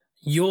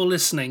You're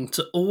listening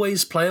to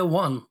Always Player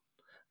One,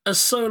 a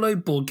solo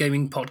board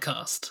gaming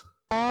podcast.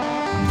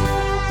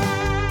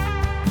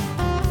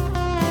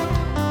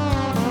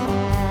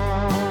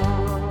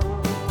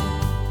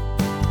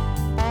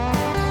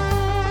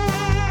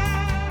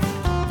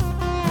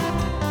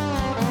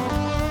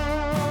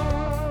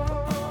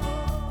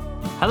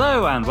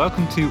 Hello and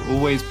welcome to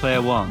Always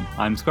Player One.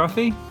 I'm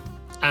Scruffy.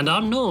 And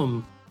I'm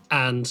Norm.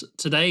 And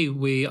today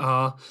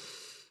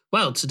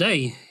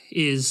today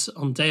is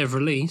on day of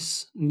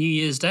release, New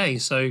Year's Day.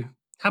 So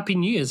Happy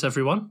New Year's,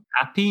 everyone.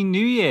 Happy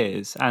New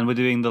Year's. And we're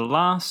doing the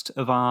last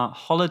of our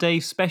holiday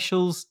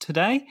specials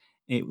today.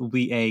 It will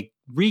be a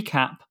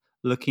recap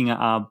looking at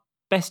our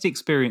best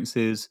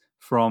experiences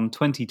from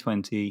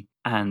 2020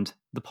 and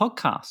the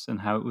podcast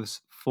and how it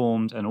was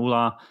formed and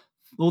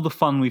all the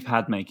fun we've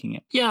had making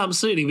it. Yeah,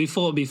 absolutely. We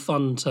thought it'd be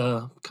fun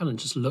to kind of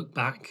just look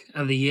back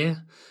at the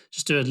year,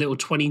 just do a little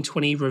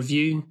 2020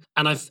 review.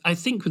 And I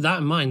think with that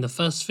in mind, the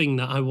first thing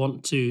that I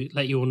want to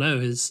let you all know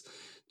is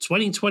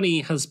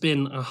 2020 has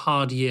been a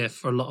hard year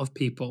for a lot of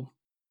people.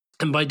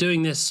 And by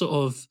doing this sort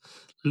of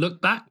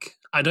look back,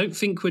 I don't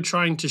think we're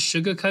trying to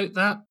sugarcoat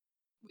that.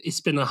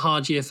 It's been a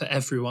hard year for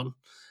everyone.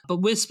 But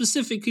we're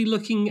specifically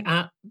looking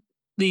at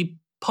the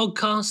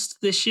podcast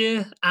this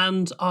year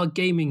and our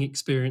gaming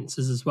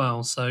experiences as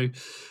well. So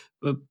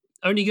we're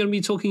only going to be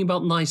talking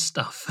about nice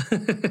stuff.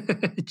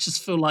 I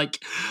just feel like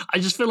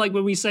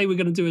when we say we're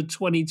going to do a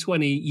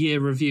 2020 year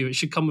review, it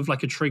should come with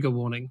like a trigger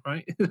warning,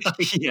 right?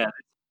 Yeah.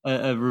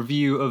 A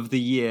review of the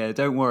year.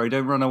 Don't worry,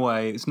 don't run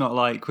away. It's not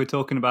like we're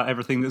talking about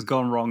everything that's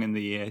gone wrong in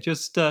the year.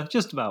 Just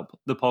about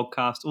the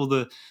podcast, all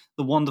the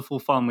wonderful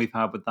fun we've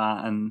had with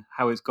that and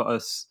how it's got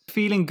us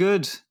feeling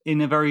good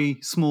in a very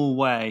small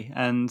way.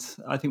 And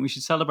I think we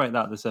should celebrate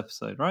that this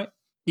episode, right?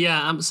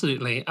 Yeah,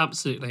 absolutely.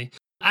 Absolutely.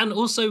 And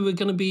also we're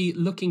going to be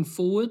looking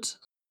forward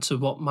to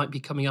what might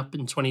be coming up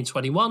in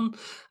 2021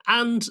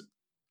 and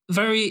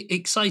very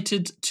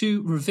excited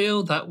to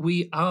reveal that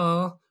we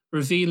are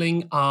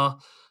revealing our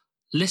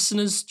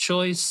listeners'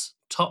 choice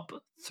top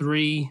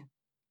 3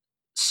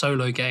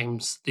 solo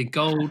games, the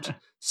gold,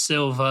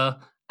 silver,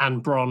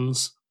 and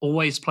bronze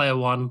Always Player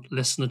One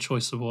Listener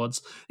Choice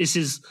Awards. This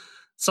is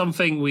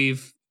something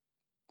we've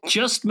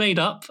just made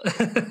up,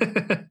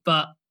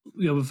 but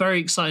we're very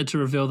excited to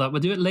reveal that.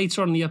 We'll do it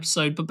later on in the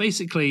episode, but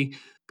basically,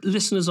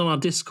 listeners on our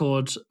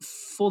Discord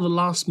for the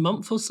last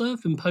month or so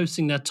have been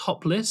posting their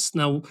top lists.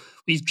 Now,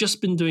 we've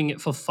just been doing it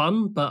for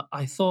fun, but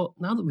I thought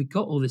now that we've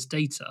got all this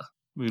data,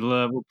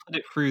 we'll put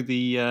it through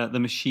the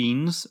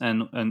machines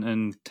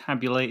and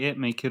tabulate it,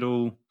 make it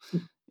all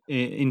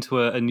into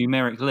a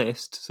numeric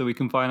list, so we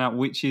can find out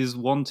which is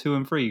 1, 2,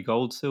 and 3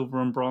 gold, silver,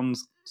 and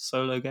bronze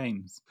solo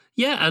games.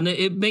 Yeah, and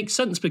it makes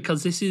sense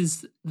because this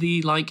is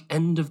the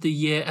end of the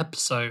year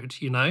episode,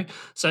 you know.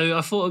 So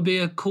I thought it'd be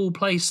a cool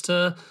place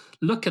to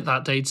look at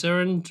that data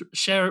and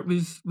share it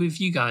with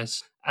you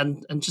guys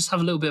and just have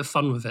a little bit of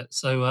fun with it.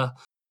 So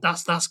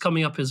that's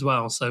coming up as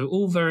well. So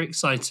all very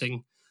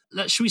exciting.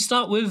 Should we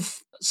start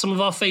with some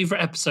of our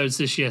favourite episodes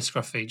this year,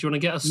 Scruffy? Do you want to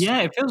get us? Yeah,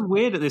 it feels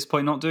weird at this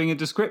point not doing a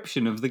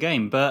description of the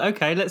game, but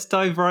okay, let's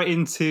dive right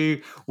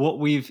into what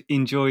we've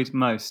enjoyed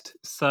most.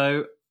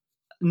 So,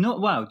 do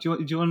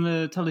you want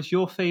to tell us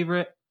your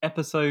favourite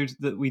episode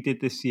that we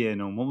did this year,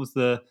 Norm? What was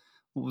the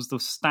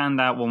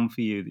standout one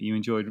for you that you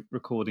enjoyed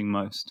recording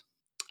most?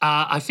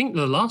 I think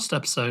the last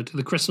episode,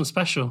 the Christmas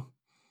special.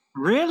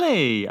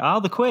 Really?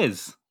 The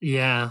quiz.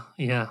 Yeah,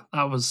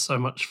 that was so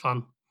much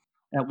fun.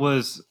 It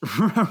was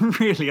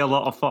really a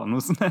lot of fun,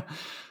 wasn't it?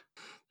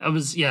 It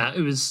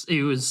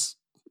was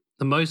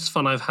the most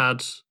fun I've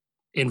had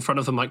in front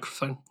of a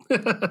microphone.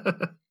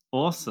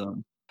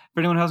 Awesome. For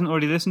anyone who hasn't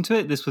already listened to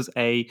it, this was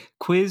a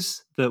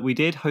quiz that we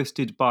did,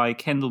 hosted by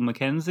Kendall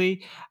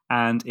McKenzie,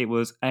 and it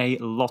was a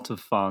lot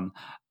of fun.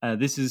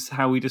 This is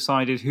how we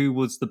decided who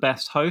was the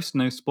best host.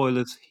 No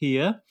spoilers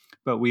here,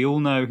 but we all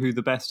know who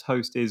the best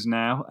host is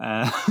now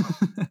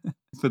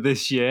for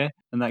this year,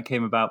 and that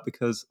came about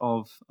because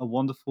of a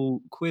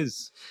wonderful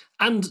quiz.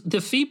 And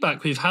the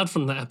feedback we've had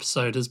from that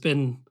episode has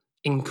been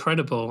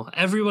incredible.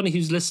 Everyone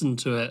who's listened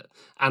to it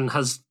and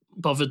has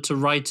bothered to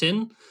write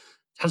in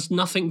has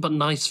nothing but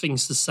nice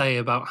things to say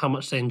about how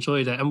much they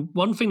enjoyed it. And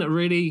one thing that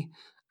really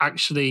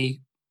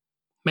actually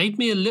made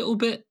me a little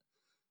bit,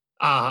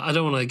 I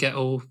don't want to get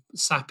all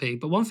sappy,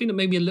 but one thing that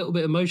made me a little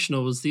bit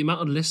emotional was the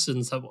amount of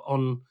listens that were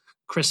on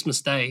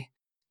Christmas Day.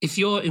 If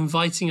you're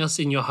inviting us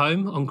in your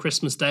home on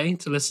Christmas Day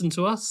to listen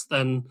to us,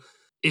 then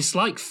it's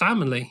like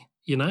family,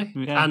 you know?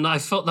 Yeah. And I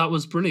felt that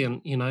was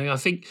brilliant, you know? I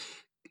think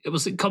it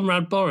was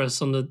Comrade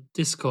Boris on the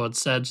Discord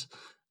said,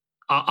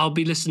 I'll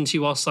be listening to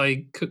you whilst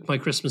I cook my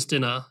Christmas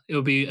dinner.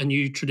 It'll be a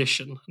new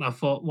tradition. And I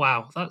thought,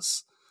 wow,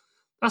 that's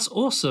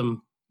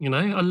awesome. You know,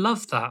 I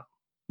love that.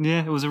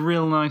 Yeah, it was a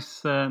real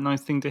nice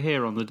thing to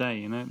hear on the day.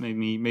 You know, it made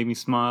me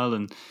smile,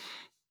 and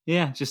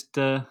yeah, just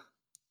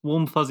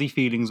warm fuzzy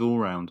feelings all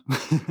round.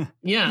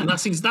 Yeah, and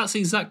that's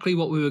exactly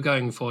what we were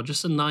going for.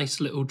 Just a nice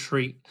little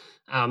treat.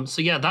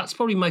 So yeah, that's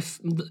probably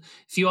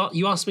if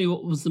you asked me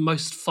what was the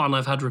most fun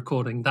I've had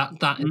recording, that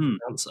is Mm. the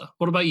answer.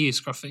 What about you,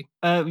 Scruffy?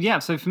 Yeah,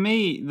 so for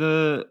me,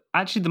 the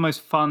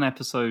most fun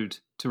episode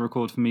to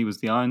record for me was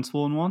the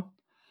Ironsworn one.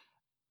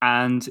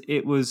 And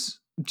it was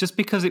just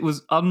because it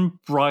was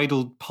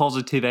unbridled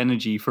positive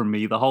energy from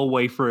me the whole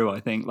way through, I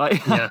think.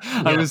 Like Yeah,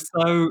 I yeah. was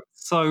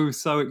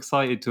so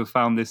excited to have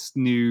found this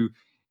new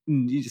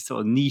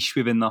sort of niche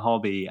within the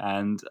hobby,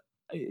 and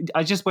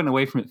I just went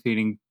away from it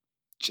feeling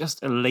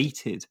just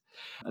elated.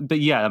 But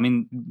yeah, I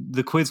mean,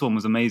 the quiz one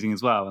was amazing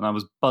as well, and I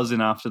was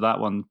buzzing after that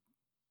one,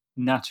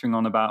 nattering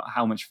on about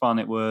how much fun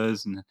it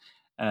was and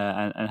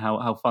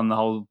how fun the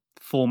whole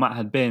format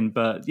had been.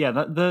 But yeah,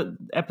 the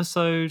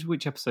episode,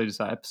 which episode is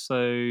that?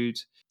 Episode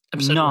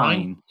Episode 9.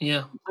 9.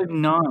 Yeah. Episode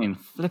 9,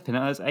 flipping it,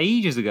 that's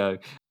ages ago,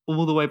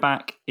 all the way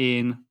back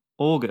in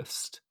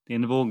August, the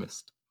end of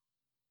August.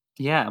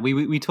 Yeah,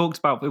 we talked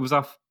about, it was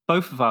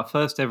both of our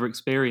first ever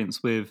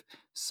experience with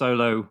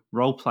solo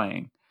role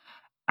playing.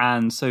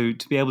 And so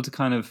to be able to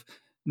kind of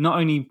not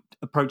only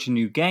approach a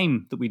new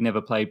game that we'd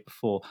never played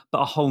before, but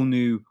a whole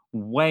new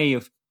way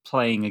of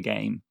playing a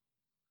game.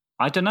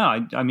 I don't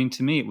know. I mean,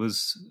 to me, it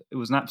was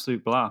an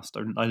absolute blast.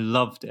 I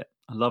loved it.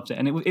 I loved it,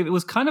 and it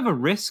was kind of a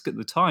risk at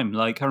the time.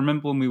 Like I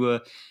remember when we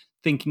were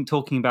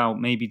talking about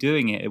maybe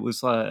doing it. It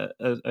was a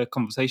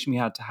conversation we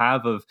had to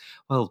have of,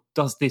 well,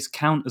 does this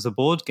count as a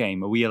board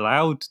game? Are we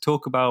allowed to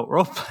talk about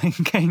role playing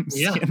games?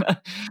 Yeah. You know?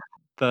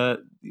 But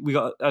we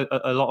got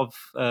a lot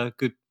of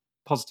good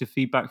positive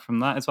feedback from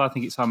that as well. I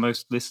think it's our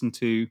most listened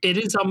to. It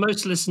is our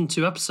most listened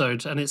to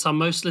episode, and it's our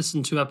most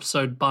listened to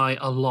episode by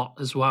a lot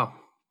as well.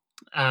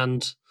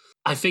 And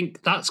I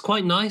think that's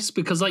quite nice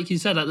because, like you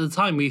said, at the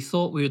time we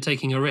thought we were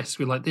taking a risk.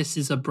 We're like, this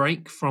is a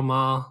break from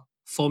our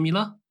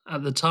formula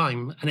at the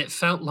time, and it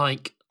felt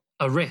like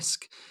a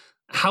risk.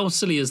 How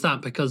silly is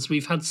that? Because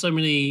we've had so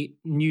many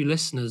new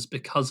listeners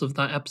because of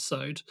that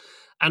episode.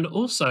 And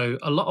also,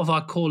 a lot of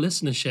our core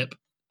listenership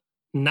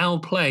now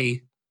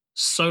play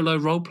solo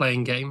role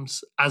playing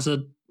games as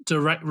a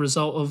direct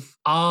result of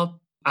our,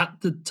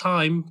 at the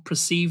time,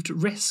 perceived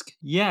risk.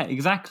 Yeah,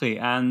 exactly.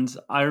 And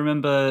I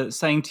remember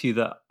saying to you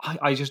that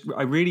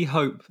I really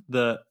hope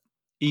that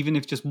even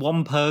if just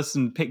one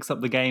person picks up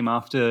the game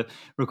after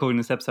recording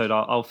this episode,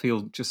 I'll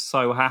feel just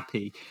so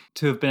happy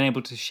to have been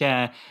able to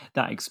share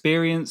that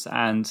experience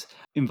and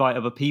invite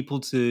other people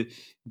to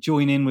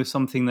join in with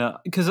something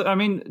that, because I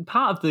mean,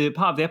 part of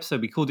the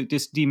episode we called it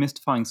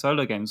demystifying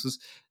solo games, was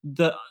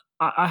that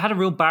I had a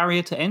real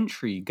barrier to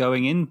entry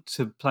going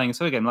into playing a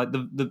solo game. Like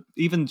the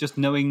even just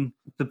knowing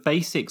the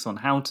basics on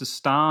how to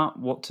start,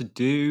 what to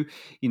do.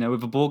 You know,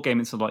 with a board game,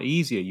 it's a lot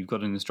easier. You've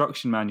got an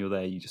instruction manual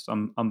there. You just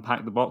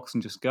unpack the box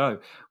and just go.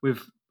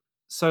 With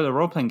solo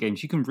role playing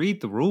games, you can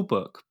read the rule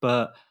book,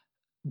 but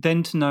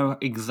then to know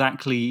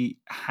exactly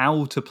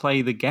how to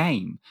play the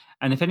game.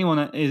 And if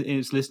anyone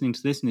is listening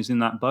to this and is in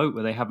that boat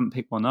where they haven't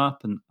picked one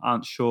up and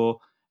aren't sure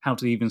how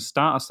to even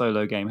start a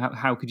solo game,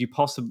 how could you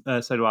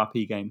possibly solo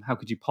RP game? How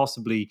could you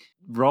possibly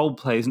role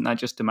play? Isn't that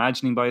just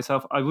imagining by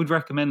yourself? I would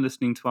recommend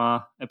listening to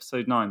our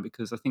episode 9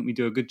 because I think we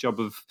do a good job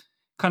of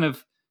kind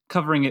of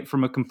covering it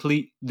from a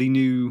completely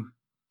new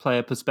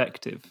player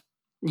perspective.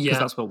 Because Yeah.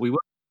 that's what we were.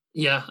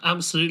 Yeah,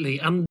 absolutely.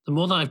 And the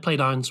more that I've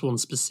played Ironsworn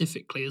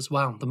specifically as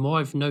well, the more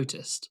I've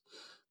noticed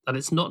that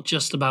it's not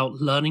just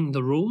about learning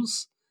the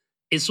rules,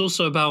 it's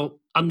also about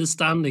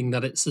understanding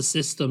that it's a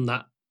system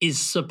that is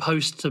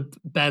supposed to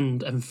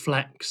bend and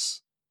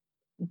flex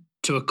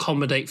to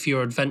accommodate for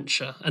your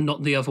adventure and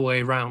not the other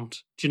way around.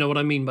 Do you know what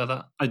I mean by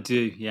that? I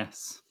do,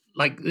 yes.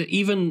 Like,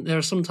 even there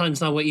are some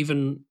times now where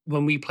even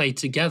when we play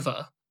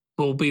together,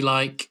 we'll be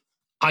like,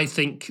 I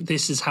think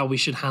this is how we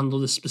should handle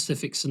this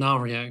specific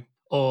scenario.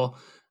 Or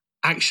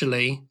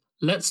actually,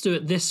 let's do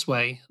it this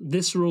way.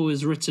 This rule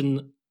is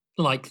written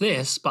like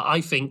this, but I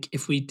think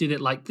if we did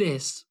it like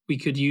this, we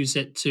could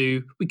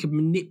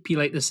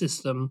manipulate the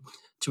system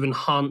to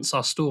enhance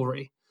our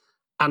story.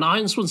 And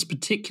Ironsworn's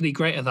particularly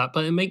great at that,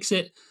 but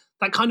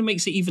that kind of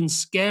makes it even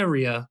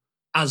scarier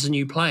as a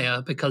new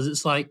player because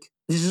it's like,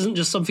 this isn't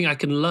just something I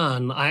can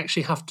learn. I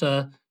actually have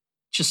to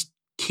just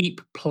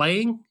keep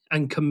playing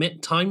and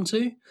commit time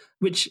to,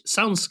 which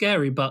sounds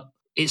scary, but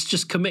it's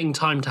just committing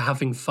time to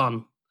having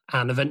fun.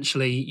 And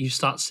eventually you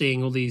start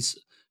seeing all these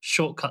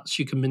shortcuts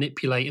you can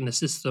manipulate in the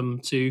system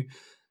to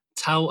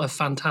tell a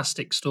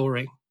fantastic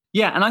story.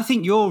 Yeah, and I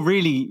think you're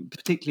really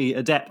particularly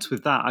adept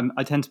with that.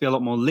 I tend to be a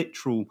lot more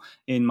literal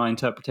in my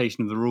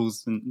interpretation of the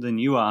rules than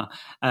you are.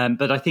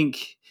 But I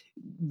think,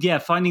 yeah,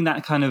 finding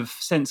that kind of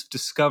sense of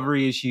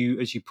discovery as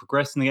you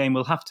progress in the game,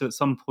 we'll have to at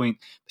some point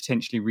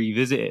potentially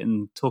revisit it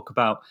and talk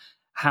about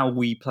how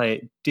we play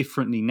it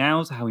differently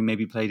now to how we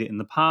maybe played it in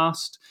the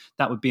past.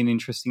 That would be an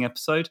interesting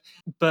episode.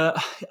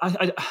 But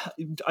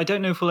I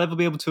don't know if we'll ever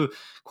be able to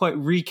quite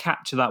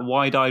recapture that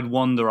wide-eyed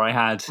wonder I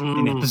had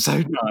in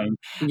episode 9.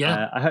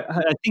 Yeah.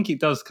 I think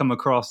it does come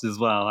across as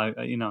well.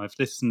 I've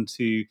listened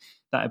to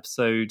that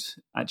episode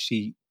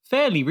actually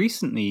fairly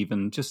recently,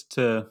 even just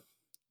to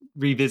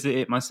revisit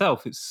it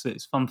myself.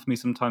 It's fun for me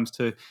sometimes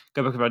to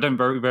go back. I don't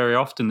very, very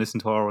often listen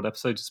to our old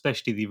episodes,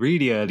 especially the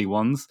really early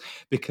ones,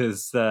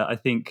 because I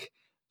think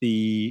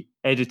the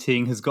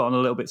editing has gotten a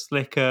little bit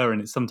slicker,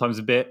 and it's sometimes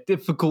a bit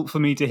difficult for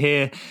me to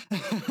hear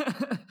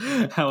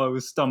how I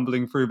was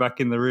stumbling through back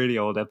in the really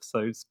old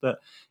episodes. But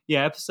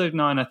yeah, episode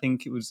 9, I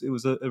think it was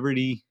a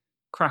really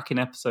cracking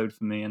episode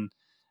for me, and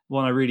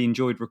one I really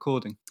enjoyed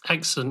recording.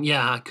 Excellent.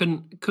 Yeah, I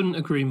couldn't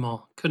agree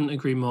more. Couldn't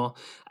agree more.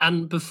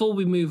 And before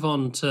we move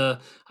on to,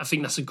 I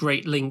think that's a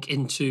great link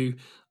into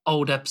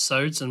old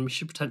episodes, and we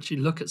should potentially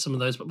look at some of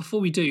those. But before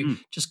we do,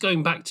 just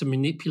going back to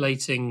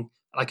manipulating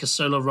like a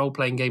solo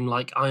role-playing game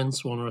like Iron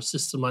Sworn or a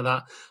system like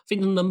that, I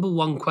think the number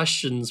one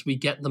questions we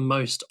get the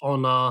most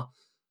on our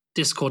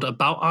Discord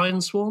about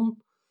Iron Sworn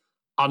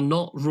are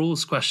not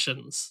rules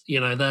questions. You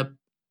know, they're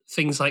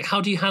things like,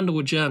 how do you handle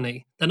a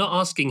journey? They're not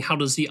asking, how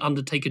does the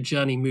Undertaker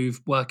journey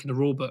move work in a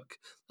rulebook?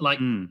 Like,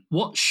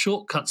 what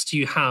shortcuts do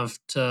you have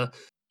to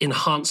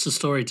enhance the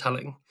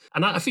storytelling?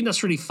 And I think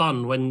that's really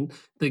fun when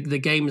the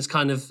game is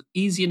kind of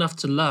easy enough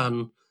to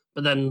learn,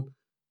 but then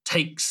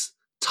takes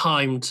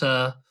time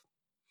to,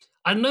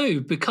 I don't know,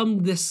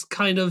 become this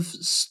kind of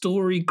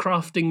story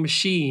crafting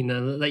machine,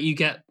 and that you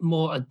get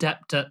more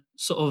adept at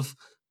sort of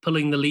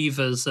pulling the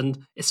levers,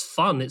 and it's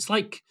fun. It's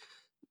like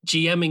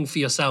GMing for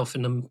yourself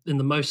in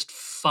the most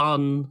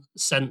fun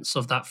sense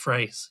of that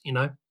phrase, you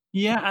know?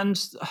 Yeah, and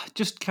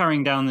just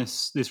carrying down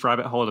this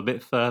rabbit hole a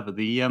bit further,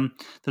 the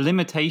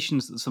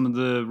limitations that some of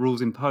the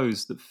rules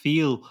impose that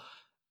feel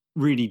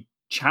really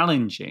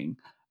challenging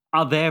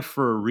are there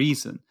for a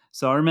reason.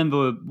 So I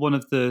remember one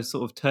of the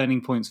sort of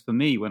turning points for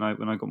me when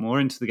I got more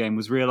into the game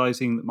was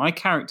realizing that my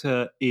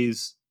character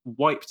is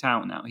wiped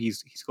out now.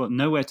 He's got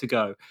nowhere to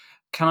go.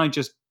 Can I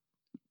just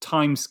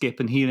time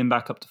skip and heal him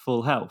back up to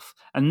full health?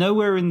 And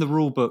nowhere in the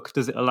rule book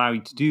does it allow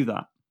you to do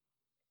that.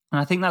 And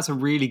I think that's a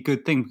really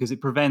good thing because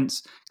it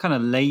prevents kind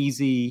of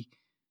lazy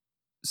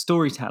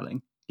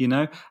storytelling. You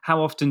know,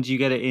 how often do you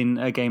get it in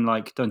a game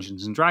like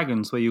Dungeons and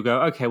Dragons where you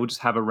go, okay, we'll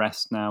just have a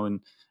rest now,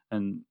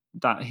 and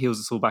that heals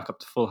us all back up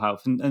to full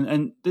health,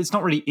 and it's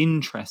not really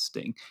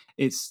interesting.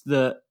 It's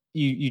that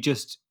you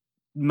just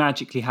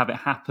magically have it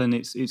happen.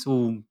 It's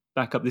all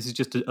back up. This is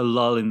just a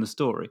lull in the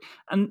story,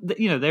 and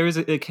you know there is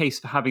a case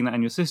for having that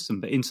in your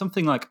system. But in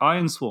something like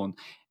Iron Sworn,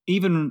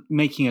 even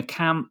making a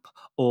camp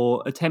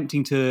or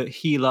attempting to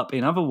heal up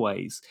in other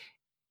ways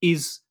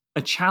is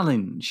a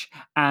challenge,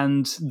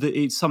 and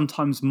it's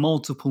sometimes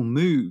multiple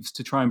moves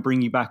to try and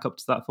bring you back up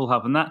to that full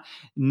health, and that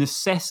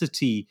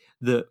necessity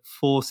that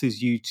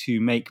forces you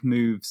to make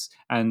moves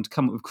and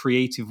come up with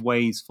creative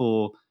ways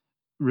for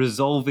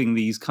resolving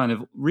these kind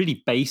of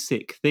really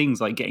basic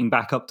things like getting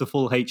back up to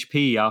full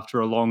HP after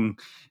a long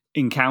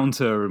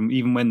encounter, and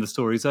even when the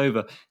story's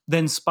over,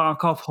 then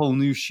spark off whole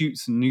new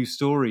shoots and new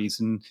stories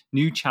and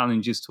new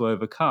challenges to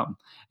overcome.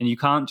 And you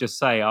can't just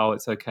say, oh,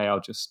 it's okay,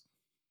 I'll just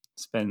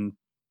spend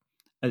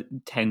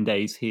 10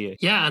 days here.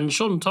 Yeah, and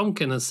Sean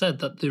Tomkin has said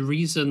that the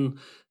reason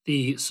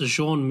the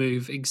Sojourn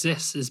move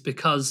exists is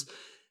because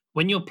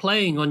when you're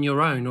playing on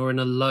your own or in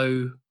a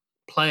low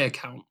player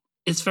count,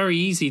 it's very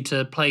easy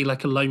to play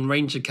like a Lone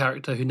Ranger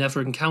character who never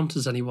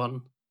encounters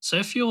anyone. So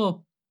if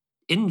you're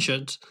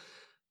injured,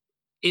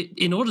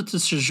 in order to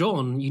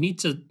Sojourn, you need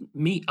to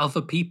meet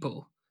other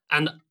people,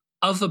 and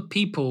other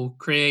people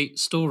create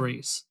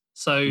stories.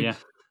 So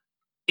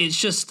it's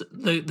just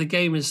the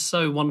game is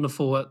so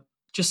wonderful at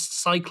just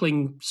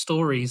cycling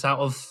stories out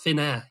of thin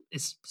air.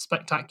 It's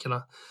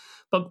spectacular.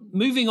 But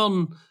moving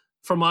on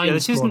from Iron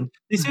Sworn,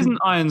 this isn't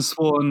Iron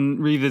Sworn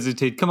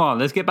revisited. Come on,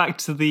 let's get back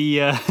to the.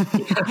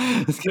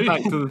 Let's get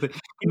back to the thing.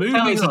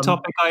 It's a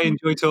topic I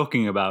enjoy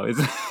talking about. Is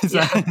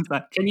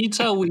that... Can you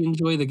tell we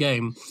enjoy the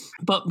game?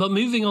 But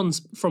moving on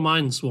from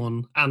Iron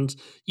Sworn and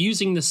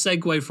using the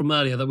segue from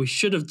earlier that we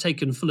should have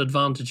taken full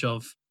advantage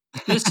of.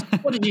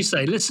 What did you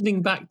say?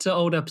 Listening back to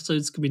old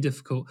episodes can be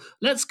difficult.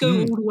 Let's go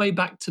all the way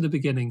back to the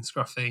beginning,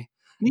 Scruffy.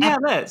 Yeah,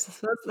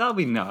 that'll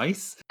be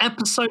nice.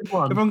 Episode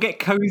 1. Everyone get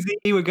cozy.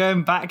 We're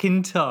going back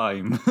in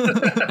time.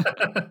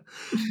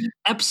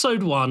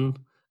 Episode 1,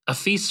 A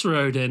Feast for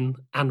Odin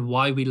and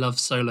Why We Love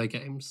Solo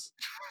Games.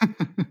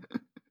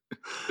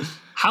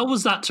 How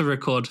was that to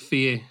record for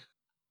you?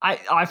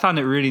 I found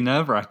it really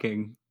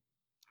nerve-wracking.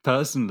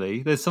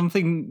 Personally, there's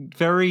something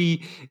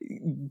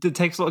that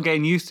takes a lot of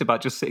getting used to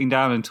about just sitting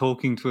down and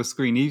talking to a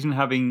screen, even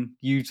having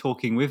you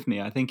talking with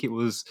me. I think it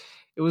was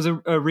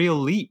a real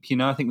leap. You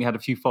know, I think we had a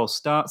few false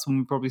starts when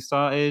we probably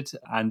started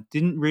and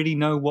didn't really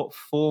know what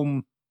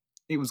form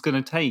it was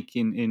going to take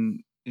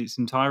in its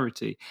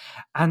entirety.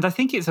 And I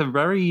think it's a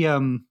very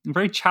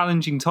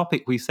challenging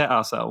topic we set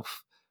ourselves.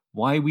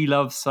 Why we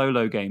love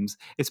solo games,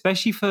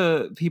 especially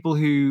for people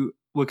who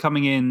were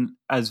coming in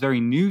as very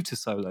new to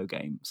solo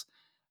games.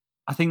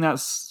 I think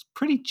that's a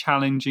pretty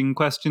challenging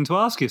question to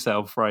ask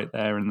yourself right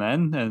there and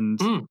then.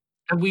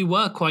 And we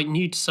were quite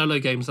new to solo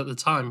games at the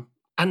time,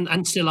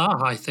 and still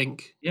are, I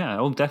think. Yeah,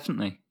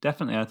 definitely.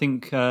 I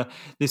think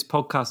this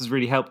podcast has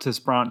really helped us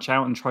branch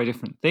out and try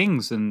different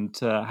things and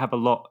have a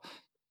lot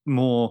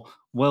more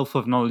wealth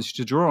of knowledge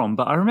to draw on.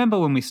 But I remember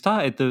when we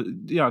started,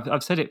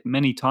 I've said it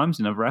many times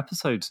in other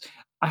episodes,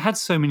 I had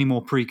so many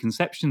more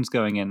preconceptions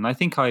going in. And I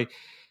think I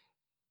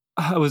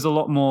was a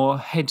lot more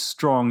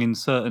headstrong in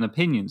certain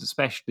opinions,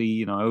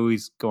 especially, I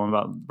always go on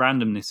about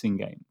randomness in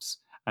games.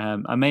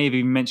 I may have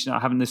even mentioned, I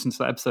haven't listened to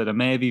that episode, I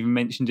may have even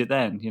mentioned it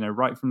then,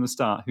 right from the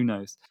start, who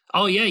knows.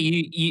 Oh yeah,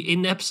 you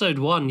in episode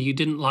 1, you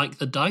didn't like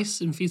the dice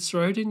in Feast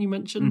for Odin, you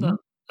mentioned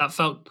that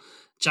felt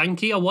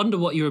janky. I wonder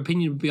what your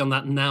opinion would be on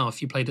that now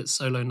if you played it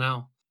solo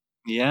now.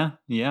 Yeah.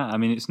 I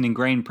mean, it's an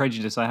ingrained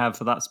prejudice I have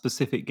for that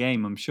specific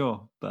game, I'm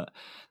sure, but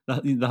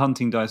the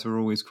hunting dice are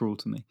always cruel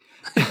to me.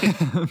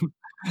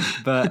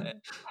 But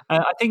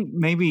I think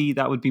maybe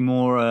that would be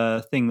more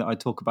a thing that I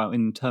talk about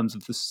in terms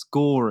of the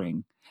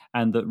scoring,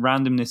 and that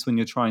randomness when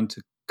you're trying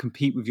to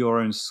compete with your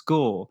own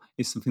score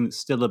is something that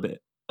still a bit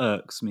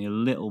irks me a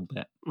little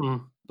bit.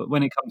 But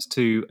when it comes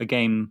to a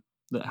game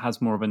that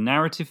has more of a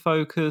narrative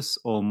focus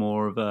or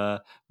more of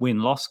a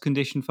win-loss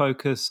condition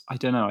focus, I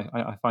don't know.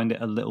 I find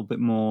it a little bit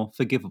more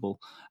forgivable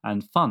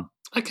and fun.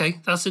 Okay,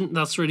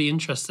 that's really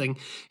interesting.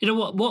 You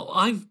know what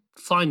I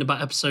find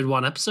about episode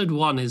 1? Episode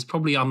 1 is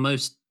probably our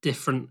most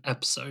different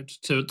episode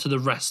to the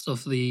rest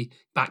of the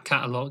back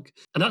catalogue,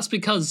 and that's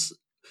because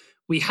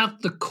we had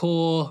the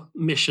core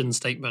mission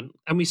statement,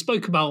 and we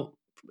spoke about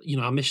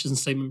our mission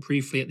statement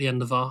briefly at the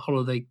end of our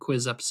holiday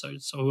quiz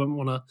episode, so I won't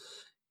want to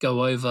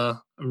go over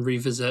and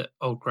revisit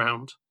old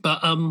ground.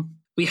 But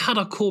we had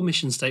our core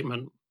mission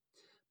statement,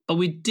 but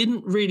we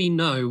didn't really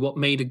know what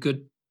made a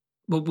good.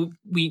 Well,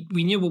 we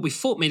knew what we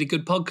thought made a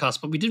good podcast,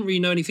 but we didn't really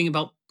know anything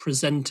about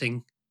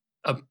presenting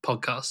a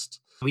podcast.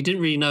 We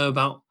didn't really know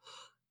about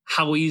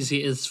how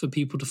easy it is for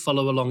people to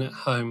follow along at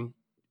home.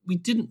 We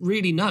didn't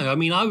really know. I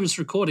mean, I was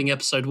recording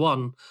episode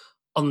 1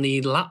 on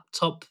the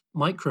laptop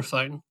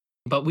microphone,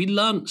 but we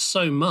learned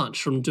so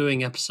much from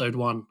doing episode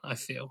 1, I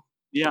feel.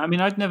 Yeah, I mean,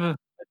 I'd never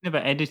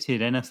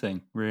edited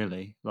anything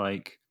really,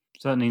 like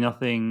certainly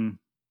nothing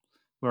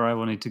where I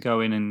wanted to go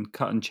in and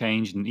cut and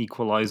change and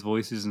equalize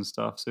voices and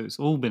stuff. So it's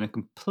all been a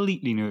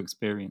completely new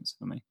experience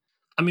for me.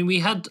 I mean, we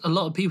had a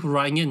lot of people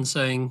writing in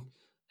saying,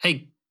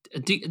 hey,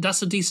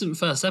 that's a decent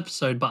first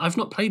episode, but I've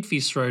not played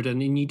Feast for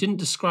Odin, and you didn't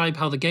describe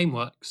how the game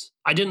works.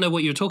 I didn't know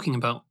what you were talking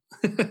about.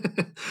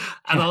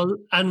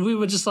 And we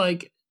were just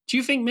like, do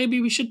you think maybe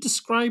we should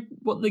describe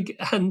what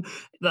and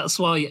that's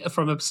why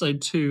from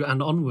episode 2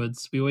 and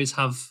onwards, we always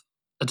have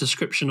a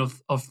description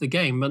of the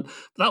game. And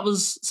that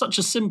was such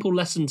a simple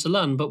lesson to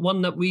learn, but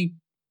one that we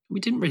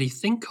didn't really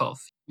think of.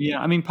 Yeah,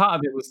 I mean, part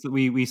of it was that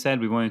we said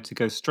we wanted to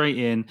go straight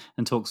in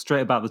and talk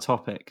straight about the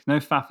topic, no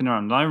faffing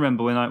around. And I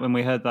remember when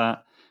we heard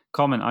that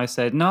comment, I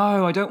said,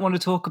 no, I don't want to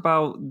talk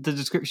about the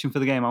description for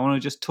the game. I want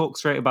to just talk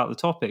straight about the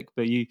topic.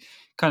 But you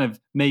kind of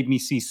made me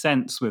see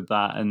sense with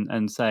that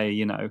and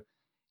say,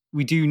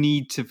 we do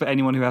need to, for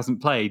anyone who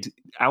hasn't played,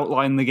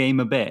 outline the game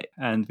a bit.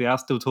 And we are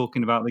still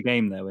talking about the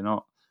game there. We're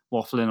not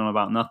waffling on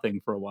about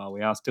nothing for a while.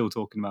 We are still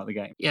talking about the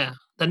game. Yeah,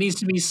 there needs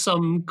to be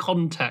some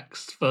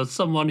context for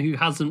someone who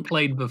hasn't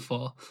played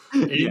before.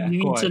 You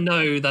need to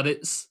know that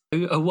it's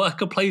a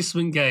worker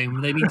placement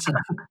game. They need to.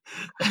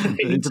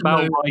 It's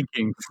about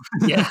Vikings.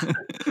 Yeah,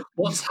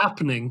 what's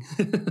happening?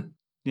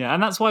 Yeah,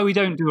 and that's why we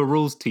don't do a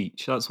rules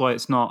teach. That's why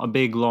it's not a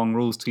big, long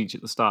rules teach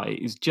at the start.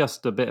 It's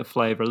just a bit of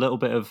flavour, a little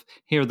bit of,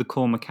 here are the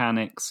core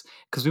mechanics,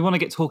 because we want to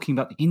get talking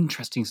about the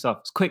interesting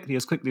stuff as quickly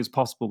as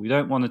possible. We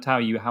don't want to tell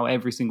you how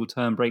every single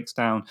turn breaks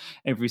down,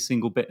 every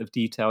single bit of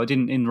detail. I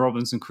didn't, in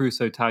Robinson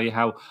Crusoe, tell you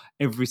how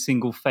every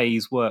single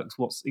phase works,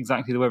 what's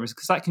exactly the weather is,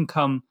 because that can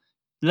come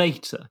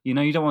later. You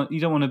don't want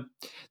to.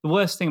 The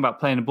worst thing about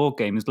playing a board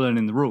game is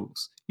learning the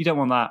rules. You don't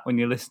want that when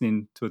you're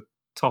listening to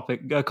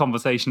a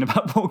conversation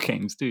about board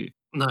games, do you?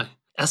 No.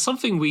 As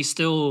something we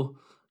still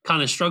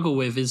kind of struggle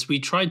with is we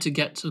tried to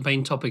get to the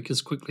main topic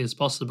as quickly as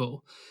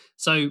possible.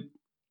 So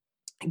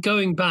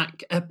going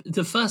back,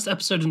 the first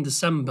episode in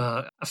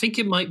December, I think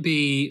it might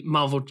be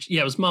Marvel.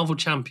 Yeah, it was Marvel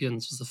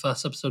Champions was the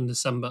first episode in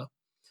December.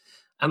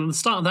 And at the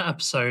start of that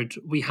episode,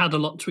 we had a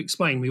lot to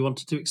explain. We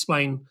wanted to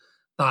explain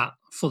that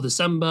for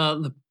December,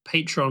 the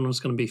Patreon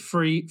was going to be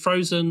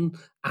frozen,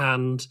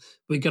 and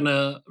we're going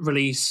to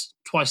release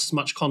twice as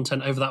much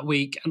content over that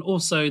week. And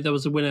also there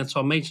was a winner to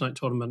our Mage Knight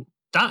tournament.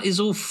 That is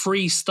all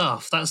free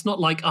stuff. That's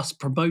not like us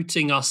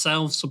promoting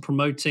ourselves or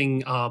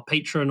promoting our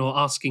Patreon or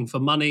asking for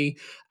money.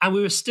 And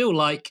we were still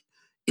like,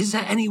 is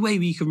there any way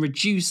we can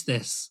reduce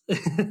this?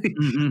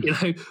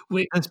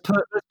 Let's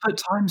put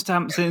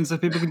timestamps in so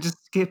people can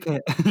just skip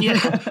it.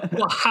 Yeah.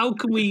 Well, how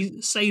can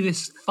we say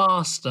this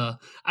faster?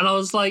 And I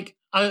was like,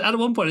 at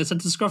one point I said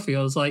to Scruffy,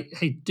 I was like,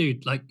 hey,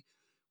 dude, like,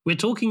 we're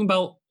talking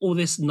about all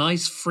this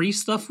nice free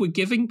stuff we're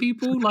giving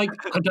people. Like,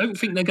 I don't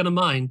think they're going to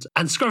mind.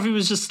 And Scruffy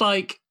was just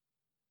like,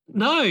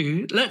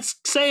 no, let's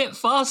say it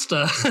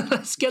faster.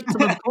 Let's get to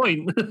the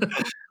point.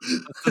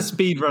 That's the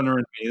speedrunner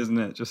in me, isn't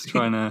it? Just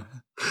trying to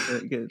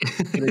get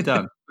it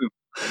done.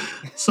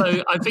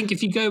 So I think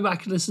if you go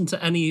back and listen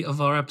to any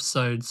of our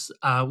episodes,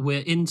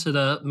 we're into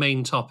the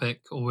main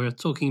topic, or we're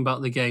talking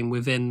about the game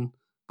within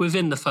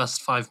the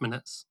first 5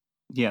 minutes.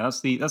 Yeah,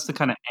 that's the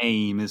kind of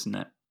aim, isn't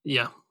it?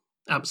 Yeah.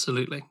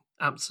 Absolutely.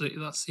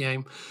 Absolutely. That's the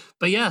aim.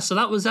 But yeah, so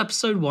that was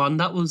episode 1.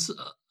 That was,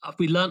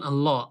 we learnt a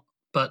lot,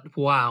 but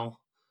wow,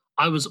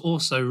 I was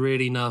also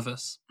really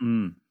nervous.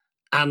 Mm.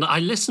 And I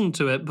listened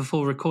to it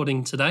before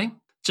recording today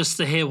just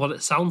to hear what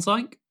it sounds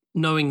like,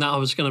 knowing that I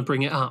was going to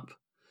bring it up.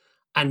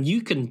 And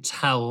you can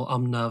tell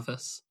I'm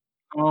nervous.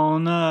 Oh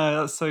no,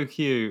 that's so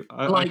cute.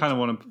 I Like, kind of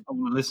want to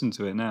listen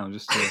to it now,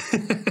 just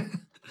to.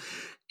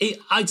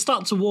 I'd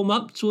start to warm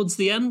up towards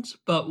the end,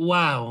 but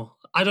wow,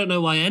 I don't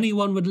know why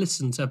anyone would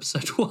listen to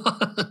episode 1.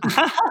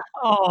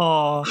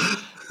 Oh,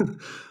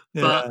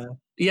 But yeah.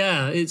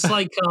 yeah, it's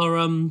like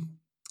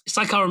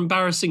our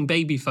embarrassing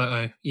baby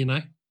photo, you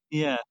know?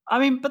 Yeah. I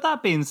mean, but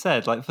that being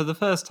said, like for the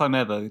first time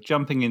ever,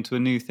 jumping into a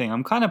new thing,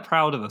 I'm kind of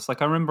proud of us.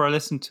 Like I remember I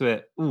listened to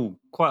it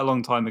quite a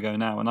long time ago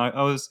now, and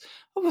I was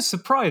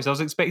surprised. I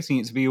was expecting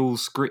it to be all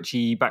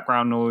scritchy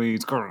background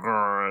noise, grr,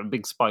 grr,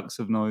 big spikes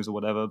of noise or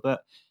whatever,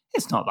 but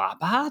it's not that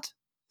bad.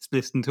 It's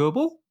listen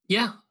toable.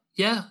 Yeah,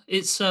 yeah,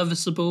 it's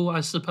serviceable,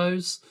 I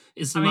suppose,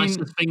 is the I mean,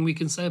 nicest thing we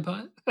can say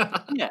about it.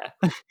 yeah.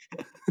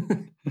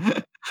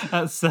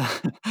 That's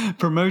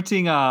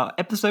promoting our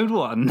episode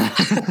 1.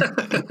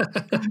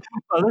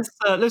 Well,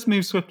 let's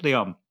move swiftly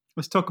on.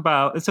 Let's talk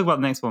about the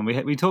next one.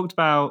 We talked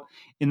about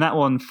in that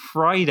one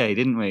Friday,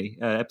 didn't we?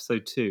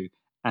 Episode 2,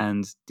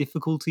 and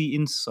difficulty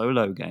in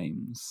solo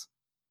games.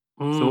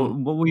 So,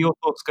 Mm. what were your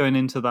thoughts going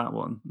into that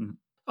one?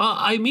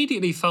 I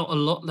immediately felt a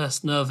lot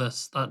less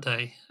nervous that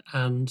day,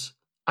 and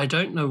I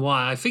don't know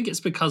why. I think it's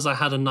because I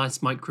had a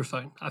nice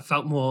microphone. I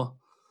felt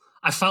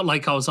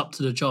like I was up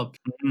to the job.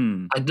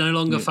 Mm. I no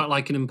longer Yeah. felt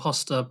like an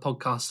imposter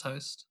podcast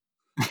host.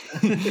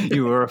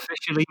 You were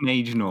officially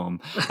Mage Norm.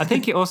 I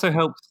think it also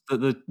helps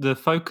that the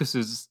focus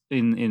is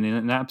in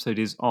an episode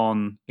is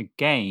on a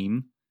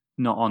game,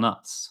 not on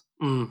us.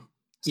 Mm.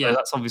 So Yeah.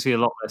 that's obviously a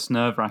lot less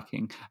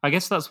nerve-wracking. I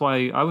guess that's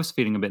why I was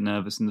feeling a bit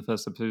nervous in the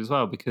first episode as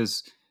well,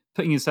 because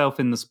putting yourself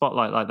in the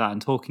spotlight like that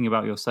and talking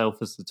about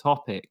yourself as the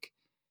topic,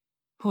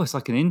 it's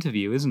like an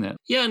interview, isn't it?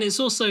 Yeah, and it's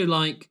also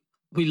like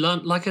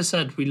like I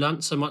said, we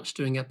learned so much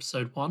doing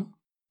episode 1.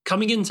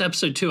 Coming into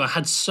episode 2, I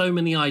had so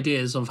many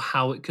ideas of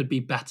how it could be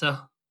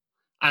better.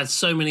 I had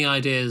so many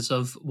ideas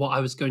of what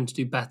I was going to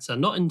do better,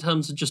 not in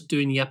terms of just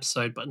doing the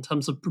episode, but in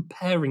terms of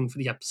preparing for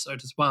the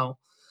episode as well.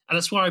 And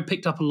that's where I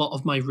picked up a lot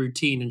of my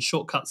routine and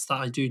shortcuts that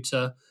I do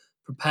to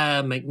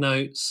prepare, make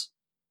notes,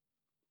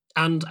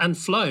 and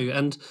flow.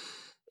 And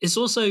it's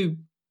also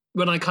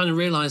when I kind of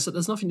realized that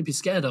there's nothing to be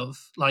scared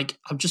of. Like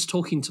I'm just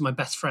talking to my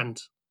best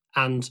friend,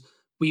 and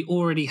we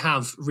already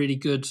have really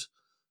good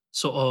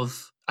sort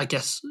of, I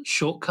guess,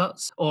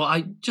 shortcuts or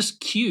I just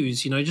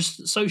cues,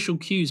 just social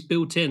cues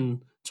built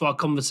in to our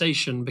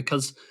conversation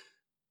because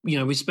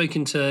we've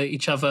spoken to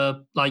each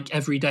other like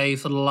every day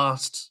for the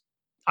last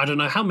I don't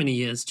know how many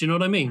years. Do you know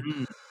what I mean?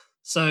 Mm.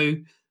 So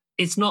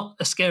it's not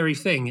a scary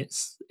thing.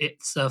 It's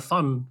a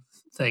fun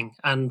thing.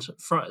 And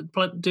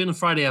doing a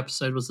Friday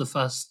episode was the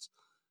first.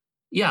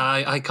 Yeah,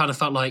 I kind of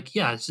felt like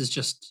this is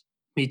just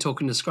me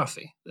talking to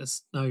Scruffy.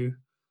 There's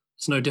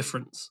no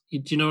difference.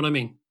 Do you know what I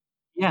mean?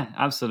 Yeah,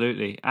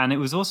 absolutely. And it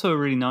was also a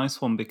really nice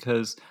one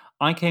because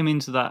I came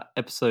into that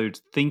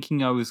episode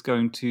thinking I was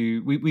going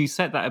to. We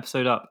set that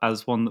episode up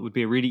as one that would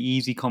be a really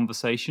easy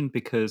conversation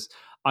because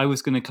I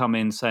was going to come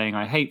in saying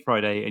I hate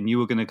Friday and you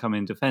were going to come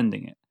in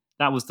defending it.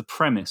 That was the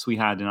premise we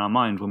had in our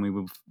mind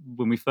when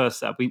we first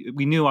set up.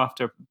 We knew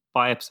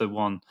by episode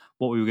 1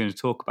 what we were going to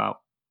talk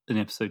about in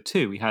episode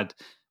 2. We had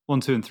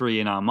 1, 2, and 3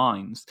 in our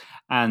minds,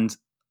 and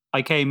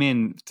I came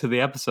in to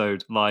the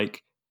episode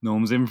like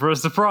Norm's in for a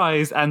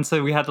surprise. And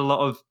so we had a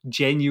lot of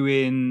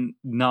genuine,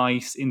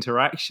 nice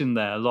interaction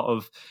there. A lot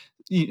of,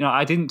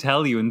 I didn't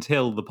tell you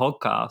until the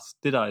podcast,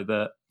 did I?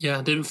 Yeah,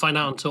 I didn't find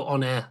out until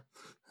on air.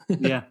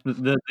 Yeah,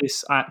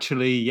 this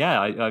actually,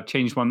 I've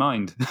changed my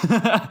mind.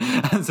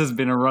 This has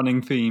been a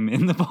running theme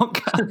in the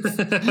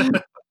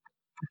podcast.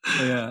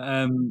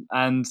 Yeah,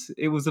 and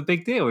it was a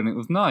big deal and it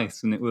was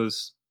nice and it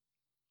was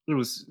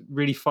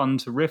really fun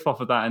to riff off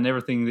of that and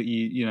everything that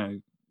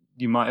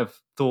you might have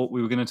thought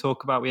we were going to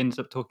talk about. We ended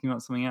up talking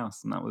about something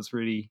else, and that was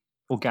really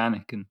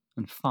organic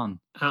and fun.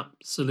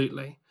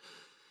 Absolutely.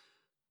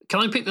 Can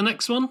I pick the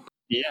next one?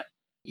 Yeah.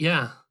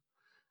 Yeah.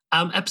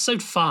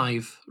 Episode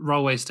 5,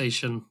 Railway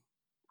Station.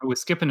 We're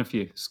skipping a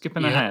few.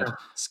 Skipping ahead.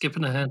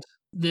 Skipping ahead.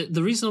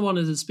 The reason I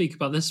wanted to speak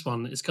about this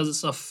one is because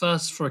it's our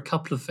first for a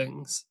couple of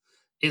things.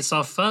 It's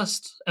our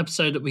first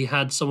episode that we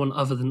had someone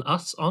other than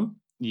us on.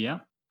 Yeah.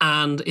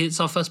 And it's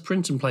our first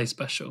print and play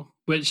special,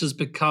 which has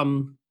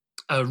become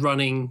a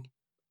running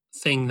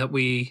thing that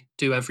we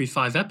do every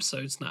 5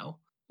 episodes now.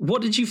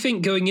 What did you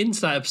think going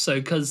into that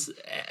episode? Because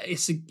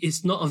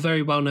it's not a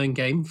very well-known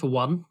game, for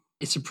 1.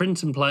 It's a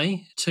print and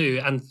play,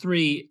 2. And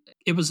 3,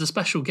 it was a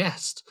special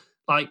guest.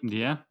 Like,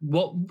 yeah.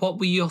 What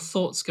were your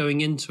thoughts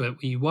going into it?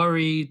 Were you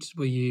worried?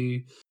 Were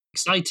you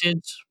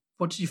excited?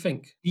 What did you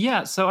think?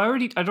 Yeah, so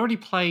I'd already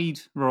played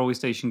Railway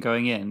Station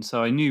going in,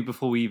 so I knew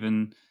before we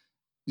even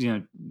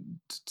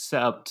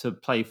set up to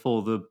play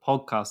for the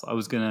podcast I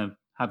was going to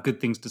have good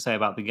things to say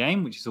about the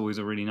game, which is always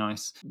a really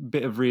nice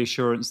bit of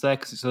reassurance there,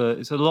 because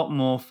it's a lot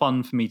more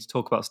fun for me to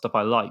talk about stuff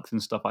I like than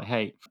stuff I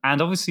hate.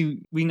 And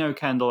obviously we know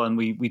Kendall, and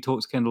we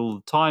talk to Kendall all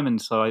the time,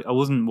 and so I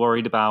wasn't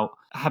worried about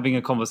having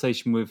a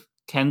conversation with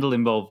Kendall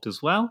involved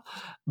as well.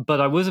 But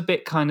I was a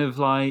bit kind of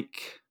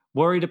like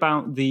worried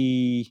about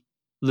the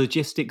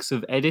logistics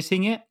of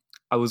editing it.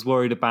 I was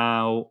worried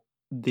about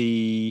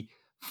the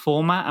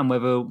format and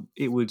whether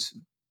it would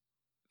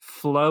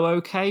flow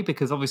okay,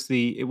 because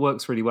obviously it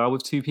works really well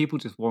with two people,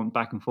 just one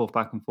back and forth,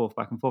 back and forth,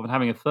 back and forth, and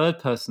having a third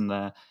person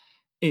there,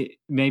 it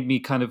made me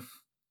kind of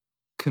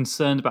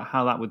concerned about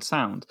how that would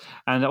sound.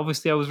 And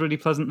obviously I was really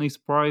pleasantly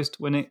surprised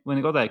when it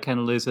got there.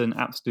 Kendall is an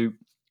absolute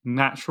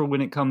natural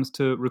when it comes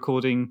to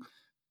recording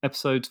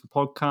episodes for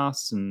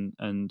podcasts,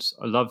 and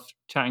I love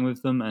chatting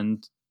with them,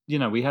 and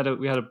we had a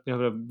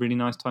really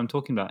nice time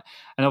talking about it.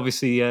 And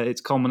obviously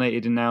it's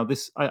culminated in now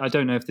this. I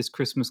don't know if this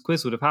Christmas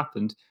quiz would have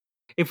happened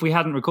if we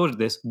hadn't recorded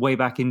this way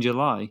back in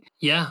July.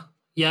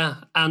 Yeah,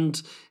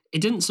 and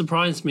it didn't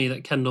surprise me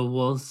that Kendall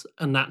was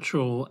a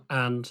natural,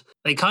 and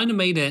they kind of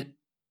made it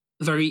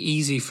very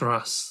easy for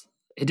us.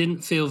 It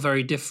didn't feel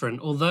very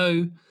different,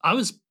 although I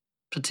was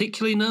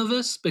particularly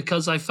nervous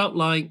because I felt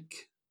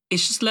like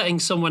it's just letting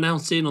someone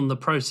else in on the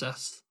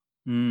process.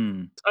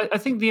 I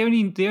think the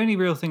only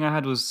real thing I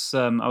had was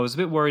I was a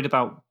bit worried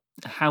about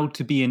how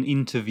to be an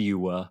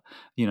interviewer,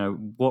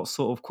 what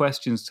sort of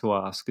questions to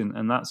ask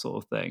and that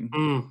sort of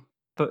thing.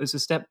 But it's a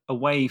step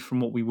away from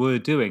what we were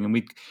doing,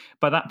 and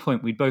by that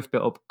point we'd both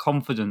built up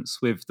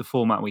confidence with the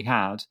format we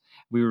had.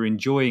 We were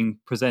enjoying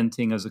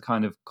presenting as a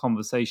kind of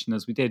conversation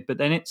as we did, but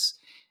then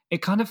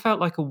it kind of felt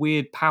like a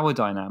weird power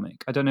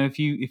dynamic. I don't know if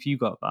you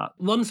got that.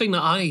 One thing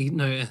that I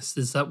noticed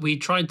is that we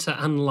tried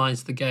to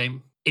analyze the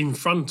game in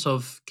front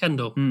of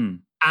Kendall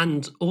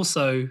and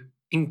also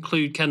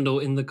include Kendall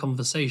in the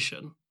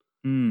conversation.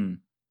 And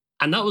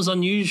that was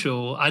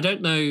unusual. I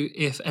don't know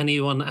if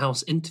anyone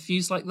else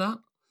interviews like that.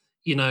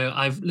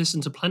 I've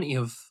listened to plenty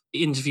of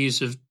interviews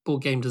with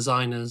board game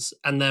designers,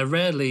 and they're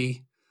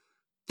rarely,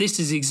 this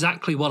is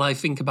exactly what I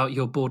think about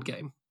your board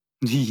game.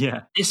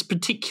 Yeah. This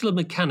particular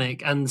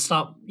mechanic, and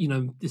start,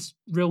 this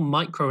real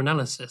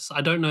micro-analysis.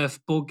 I don't know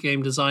if board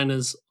game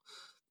designers,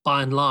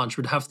 by and large,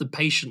 would have the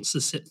patience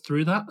to sit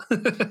through that.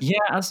 Yeah,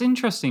 that's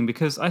interesting,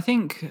 because I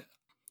think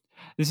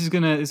this is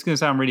gonna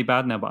sound really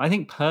bad now, but I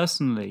think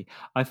personally,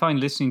 I find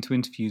listening to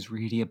interviews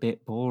really a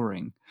bit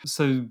boring.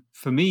 So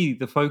for me,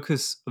 the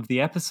focus of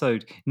the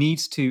episode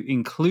needs to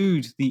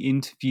include the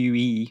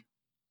interviewee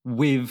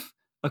with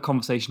a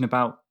conversation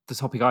about the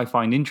topic I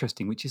find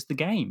interesting, which is the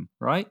game,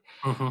 right?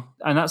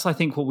 And that's, I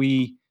think, what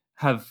we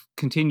have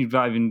continued.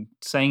 I've been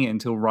saying it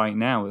until right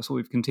now. That's what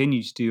we've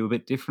continued to do a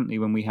bit differently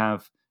when we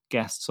have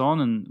guests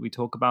on and we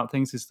talk about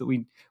things, is that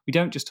we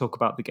don't just talk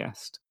about the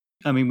guest.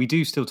 I mean, we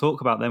do still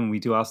talk about them, and we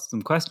do ask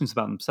them questions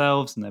about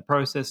themselves and their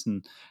process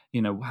and,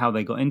 how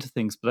they got into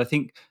things. But I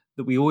think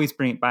that we always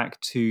bring it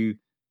back to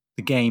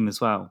the game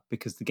as well,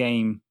 because the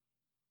game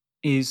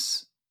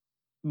is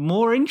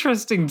more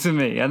interesting to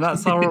me. And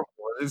that's horrible.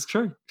 It's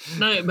true.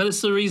 No, but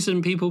it's the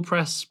reason people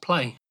press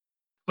play.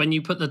 When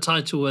you put the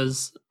title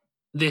as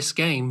this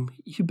game,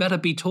 you better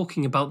be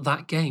talking about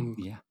that game.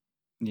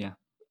 Yeah.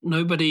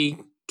 Nobody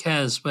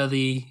cares where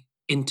the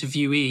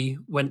interviewee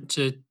went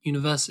to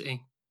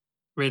university.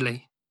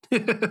 Really.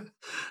 At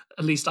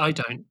least I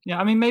don't. Yeah,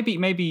 I mean,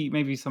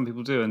 maybe some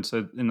people do, and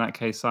so in that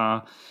case,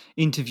 our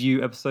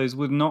interview episodes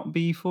would not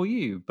be for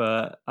you.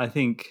 But I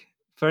think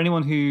for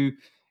anyone who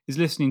is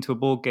listening to a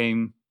board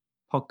game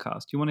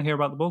podcast, you want to hear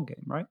about the board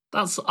game, right?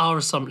 That's our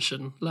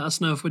assumption. Let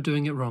us know if we're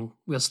doing it wrong.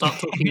 We'll start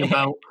talking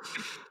about,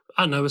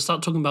 I don't know, we'll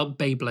start talking about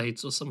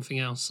Beyblades or something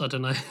else. I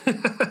don't know.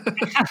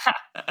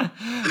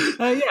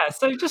 Yeah,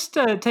 so just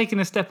taking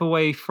a step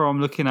away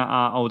from looking at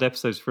our old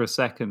episodes for a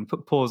second,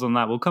 put pause on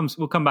that. We'll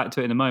come back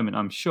to it in a moment,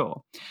 I'm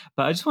sure.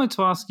 But I just wanted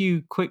to ask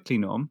you quickly,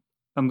 Norm.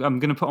 I'm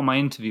going to put on my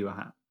interviewer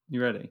hat.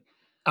 You ready?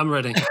 I'm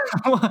ready.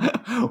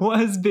 What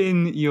has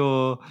been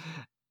your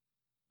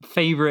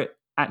favorite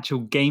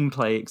actual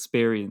gameplay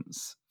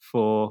experience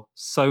for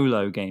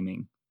solo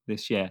gaming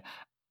this year,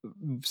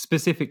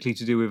 specifically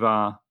to do with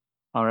our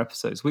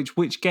episodes?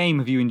 Which game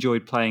have you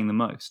enjoyed playing the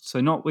most?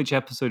 So not which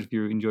episode have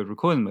you enjoyed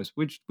recording the most.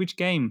 Which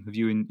game have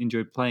you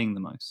enjoyed playing the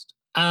most?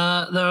 There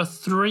are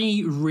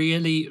three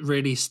really,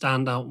 really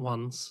standout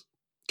ones.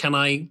 Can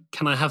I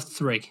have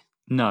three?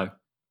 No.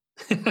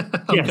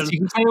 Yes, you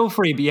can say all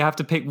three, but you have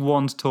to pick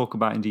one to talk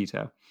about in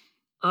detail.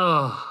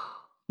 Oh.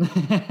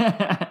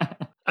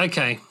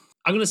 Okay,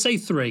 I'm going to say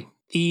three.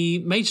 The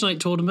Mage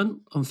Knight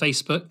tournament on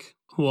Facebook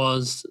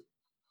was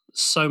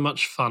so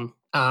much fun.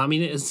 I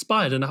mean, it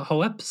inspired a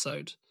whole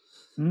episode.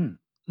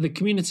 The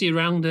community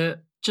around it,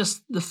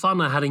 just the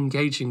fun I had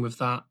engaging with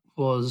that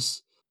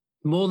was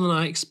more than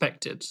I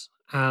expected.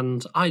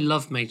 And I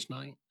love Mage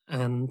Knight.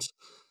 And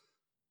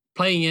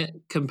playing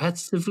it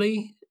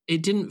competitively,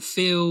 it didn't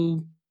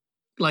feel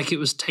like it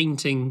was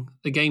tainting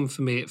the game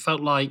for me. It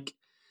felt like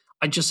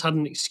I just had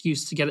an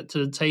excuse to get it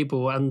to the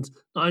table. And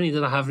not only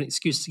did I have an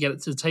excuse to get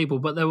it to the table,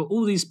 but there were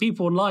all these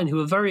people online who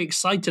were very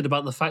excited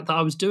about the fact that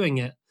I was doing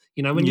it.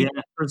 You know, when you Yeah.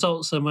 got the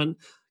results and went,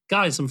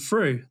 guys, I'm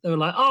through. They were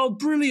like, oh,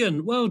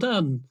 brilliant, well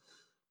done.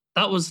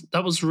 That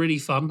was really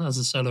fun as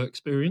a solo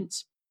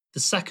experience. The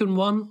second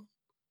one,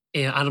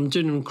 yeah, and I'm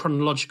doing it in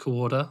chronological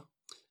order,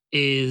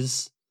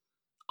 is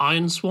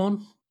Iron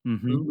Swan.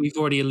 Hmm. We've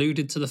already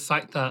alluded to the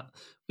fact that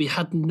we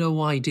had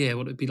no idea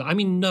what it'd be like. I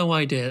mean, no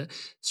idea.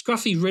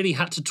 Scruffy really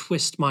had to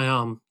twist my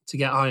arm to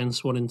get Iron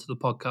Swan into the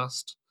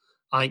podcast.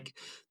 Like,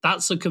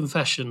 that's a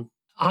confession.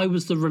 I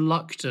was the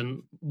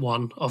reluctant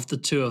one of the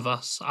two of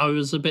us. I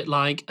was a bit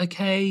like,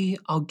 okay,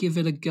 I'll give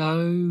it a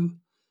go.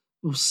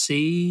 We'll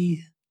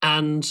see.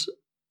 And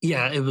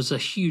yeah, it was a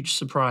huge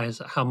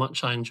surprise at how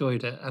much I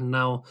enjoyed it. And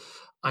now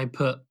I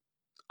put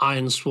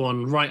Iron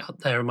Swan right up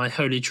there in my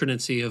holy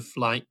trinity of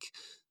like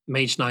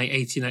Mage Knight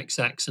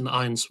 18XX and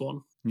Iron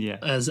Swan Yeah.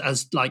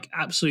 as like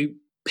absolute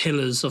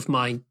pillars of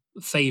my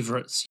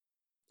favorites.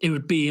 It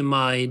would be in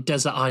my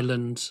Desert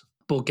Island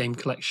board game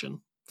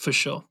collection for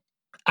sure.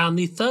 And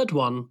the third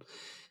one,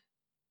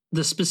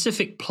 the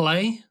specific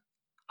play,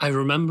 I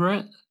remember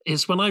it,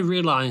 is when I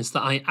realized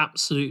that I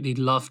absolutely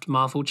loved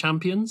Marvel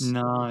Champions.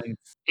 Nice.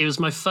 It was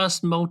my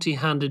first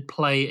multi-handed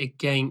play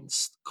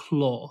against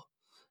Claw,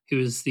 who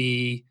is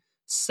the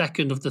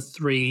second of the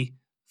three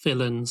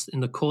villains in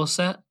the core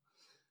set.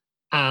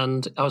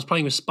 And I was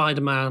playing with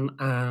Spider-Man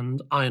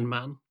and Iron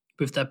Man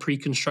with their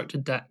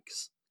pre-constructed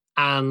decks.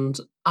 And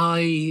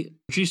I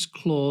reduced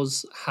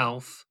Claw's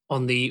health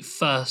on the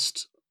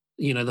first,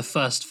 the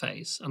first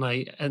phase, and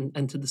I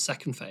entered the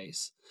second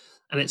phase.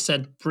 And it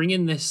said, bring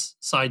in this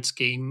side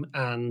scheme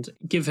and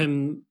give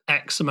him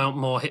X amount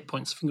more hit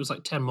points. I think it was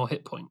like 10 more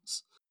hit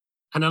points.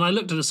 And then I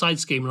looked at the side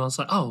scheme and I was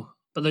like, oh,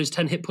 but those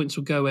 10 hit points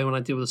will go away when I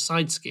deal with a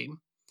side scheme.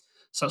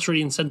 So that's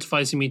really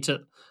incentivizing me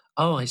to,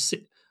 oh, I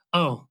see.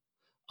 Oh,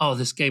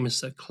 this game is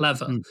so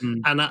clever.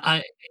 Hmm.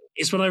 And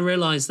it's when I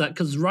realized that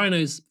because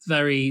Rhino's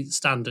very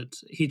standard.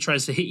 He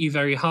tries to hit you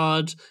very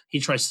hard. He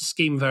tries to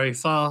scheme very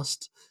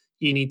fast.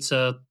 You need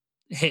to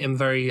hit him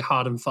very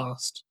hard and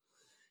fast.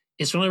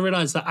 It's when I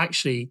realized that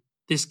actually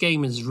this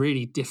game is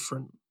really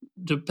different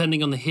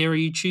depending on the hero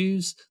you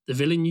choose, the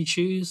villain you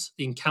choose,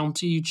 the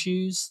encounter you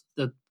choose,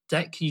 the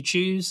deck you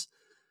choose.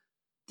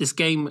 This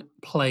game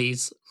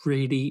plays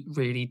really,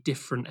 really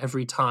different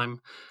every time.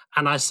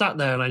 And I sat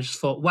there and I just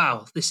thought,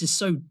 wow, this is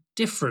so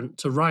different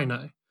to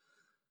Rhino.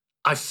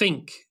 I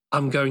think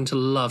I'm going to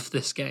love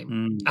this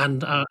game.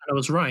 And I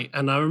was right.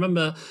 And I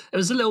remember it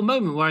was a little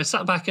moment where I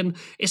sat back and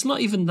it's not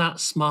even that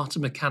smart a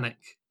mechanic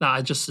that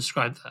I just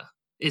described there.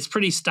 It's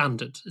pretty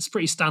standard. It's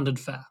pretty standard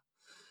fare.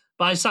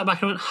 But I sat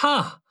back and went,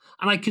 huh.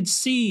 And I could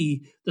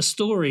see the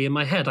story in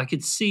my head. I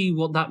could see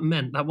what that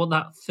meant, what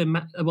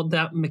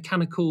that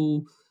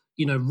mechanical,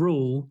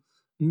 rule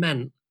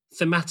meant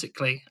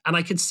thematically. And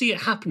I could see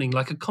it happening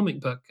like a comic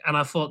book. And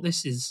I thought,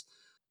 this is,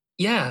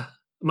 yeah,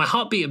 my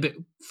heart beat a bit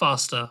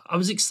faster. I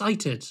was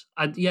excited.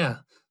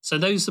 So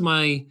those are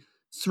my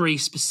three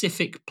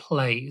specific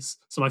plays.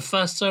 So my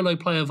first solo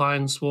play of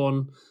Iron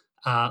Swan,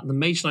 the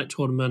Mage Knight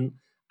tournament,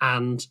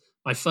 and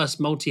my first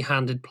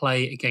multi-handed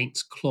play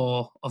against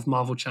Claw of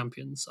Marvel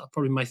Champions are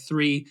probably my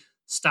three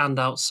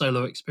standout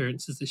solo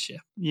experiences this year.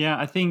 Yeah,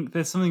 I think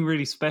there's something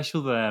really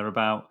special there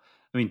about,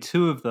 I mean,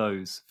 two of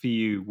those for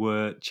you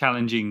were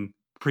challenging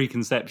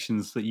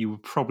preconceptions that you were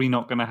probably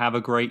not going to have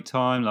a great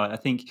time. Like, I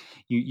think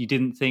you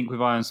didn't think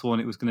with Iron Swan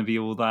it was going to be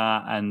all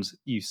that, and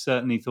you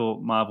certainly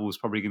thought Marvel was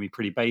probably going to be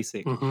pretty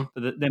basic. Mm-hmm.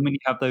 But then when you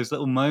have those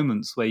little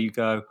moments where you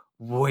go,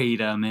 wait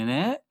a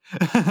minute,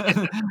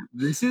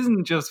 this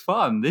isn't just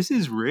fun, this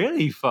is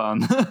really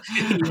fun.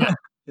 Yeah.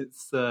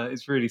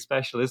 It's really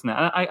special, isn't it?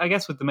 And I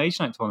guess with the Mage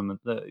Knight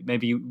tournament, that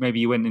maybe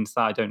you went into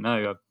that. I don't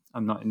know.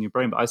 I'm not in your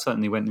brain, but I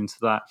certainly went into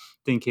that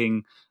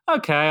thinking,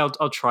 okay,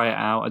 I'll try it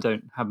out. I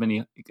don't have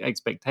many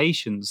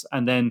expectations.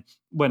 And then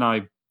when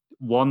I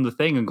won the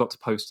thing and got to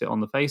post it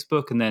on the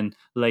Facebook, and then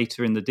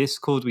later in the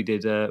Discord, we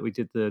did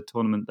the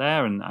tournament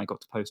there, and I got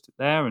to post it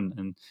there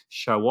and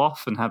show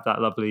off and have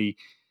that lovely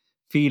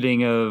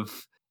feeling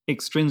of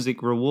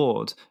extrinsic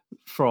reward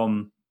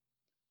from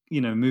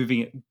moving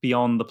it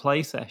beyond the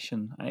play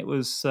session. It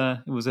was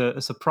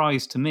a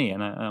surprise to me,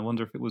 and I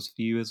wonder if it was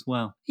for you as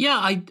well. Yeah,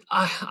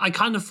 I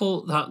kind of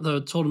thought that the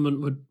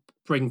tournament would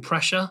bring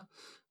pressure,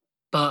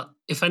 but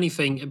if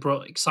anything, it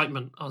brought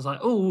excitement. I was like,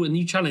 oh, a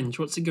new challenge.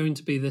 What's it going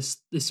to be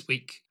this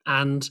week?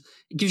 And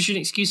it gives you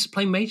an excuse to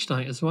play Mage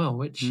Knight as well,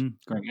 which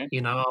great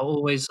game. I'll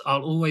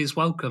always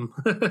welcome.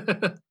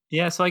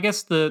 Yeah, so I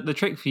guess the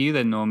trick for you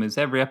then, Norm, is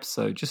every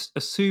episode, just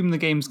assume the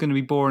game's going to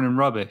be boring and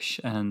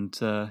rubbish, and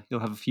you'll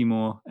have a few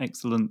more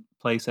excellent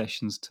play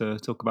sessions to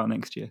talk about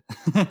next year.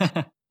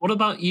 What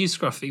about you,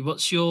 Scruffy?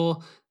 What's your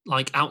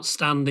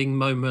outstanding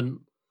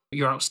moment,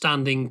 your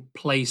outstanding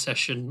play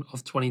session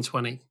of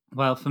 2020?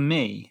 Well, for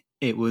me,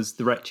 it was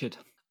The Wretched.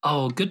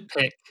 Oh, good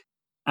pick.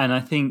 And I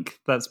think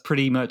that's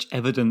pretty much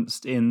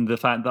evidenced in the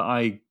fact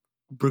that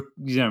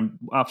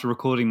after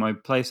recording my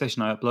play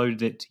session, I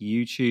uploaded it to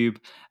YouTube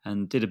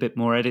and did a bit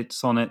more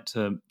edits on it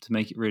to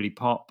make it really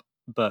pop,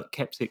 but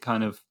kept it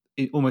kind of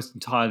almost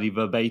entirely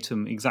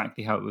verbatim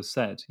exactly how it was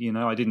said.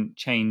 I didn't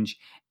change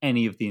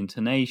any of the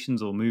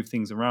intonations or move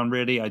things around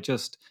really. I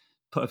just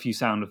put a few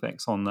sound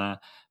effects on there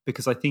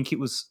because I think it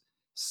was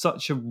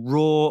such a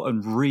raw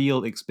and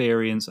real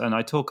experience. And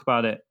I talk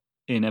about it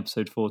in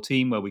episode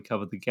 14 where we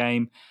covered the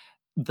game,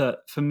 that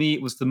for me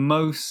it was the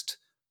most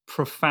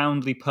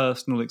profoundly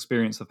personal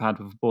experience I've had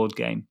with a board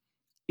game.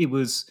 It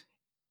was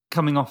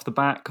coming off the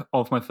back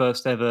of my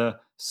first ever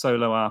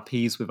solo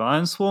RPs with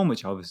Ironsworn,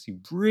 which I obviously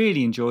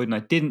really enjoyed, and I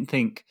didn't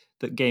think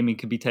that gaming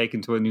could be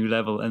taken to a new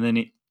level, and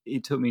then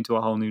it took me to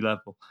a whole new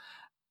level.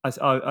 I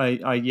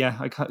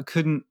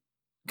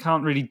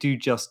can't really do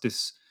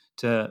justice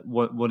to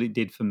what it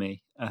did for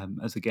me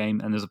as a game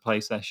and as a play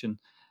session,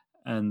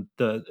 and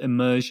the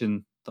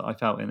immersion that I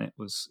felt in it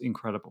was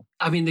incredible.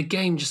 I mean, the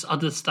game just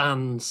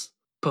understands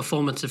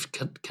performative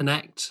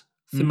connect,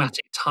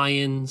 thematic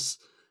tie-ins,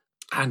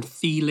 and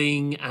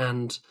feeling,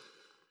 and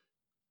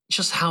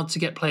just how to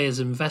get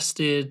players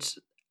invested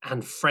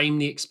and frame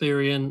the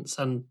experience.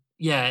 And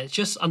yeah, it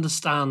just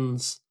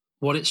understands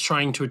what it's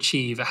trying to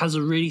achieve. It has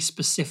a really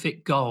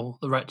specific goal,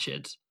 The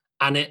Wretched,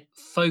 and it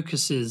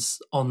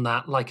focuses on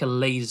that like a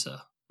laser.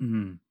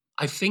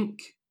 I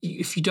think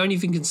if you don't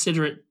even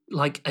consider it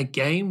like a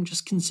game,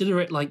 just consider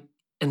it like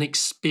an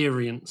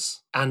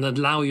experience and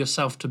allow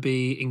yourself to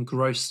be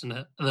engrossed in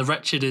it. And The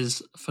Wretched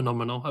is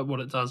phenomenal at what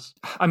it does.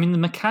 I mean, the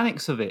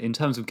mechanics of it in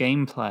terms of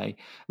gameplay,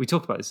 we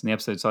talked about this in the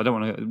episode, so I don't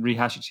want to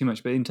rehash it too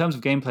much, but in terms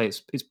of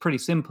gameplay, it's pretty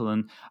simple.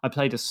 And I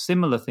played a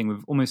similar thing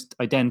with almost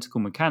identical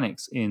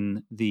mechanics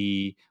in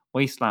the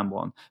Wasteland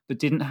one, but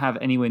didn't have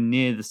anywhere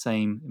near the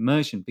same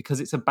immersion because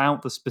it's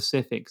about the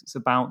specifics. It's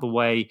about the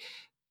way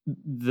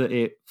that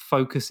it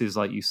focuses,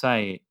 like you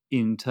say,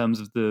 in terms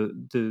of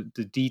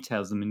the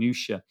details, the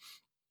minutiae.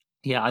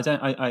 Yeah,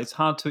 it's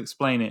hard to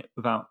explain it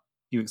without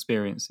you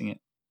experiencing it.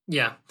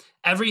 Yeah.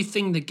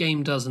 Everything the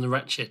game does in The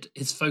Wretched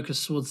is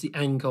focused towards the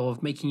end goal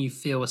of making you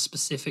feel a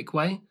specific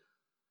way.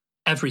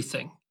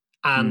 Everything.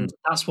 And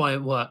that's why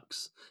it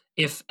works.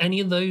 If any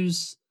of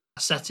those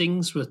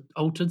settings were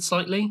altered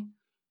slightly,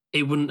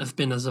 it wouldn't have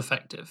been as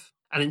effective.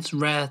 And it's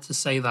rare to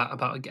say that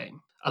about a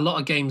game. A lot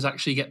of games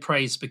actually get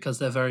praised because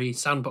they're very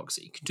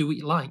sandboxy. You can do what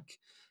you like.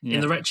 Yeah.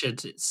 In The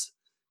Wretched, it's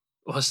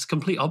the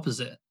complete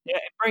opposite. Yeah,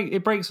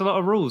 it breaks a lot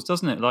of rules,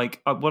 doesn't it? Like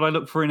what I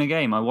look for in a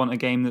game, I want a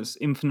game that's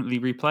infinitely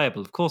replayable.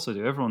 Of course I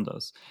do. Everyone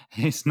does.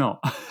 It's not.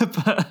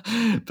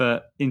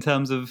 but in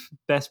terms of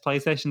best play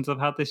sessions I've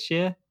had this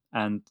year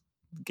and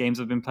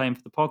games I've been playing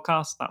for the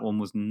podcast, that one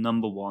was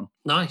number one.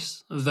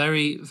 Nice.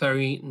 Very,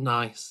 very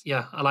nice.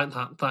 Yeah, I like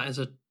that. That is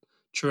a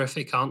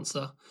terrific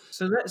answer.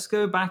 So let's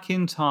go back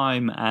in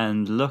time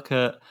and look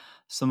at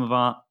some of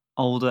our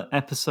older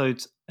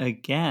episodes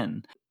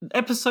again.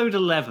 Episode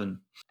 11,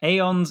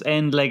 Aeon's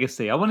End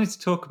Legacy. I wanted to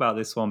talk about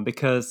this one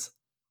because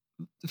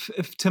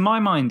to my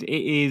mind,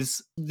 it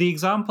is the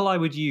example I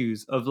would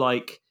use of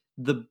like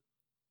the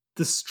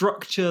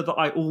structure that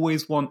I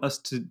always want us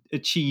to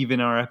achieve in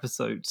our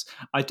episodes.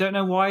 I don't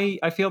know why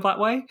I feel that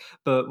way,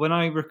 but when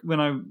I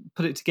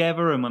put it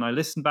together and when I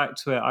listened back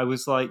to it, I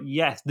was like,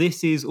 yes,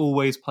 this is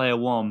always Player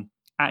One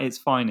at its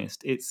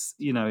finest. It's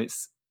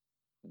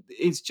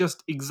it's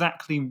just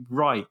exactly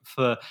right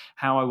for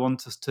how I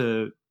want us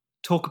to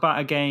talk about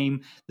a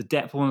game, the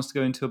depth I want us to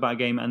go into about a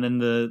game, and then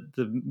the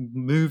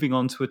moving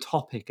on to a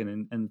topic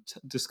and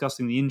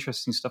discussing the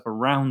interesting stuff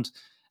around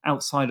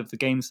outside of the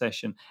game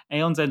session.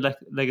 Aeon's End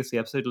Legacy,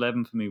 episode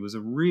 11 for me was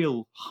a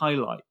real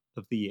highlight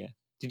of the year.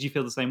 Did you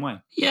feel the same way?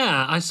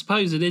 Yeah, I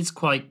suppose it is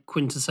quite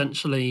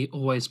quintessentially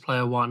always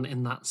Player One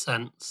in that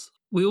sense.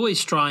 We always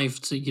strive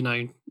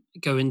to,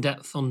 go in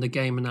depth on the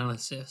game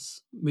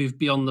analysis, move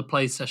beyond the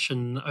play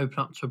session, open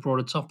up to a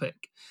broader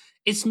topic.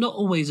 It's not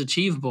always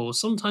achievable.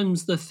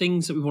 Sometimes the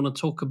things that we want to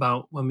talk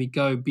about when we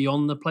go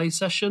beyond the play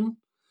session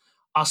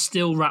are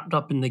still wrapped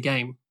up in the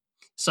game.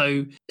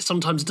 So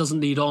sometimes it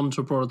doesn't lead on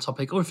to a broader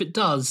topic, or if it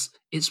does,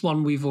 it's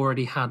one we've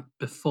already had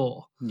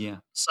before. Yeah.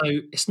 So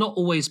it's not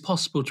always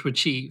possible to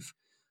achieve,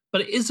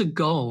 but it is a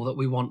goal that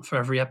we want for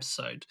every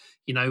episode.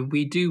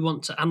 We do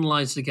want to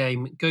analyze the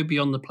game, go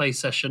beyond the play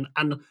session,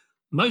 and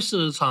most of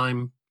the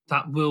time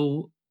that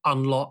will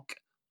unlock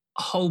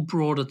a whole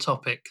broader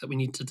topic that we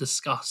need to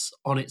discuss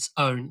on its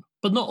own,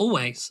 but not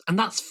always. And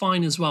that's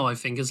fine as well, I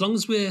think. As long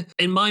as we're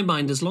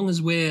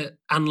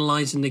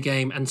analyzing the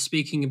game and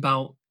speaking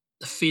about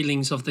the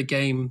feelings of the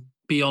game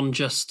beyond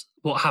just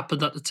what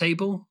happened at the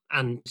table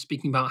and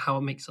speaking about how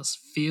it makes us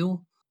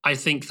feel, I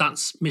think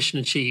that's mission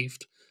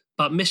achieved.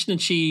 But mission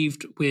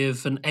achieved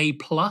with an A+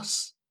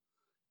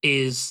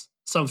 is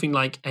something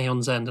like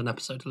Aeon's End in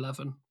episode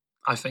 11,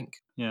 I think.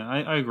 Yeah,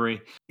 I agree.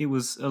 It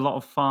was a lot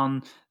of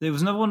fun. There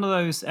was another one of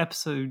those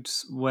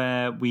episodes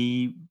where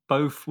we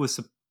both were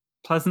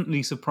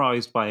pleasantly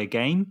surprised by a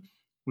game,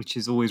 which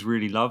is always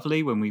really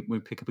lovely when we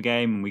pick up a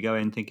game and we go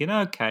in thinking,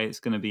 okay, it's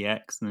going to be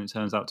X, and it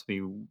turns out to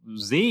be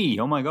Z.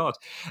 Oh my God.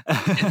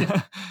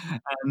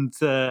 and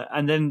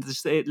then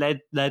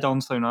it led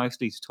on so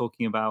nicely to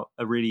talking about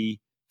a really,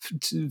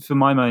 for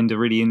my mind, a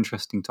really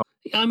interesting topic.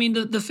 I mean,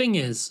 the thing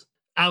is,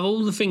 Out of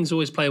all the things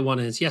Always Player One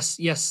is,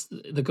 yes,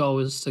 the goal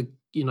is to,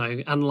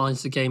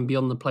 analyze the game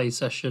beyond the play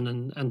session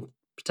and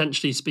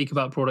potentially speak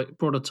about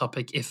broader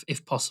topic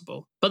if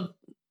possible. But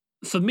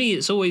for me,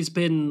 it's always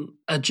been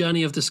a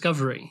journey of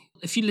discovery.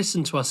 If you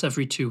listen to us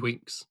every 2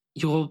 weeks,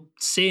 you're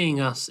seeing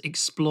us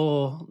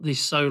explore the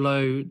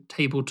solo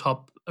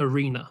tabletop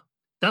arena.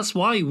 That's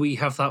why we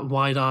have that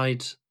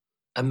wide-eyed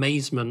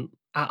amazement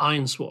at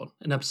Ironsworn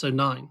in episode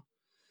 9.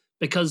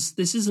 Because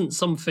this isn't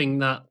something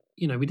that,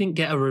 we didn't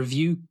get a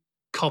review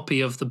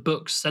copy of the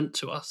books sent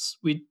to us.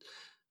 We're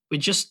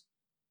just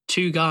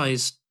two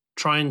guys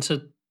trying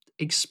to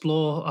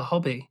explore a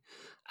hobby.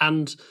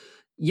 And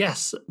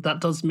yes,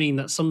 that does mean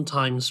that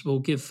sometimes we'll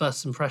give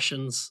first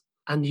impressions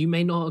and you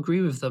may not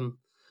agree with them,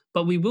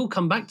 but we will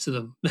come back to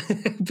them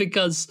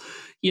because,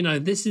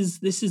 this is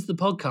the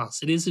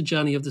podcast. It is a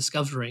journey of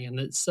discovery, and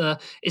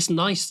it's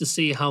nice to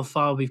see how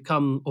far we've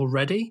come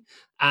already.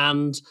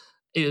 And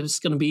it's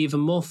going to be even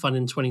more fun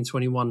in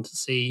 2021 to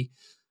see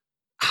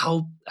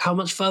how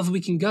much further we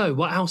can go,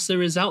 what else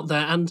there is out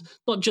there, and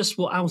not just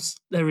what else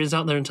there is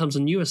out there in terms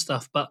of newer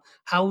stuff, but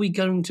how are we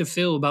going to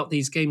feel about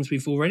these games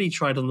we've already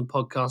tried on the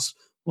podcast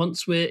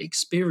once we're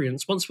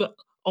experienced, once we're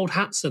old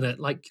hats in it,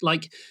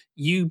 like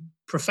you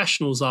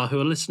professionals are who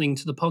are listening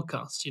to the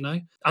podcast.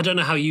 I don't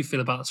know how you feel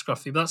about it,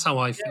 Scruffy, but that's how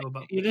I feel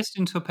about it. You're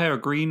listening to a pair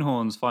of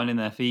greenhorns finding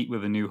their feet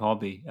with a new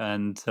hobby,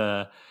 and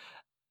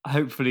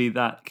hopefully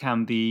that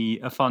can be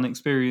a fun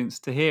experience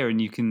to hear, and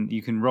you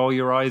can roll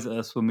your eyes at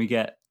us when we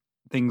get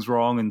things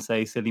wrong and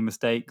say silly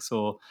mistakes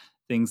or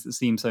things that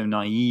seem so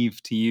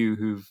naive to you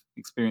who've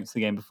experienced the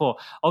game before.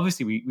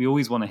 Obviously, we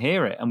always want to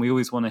hear it, and we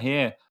always want to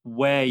hear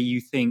where you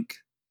think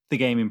the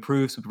game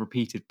improves with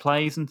repeated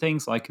plays and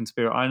things like in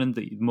Spirit Island,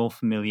 that more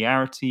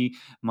familiarity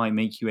might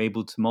make you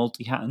able to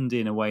multi-hand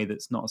in a way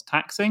that's not as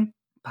taxing.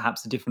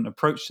 Perhaps a different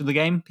approach to the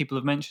game, people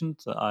have mentioned,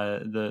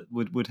 that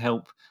would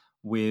help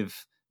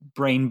with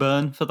brain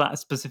burn for that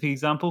specific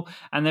example.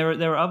 And there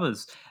are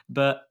others.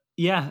 But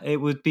yeah, it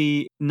would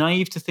be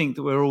naive to think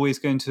that we're always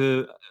going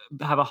to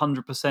have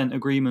 100%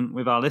 agreement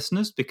with our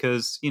listeners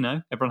because,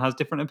 everyone has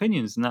different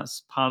opinions, and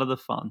that's part of the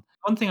fun.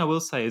 One thing I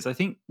will say is I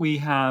think we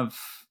have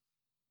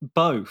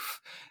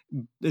both,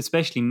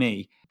 especially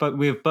me, but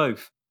we have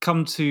both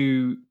come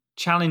to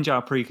challenge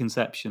our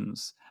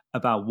preconceptions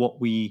about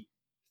what we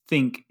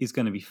think is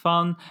going to be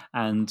fun,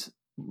 and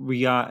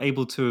we are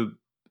able to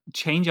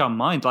change our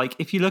mind. Like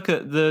if you look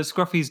at the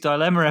Scruffy's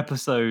Dilemma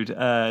episode,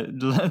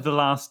 the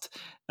last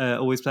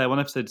Always Player One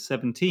episode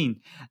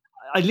 17,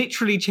 I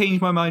literally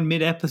changed my mind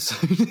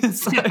mid-episode.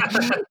 So,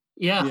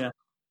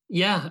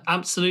 yeah,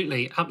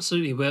 absolutely.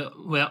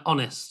 We're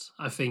honest,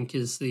 I think,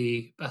 is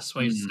the best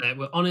way to say it.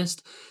 We're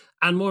honest,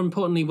 and more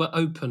importantly, we're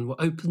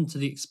open to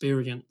the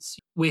experience.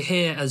 We're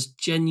here as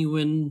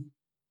genuine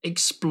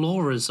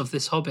explorers of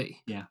this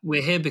hobby. Yeah,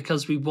 we're here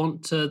because we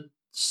want to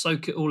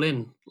soak it all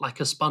in like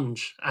a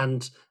sponge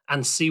and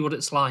see what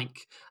it's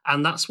like.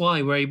 And that's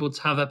why we're able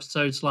to have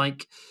episodes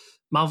like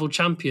Marvel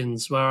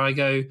Champions, where I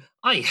go,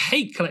 I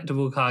hate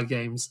collectible card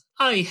games.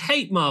 I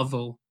hate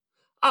Marvel.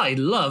 I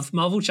love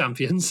Marvel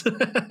Champions.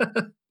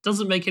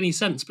 Doesn't make any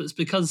sense, but it's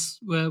because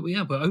we're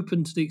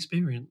open to the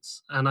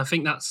experience, and I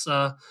think that's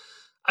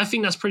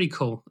pretty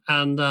cool.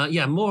 And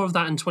more of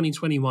that in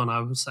 2021, I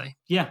would say.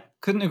 Yeah,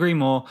 couldn't agree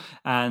more.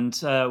 And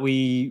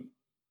we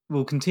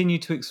will continue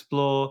to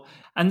explore.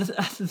 And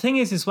the thing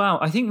is as well,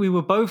 I think we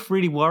were both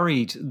really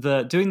worried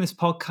that doing this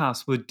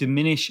podcast would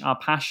diminish our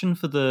passion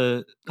for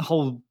the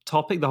whole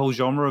topic, the whole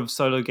genre of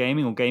solo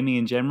gaming or gaming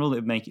in general. It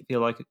would make it feel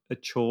like a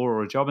chore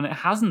or a job. And it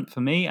hasn't for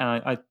me.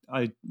 And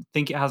I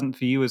think it hasn't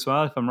for you as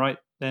well, if I'm right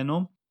there,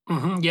 Norm.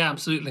 Mm-hmm. Yeah,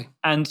 absolutely.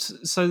 And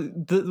so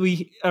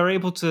we are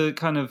able to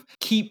kind of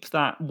keep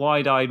that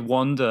wide-eyed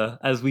wonder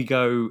as we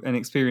go and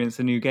experience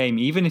a new game,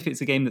 even if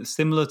it's a game that's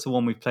similar to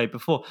one we've played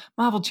before.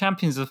 Marvel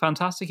Champions is a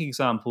fantastic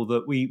example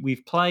that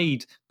we've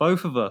played,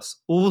 both of us,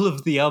 all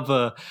of the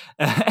other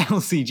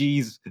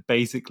LCGs,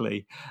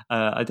 basically.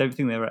 I don't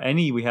think there are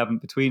any we haven't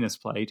between us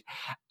played.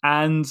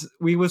 And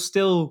we were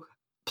still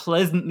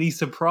pleasantly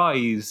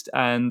surprised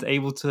and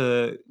able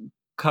to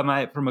come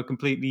at it from a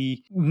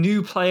completely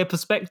new player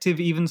perspective,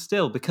 even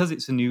still, because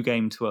it's a new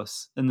game to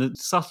us. And the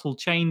subtle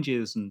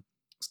changes and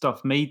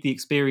stuff made the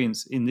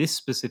experience in this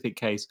specific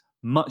case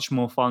much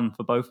more fun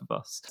for both of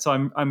us.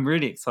 So I'm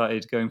really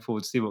excited going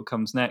forward to see what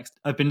comes next.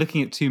 I've been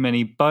looking at Too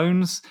Many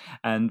Bones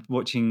and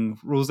watching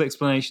rules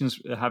explanations,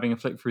 having a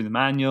flick through the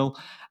manual,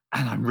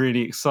 and I'm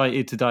really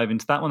excited to dive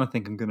into that one. I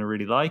think I'm going to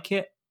really like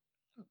it.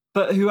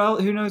 But who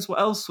knows what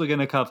else we're going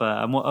to cover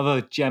and what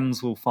other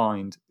gems we'll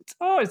find.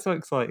 It's so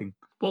exciting.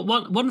 Well,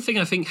 one thing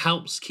I think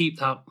helps keep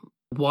that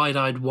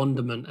wide-eyed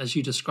wonderment, as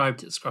you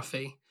described it,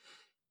 Scruffy,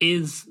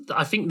 is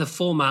I think the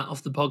format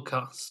of the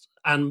podcast.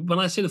 And when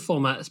I say the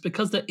format, it's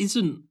because there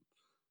isn't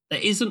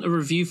a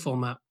review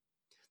format.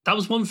 That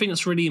was one thing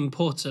that's really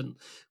important.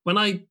 When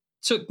I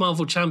took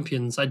Marvel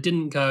Champions, I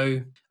didn't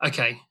go,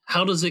 okay,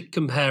 how does it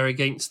compare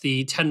against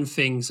the 10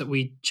 things that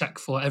we check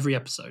for every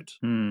episode?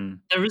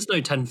 There is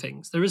no 10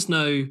 things. There is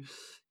no,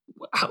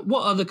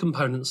 what are the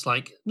components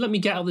like? Let me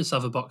get out this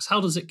other box.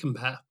 How does it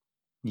compare?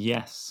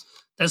 Yes.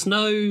 There's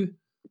no,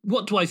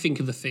 what do I think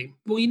of the theme?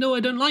 Well, I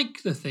don't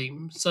like the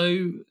theme,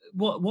 so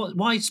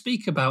why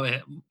speak about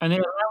it? And it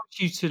allows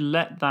you to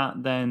let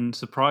that then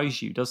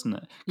surprise you, doesn't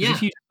it? Because Yeah.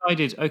 if you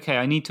decided, okay,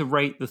 I need to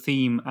rate the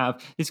theme out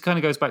of, this kind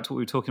of goes back to what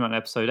we were talking about in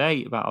episode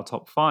 8 about our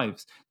top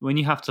fives. When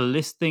you have to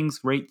list things,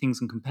 rate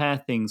things, and compare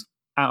things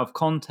out of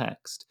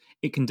context,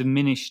 it can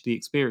diminish the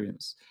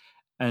experience.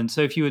 And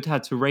so if you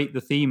had to rate the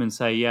theme and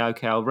say, yeah,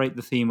 okay, I'll rate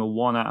the theme a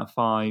 1 out of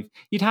 5,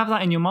 you'd have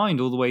that in your mind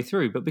all the way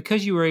through. But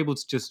because you were able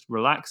to just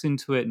relax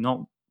into it,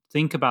 not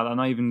think about that,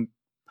 not even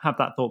have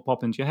that thought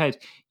pop into your head,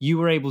 you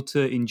were able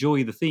to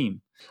enjoy the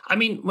theme. I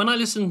mean, when I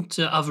listen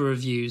to other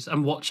reviews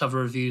and watch other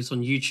reviews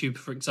on YouTube,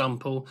 for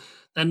example,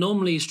 they're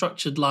normally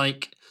structured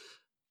like,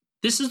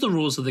 this is the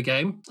rules of the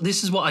game.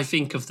 This is what I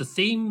think of the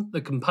theme,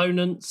 the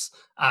components,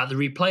 the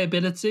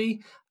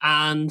replayability,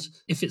 and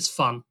if it's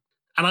fun.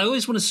 And I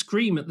always want to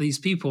scream at these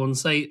people and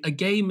say, a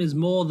game is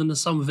more than the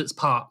sum of its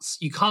parts.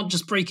 You can't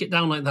just break it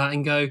down like that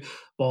and go,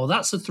 well,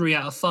 that's a 3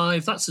 out of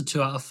 5, that's a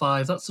 2 out of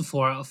 5, that's a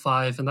 4 out of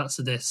 5, and that's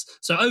a this.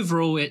 So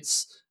overall,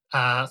 it's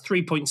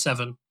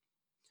 3.7.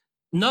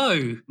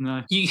 No,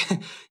 No.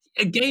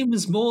 a game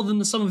is more than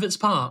the sum of its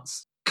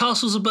parts.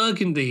 Castles of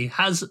Burgundy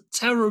has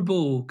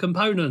terrible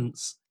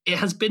components. It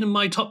has been in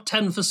my top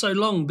 10 for so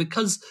long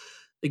because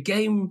the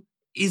game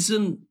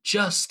isn't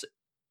just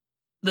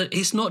that.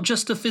 It's not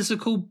just a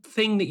physical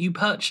thing that you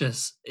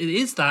purchase. It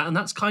is that, and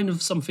that's kind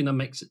of something that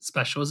makes it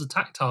special as a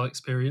tactile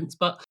experience,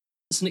 but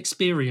it's an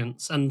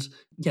experience. And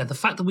yeah, the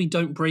fact that we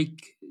don't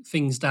break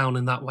things down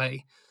in that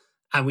way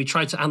and we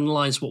try to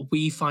analyze what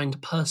we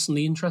find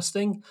personally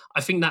interesting,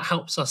 I think that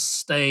helps us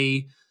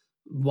stay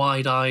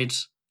wide-eyed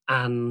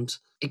and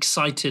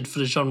excited for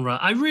the genre.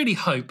 I really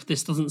hope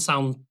this doesn't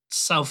sound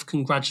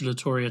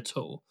self-congratulatory at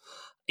all.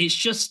 It's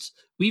just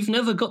we've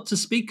never got to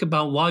speak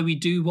about why we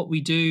do what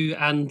we do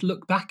and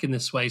look back in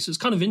this way. So it's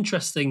kind of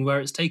interesting where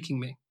it's taking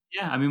me.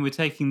 Yeah, I mean, we're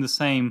taking the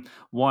same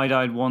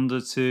wide-eyed wonder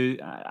to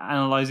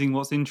analyzing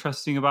what's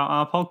interesting about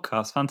our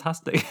podcast.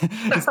 Fantastic.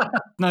 It's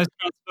no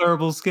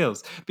transferable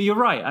skills. But you're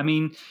right. I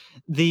mean,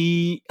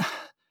 the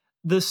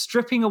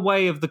stripping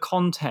away of the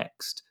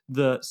context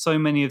that so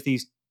many of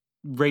these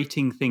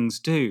rating things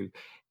do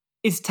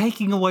is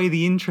taking away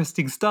the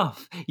interesting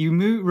stuff.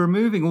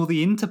 Removing all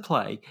the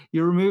interplay.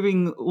 You're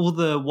removing all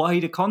the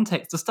wider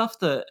context, the stuff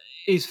that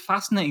is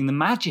fascinating, the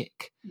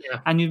magic.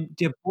 Yeah. And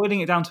you're boiling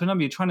it down to a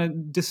number. You're trying to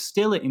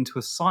distill it into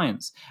a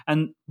science.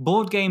 And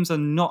board games are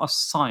not a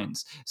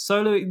science.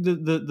 Solo,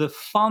 the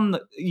fun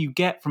that you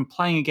get from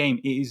playing a game,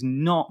 it is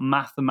not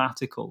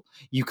mathematical.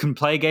 You can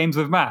play games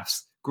with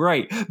maths.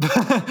 Great. but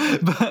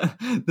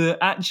the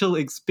actual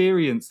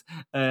experience,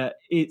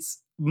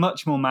 it's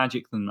much more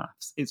magic than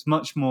maths. It's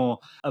much more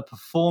a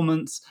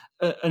performance,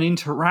 an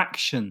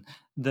interaction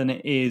than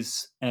it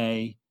is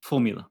a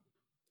formula.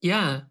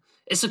 Yeah,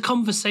 it's a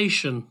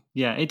conversation.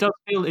 Yeah, it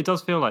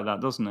does feel like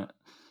that, doesn't it?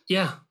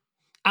 Yeah,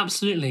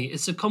 absolutely.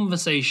 It's a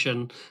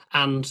conversation.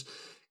 And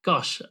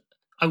gosh,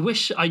 I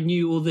wish I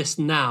knew all this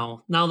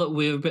now that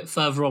we're a bit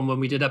further on when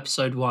we did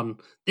episode 1.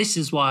 This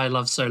is why I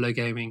love solo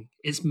gaming.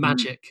 It's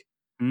magic.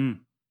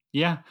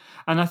 Yeah,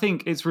 and I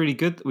think it's really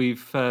good that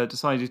we've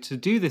decided to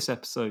do this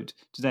episode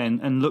today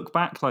and look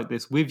back like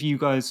this with you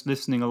guys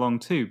listening along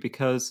too,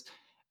 because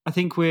I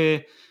think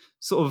we're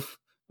sort of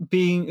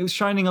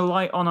shining a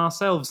light on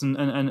ourselves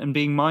and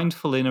being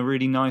mindful in a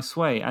really nice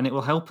way, and it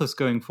will help us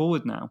going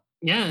forward now.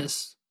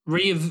 Yes,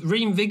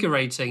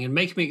 reinvigorating and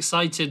making me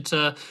excited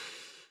to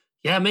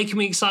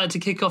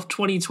kick off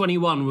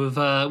 2021 with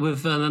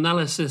an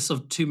analysis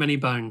of Too Many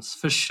Bones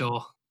for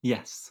sure.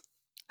 Yes.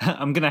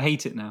 I'm going to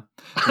hate it now.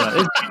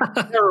 No,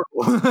 it's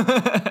terrible.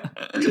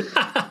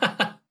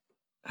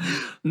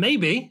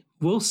 Maybe.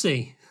 We'll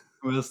see.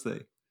 We'll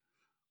see.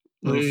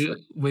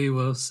 We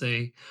will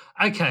see.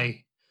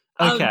 Okay.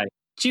 Okay.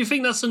 Do you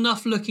think that's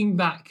enough looking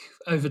back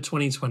over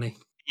 2020?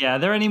 Yeah. Are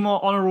there any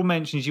more honourable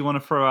mentions you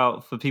want to throw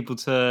out for people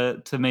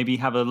to maybe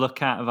have a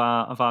look at of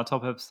our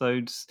top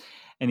episodes?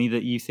 Any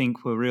that you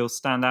think were real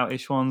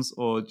standout-ish ones,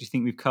 or do you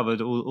think we've covered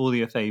all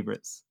your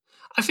favourites?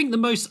 I think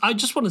I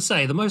just want to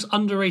say the most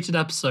underrated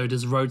episode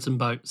is Roads and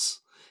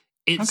Boats.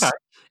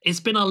 It's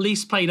been our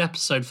least played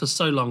episode for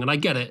so long, and I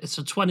get it. It's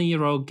a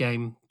 20-year-old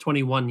game,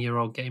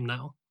 21-year-old game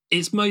now.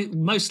 It's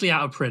mostly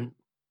out of print.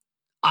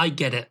 I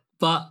get it.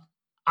 But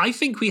I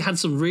think we had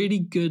some really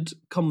good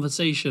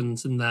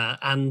conversations in there,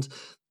 and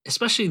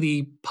especially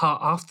the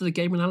part after the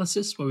game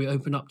analysis where we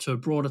open up to a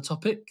broader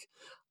topic.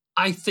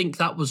 I think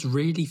that was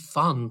really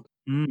fun.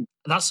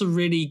 That's a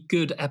really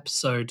good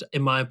episode,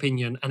 in my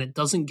opinion, and it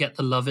doesn't get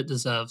the love it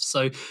deserves.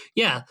 So,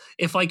 yeah,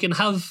 if I can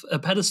have a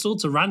pedestal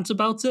to rant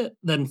about it,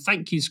 then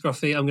thank you,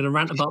 Scruffy. I'm going to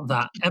rant about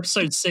that.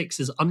 Episode 6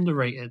 is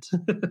underrated.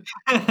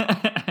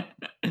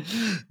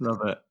 Love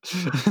it.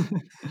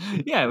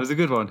 Yeah, it was a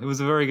good one. It was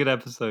a very good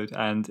episode,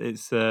 and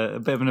it's a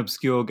bit of an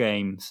obscure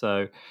game.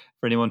 So,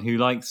 for anyone who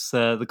likes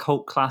the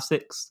cult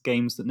classics,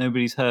 games that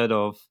nobody's heard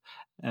of,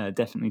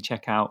 definitely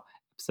check out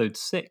episode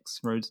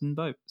 6, Roads and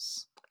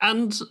Boats.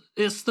 And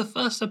it's the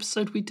first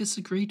episode we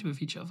disagreed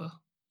with each other.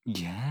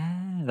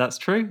 Yeah. that's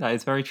true. That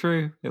is very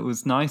true. It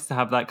was nice to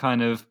have that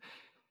kind of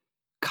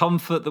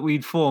comfort that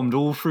we'd formed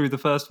all through the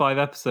first 5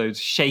 episodes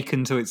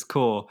shaken to its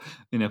core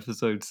in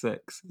episode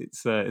 6.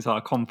 It's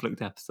our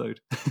conflict episode.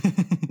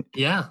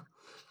 Yeah.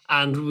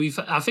 And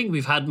I think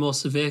we've had more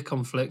severe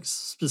conflicts,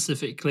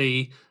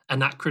 specifically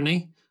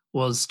Anachrony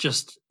was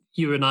just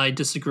you and I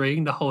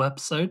disagreeing the whole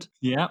episode.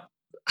 Yeah.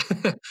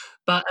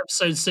 But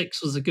episode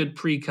 6 was a good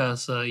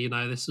precursor.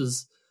 This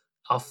was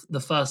the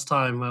first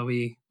time where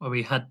we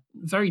had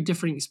very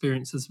different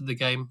experiences with the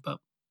game, but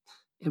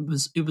it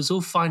was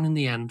all fine in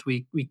the end.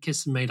 We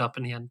kissed and made up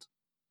in the end.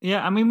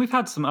 Yeah, I mean, we've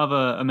had some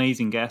other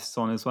amazing guests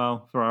on as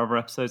well for our other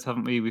episodes,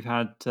 haven't we? We've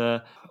had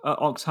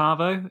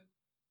Octavo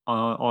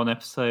on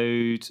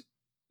episode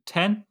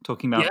 10,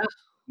 talking about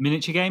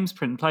miniature games,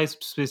 print and play,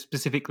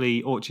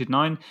 specifically Orchard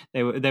 9.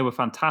 They were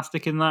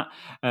fantastic in that.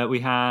 We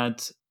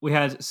had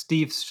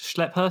Steve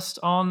Schlepphurst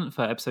on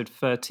for episode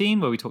 13,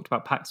 where we talked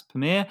about PAX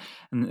Pamir,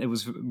 and it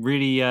was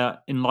really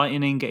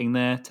enlightening getting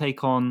their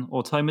take on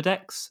Automa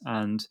decks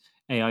and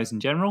AIs in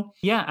general.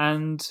 Yeah,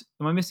 and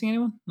am I missing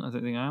anyone? I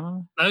don't think I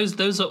am.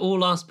 Those are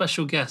all our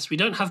special guests. We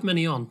don't have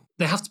many on.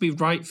 They have to be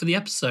right for the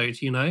episode,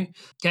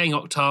 Getting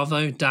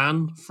Octavo,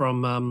 Dan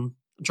from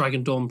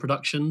Dragon Dawn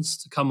Productions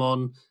to come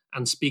on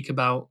and speak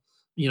about,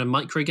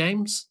 micro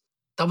games.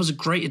 That was a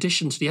great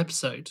addition to the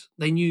episode.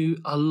 They knew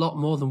a lot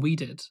more than we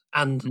did.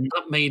 And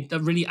that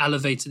really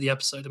elevated the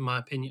episode, in my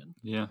opinion.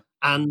 Yeah.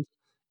 And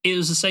it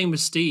was the same with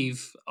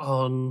Steve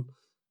on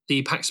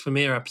the PAX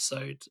Pamir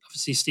episode.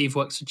 Obviously, Steve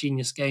works for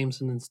Genius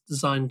Games and has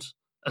designed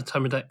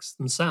Automa decks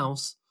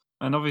themselves.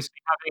 And obviously,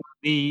 having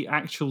the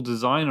actual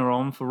designer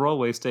on for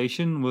Rollway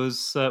Station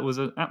was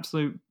an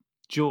absolute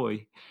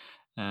joy.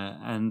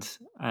 And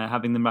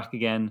having them back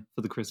again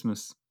for the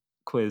Christmas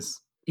quiz.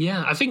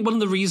 Yeah, I think one of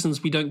the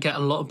reasons we don't get a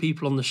lot of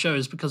people on the show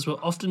is because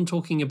we're often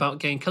talking about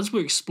games, because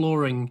we're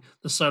exploring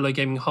the solo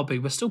gaming hobby,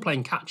 we're still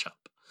playing catch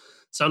up.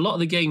 So a lot of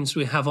the games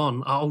we have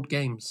on are old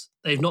games.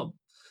 They're not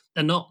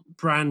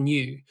brand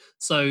new.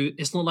 So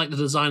it's not like the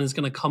designer's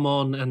going to come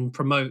on and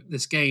promote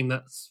this game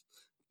that's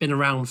been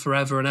around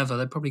forever and ever.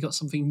 They've probably got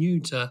something new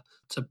to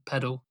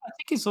peddle. I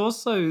think it's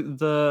also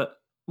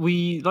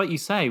like you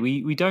say,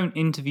 we don't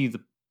interview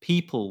the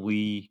people,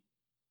 we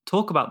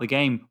talk about the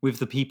game with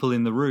the people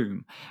in the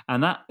room,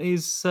 and that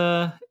is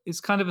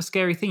kind of a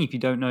scary thing if you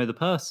don't know the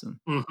person,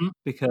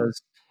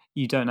 because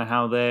you don't know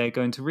how they're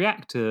going to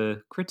react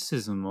to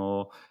criticism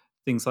or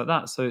things like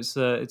that. So it's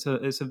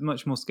a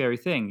much more scary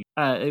thing.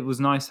 It was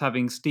nice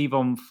having Steve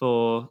on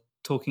for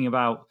talking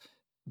about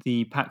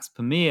the PAX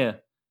Pamir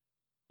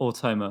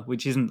Automa,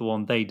 which isn't the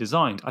one they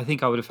designed. I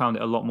think I would have found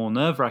it a lot more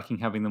nerve-wracking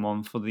having them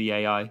on for the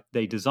AI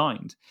they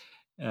designed,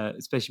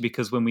 especially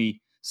because when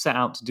we set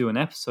out to do an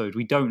episode,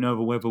 we don't know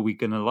whether we're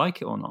going to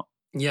like it or not.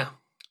 Yeah,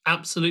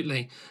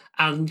 absolutely.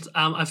 And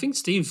I think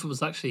Steve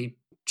was actually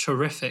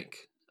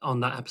terrific on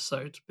that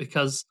episode,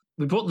 because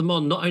we brought them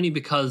on not only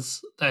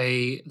because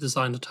they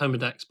designed Automa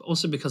decks, but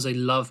also because they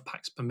love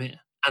PAX Pamir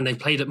and they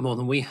played it more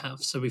than we have.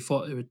 So we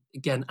thought it would,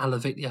 again,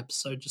 elevate the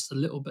episode just a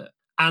little bit.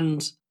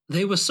 And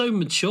they were so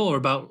mature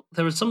about,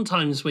 there were some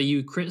times where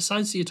you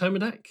criticize the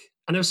Automa deck,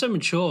 and they were so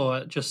mature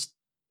at just,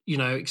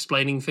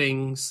 explaining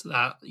things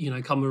that,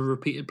 come with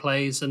repeated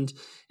plays. And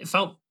it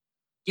felt,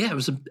 it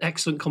was an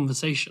excellent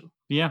conversation.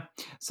 Yeah.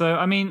 So,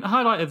 I mean,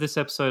 highlight of this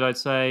episode, I'd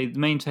say the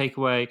main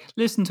takeaway,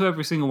 listen to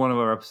every single one of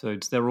our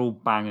episodes. They're all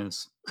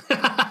bangers.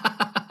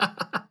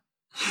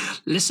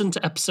 Listen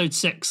to episode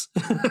 6.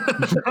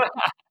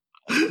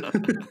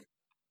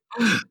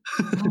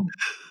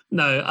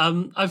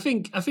 No, I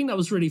think that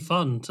was really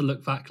fun to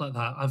look back like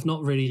that. I've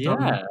not really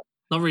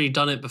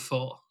done it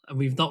before, and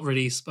we've not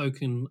really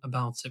spoken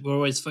about it. We're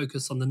always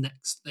focused on the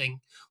next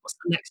thing. What's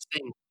the next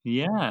thing?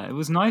 Yeah, it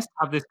was nice to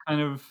have this kind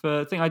of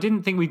thing. I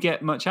didn't think we'd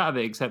get much out of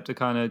it except a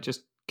kind of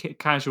just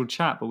casual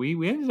chat, but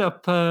we ended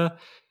up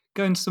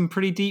going to some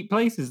pretty deep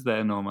places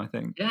there, Norm, I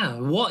think. Yeah,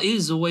 what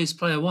is Always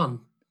Player One?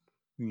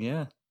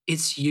 Yeah.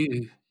 It's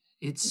you.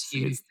 It's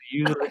you. It's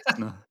you, the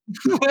listener.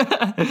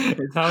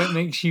 It's how it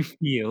makes you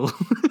feel.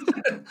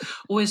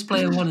 Always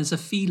Player One is a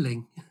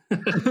feeling.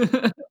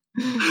 It's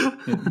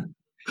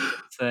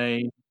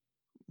a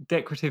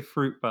decorative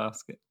fruit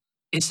basket.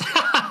 It's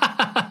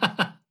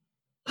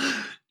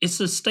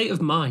a state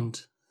of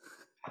mind.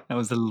 That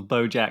was a little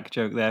BoJack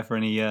joke there for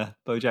any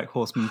BoJack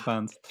Horseman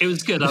fans. It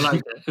was good. I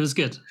liked it. It was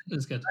good.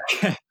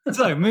 Okay.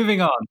 So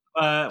moving on.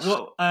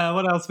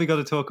 What else have we got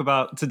to talk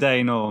about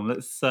today, Norm?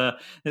 Let's go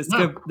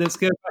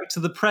back to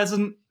the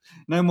present.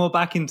 No more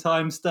back in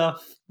time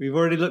stuff. We've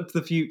already looked to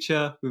the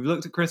future. We've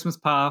looked at Christmas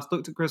past,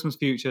 looked at Christmas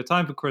future.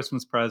 Time for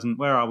Christmas present.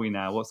 Where are we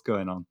now? What's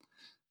going on?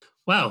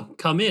 Well,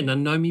 come in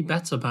and know me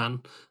better,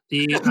 man.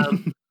 The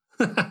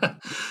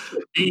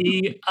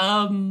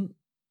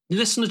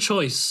Listener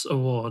Choice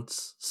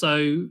Awards.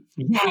 So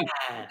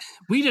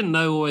we didn't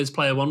know Always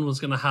Player One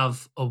was going to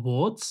have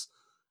awards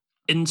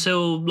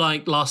until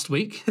like last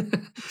week.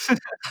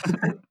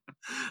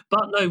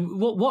 But no,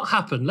 what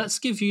happened? Let's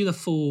give you the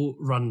full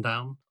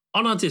rundown.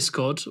 On our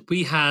Discord,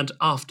 we had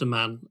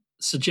Afterman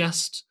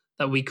suggest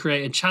that we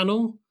create a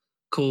channel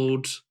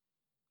called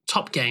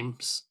Top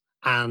Games,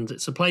 and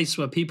it's a place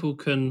where people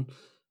can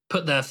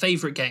put their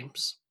favorite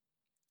games,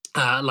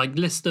 like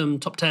list them,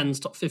 top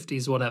 10s, top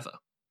 50s, whatever.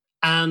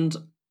 And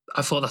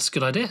I thought that's a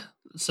good idea.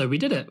 So we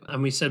did it.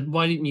 And we said,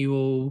 why didn't you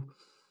all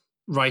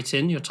write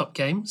in your top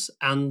games?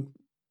 And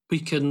we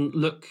can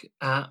look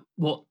at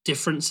what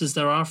differences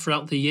there are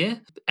throughout the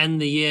year, end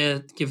the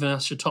year giving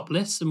us your top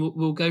lists, and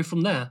we'll go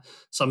from there.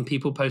 Some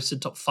people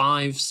posted top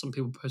 5s, some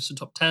people posted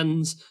top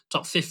 10s,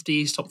 top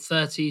 50s, top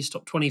 30s,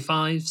 top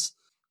 25s.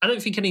 I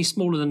don't think any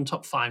smaller than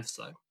top 5s,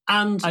 though.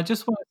 And I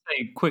just want to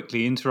say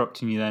quickly,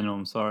 interrupting you then,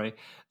 I'm sorry,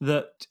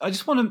 that I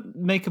just want to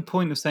make a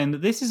point of saying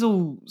that this is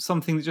all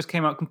something that just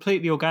came out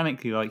completely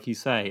organically, like you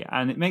say,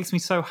 and it makes me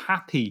so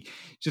happy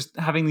just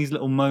having these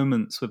little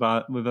moments with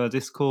our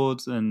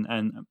Discords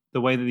and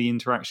the way that the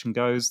interaction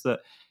goes,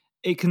 that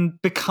it can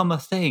become a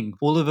thing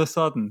all of a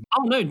sudden.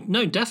 Oh,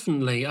 no,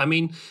 definitely. I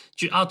mean,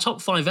 our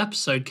top 5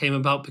 episode came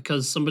about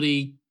because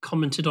somebody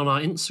commented on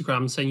our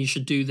Instagram saying you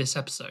should do this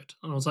episode.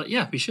 And I was like,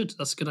 yeah, we should.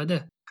 That's a good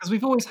idea. Because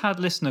we've always had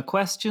listener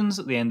questions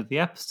at the end of the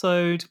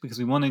episode, because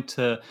we wanted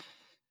to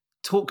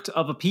talk to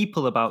other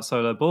people about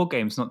solo board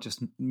games, not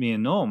just me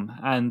and Norm.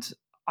 And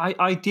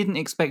I didn't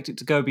expect it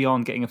to go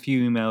beyond getting a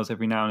few emails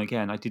every now and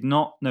again. I did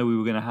not know we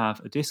were going to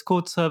have a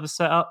Discord server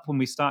set up when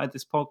we started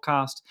this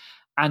podcast.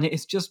 And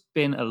it's just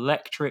been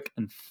electric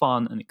and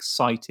fun and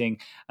exciting.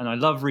 And I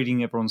love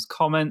reading everyone's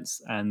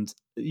comments. And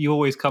you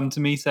always come to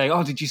me saying,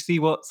 oh, did you see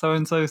what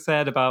so-and-so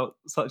said about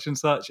such and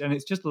such? And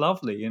it's just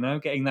lovely,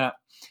 getting that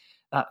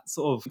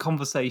sort of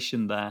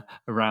conversation there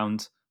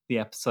around the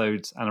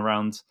episodes and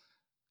around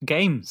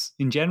games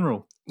in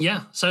general.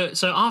 Yeah. So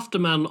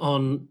Afterman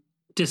on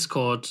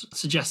Discord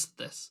suggested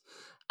this,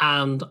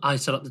 and I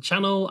set up the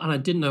channel, and I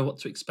didn't know what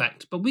to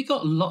expect, but we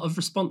got a lot of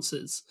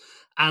responses.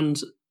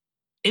 And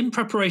in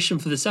preparation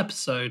for this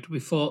episode, we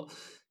thought,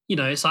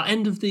 it's our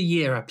end of the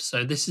year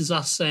episode. This is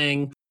us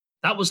saying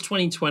that was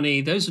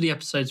 2020. Those are the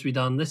episodes we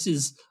done. This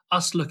is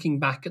us looking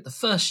back at the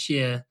first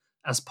year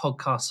as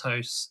podcast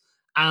hosts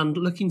and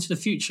looking to the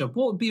future.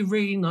 What would be a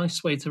really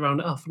nice way to round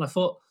it off? And I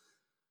thought,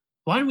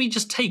 why don't we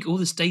just take all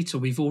this data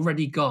we've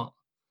already got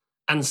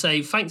and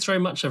say, thanks very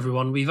much,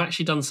 everyone. We've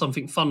actually done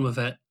something fun with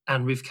it,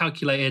 and we've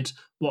calculated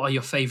what are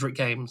your favorite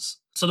games.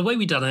 So the way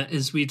we've done it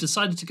is we've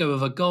decided to go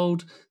with a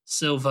gold,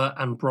 silver,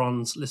 and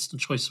bronze listener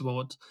choice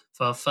award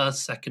for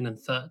first, second, and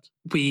third.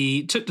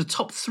 We took the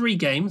top 3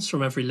 games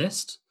from every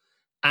list,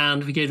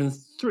 and we gave them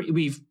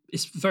 3.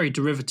 It's very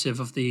derivative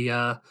of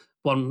the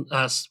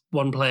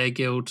one player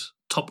guild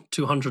top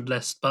 200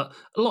 list, but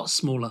a lot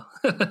smaller.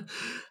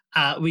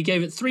 We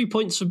gave it 3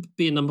 points for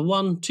being number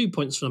 1, 2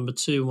 points for number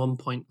 2, 1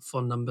 point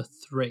for number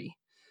 3.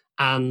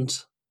 And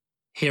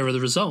here are the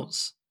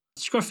results.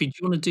 Scruffy, do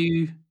you want to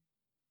do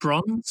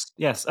bronze?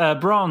 Yes,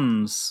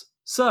 bronze.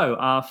 So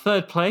our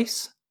third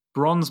place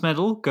bronze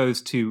medal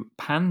goes to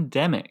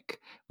Pandemic.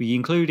 We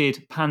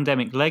included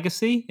Pandemic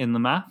Legacy in the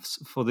maths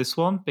for this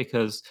one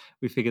because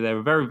we figured they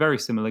were very, very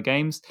similar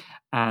games.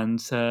 And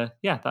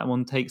that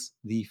one takes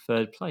the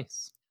third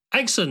place.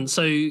 Excellent.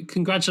 So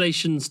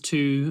congratulations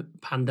to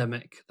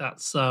Pandemic.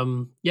 That's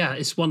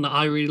it's one that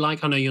I really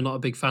like. I know you're not a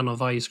big fan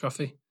of, are you,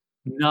 Scruffy?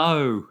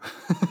 No.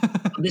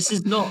 This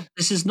is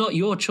not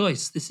your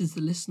choice. This is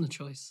the listener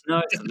choice.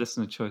 No, it's the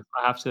listener choice.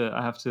 I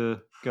have to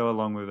go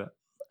along with it.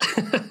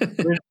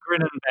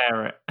 Grin and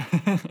bear it.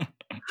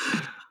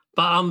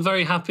 But I'm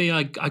very happy.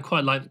 I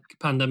quite like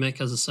Pandemic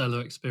as a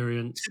solo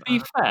experience. To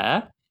be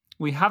fair,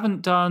 we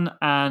haven't done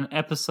an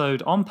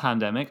episode on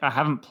Pandemic. I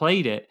haven't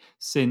played it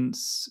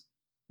since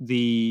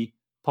the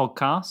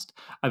podcast.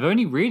 I've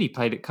only really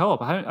played it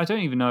co-op. I don't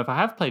even know if I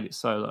have played it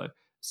solo.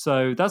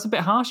 So that's a bit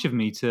harsh of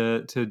me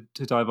to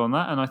dive on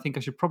that. And I think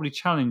I should probably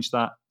challenge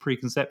that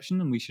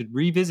preconception, and we should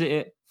revisit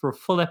it for a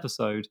full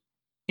episode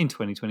in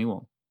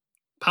 2021.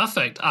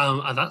 Perfect.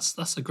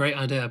 That's a great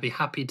idea. I'd be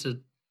happy to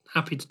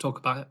talk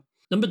about it.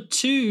 Number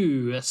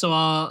 2. So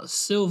our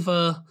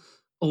silver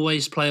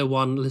always player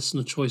 1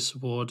 listener choice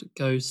award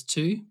goes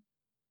to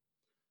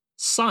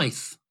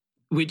Scythe,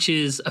 which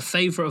is a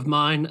favourite of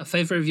mine. A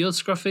favourite of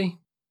yours, Scruffy?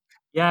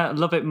 Yeah,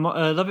 love it.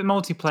 Love it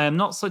multiplayer. I'm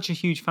not such a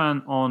huge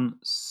fan on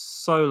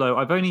solo.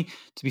 I've only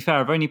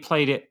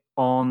played it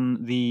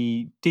on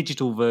the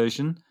digital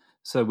version.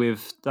 So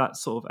with that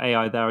sort of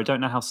AI there, I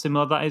don't know how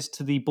similar that is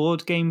to the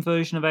board game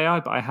version of AI,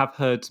 but I have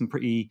heard some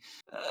pretty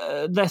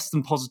less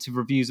than positive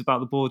reviews about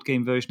the board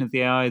game version of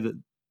the AI, that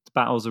the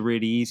battles are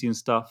really easy and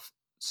stuff.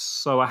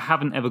 So I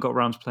haven't ever got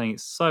around to playing it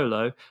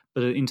solo.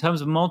 But in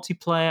terms of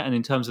multiplayer and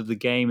in terms of the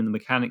game and the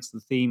mechanics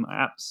of the theme, I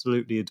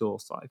absolutely adore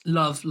Scythe.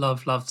 Love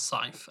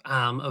Scythe.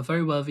 A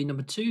very worthy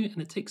number 2,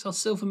 and it takes our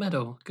silver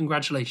medal.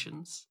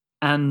 Congratulations.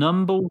 And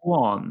number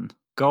 1,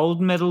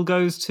 gold medal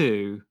goes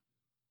to,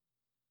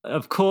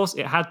 of course,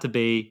 it had to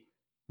be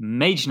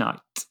Mage Knight.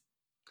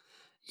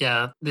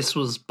 Yeah, this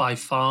was by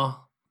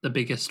far the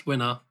biggest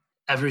winner.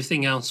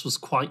 Everything else was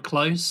quite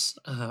close.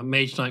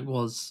 Mage Knight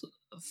was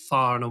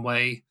far and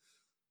away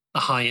the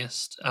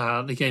highest,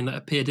 the game that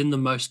appeared in the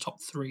most top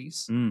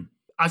 3s.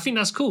 I think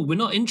that's cool. We're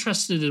not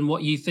interested in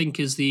what you think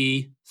is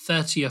the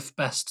 30th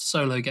best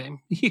solo game.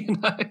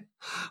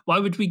 Why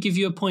would we give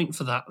you a point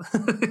for that?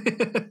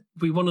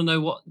 We want to know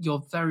what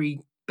your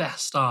very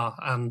best are.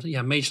 And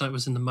yeah, Mage Knight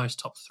was in the most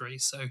top 3.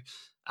 So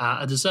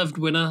a deserved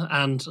winner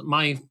and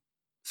my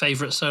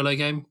favorite solo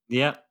game.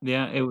 Yeah,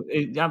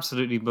 it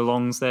absolutely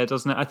belongs there,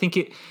 doesn't it? I think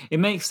it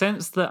makes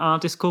sense that our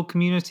Discord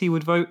community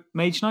would vote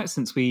Mage Knight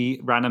since we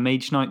ran a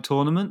Mage Knight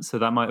tournament, so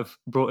that might have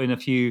brought in a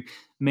few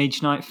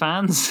Mage Knight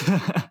fans.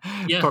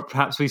 Yeah.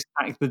 Perhaps we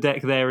stacked the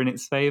deck there in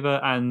its favor,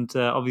 and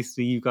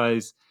obviously you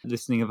guys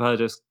listening have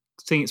heard us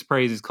sing its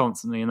praises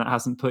constantly, and that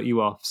hasn't put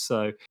you off.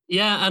 So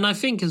yeah, and I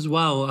think as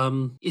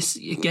well, it's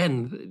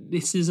again,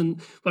 this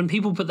isn't when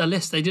people put their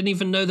list, they didn't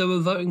even know they were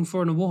voting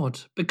for an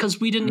award because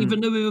we didn't even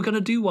know we were going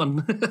to do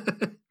one.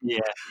 yeah,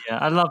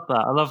 I love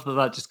that. I love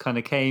that just kind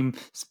of came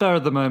spur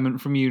of the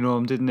moment from you,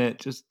 Norm, didn't it?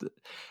 Just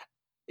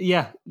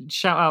yeah,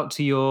 shout out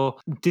to your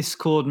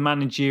Discord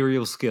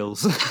managerial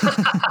skills.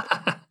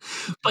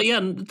 But yeah,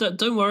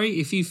 don't worry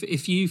if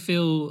you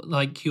feel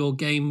like your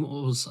game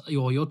was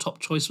your top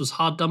choice was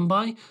hard done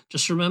by.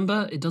 Just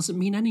remember, it doesn't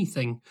mean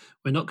anything.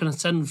 We're not going to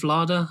send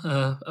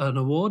Vlada an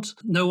award.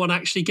 No one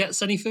actually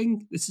gets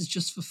anything. This is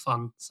just for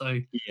fun. So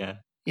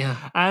yeah.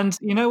 And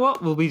you know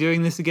what? We'll be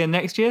doing this again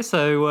next year.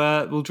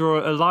 So we'll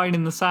draw a line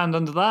in the sand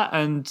under that,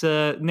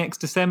 and next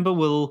December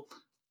we'll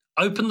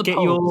open the get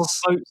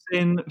polls. Your votes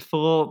in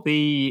for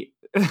the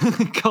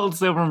gold,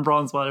 silver, and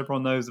bronze while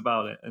everyone knows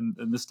about it, and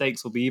the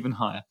stakes will be even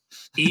higher.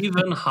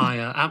 Even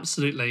higher,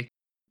 absolutely.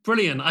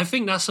 Brilliant. I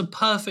think that's a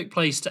perfect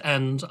place to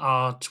end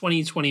our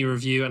 2020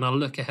 review and our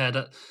look ahead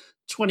at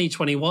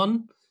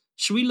 2021.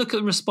 Should we look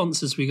at the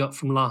responses we got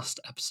from last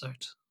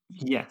episode?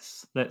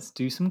 Yes, let's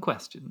do some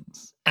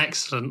questions.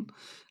 Excellent.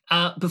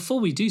 Before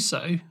we do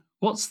so,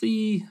 what's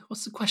the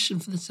question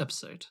for this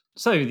episode?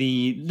 So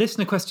the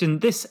listener question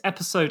this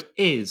episode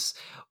is,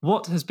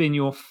 what has been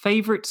your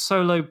favourite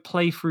solo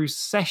playthrough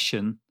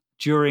session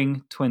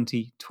during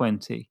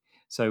 2020?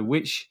 So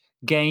which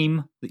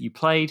game that you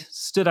played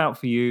stood out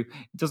for you?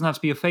 It doesn't have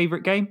to be your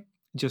favourite game,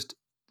 just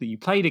that you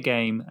played a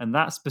game and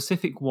that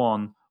specific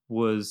one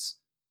was,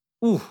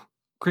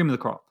 cream of the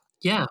crop.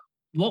 Yeah.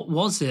 What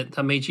was it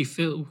that made you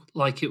feel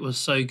like it was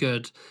so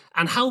good?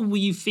 And how were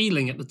you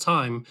feeling at the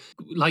time?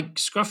 Like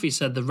Scruffy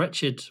said, the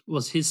Wretched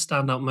was his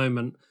standout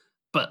moment.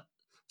 But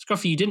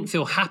Scruffy, you didn't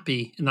feel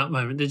happy in that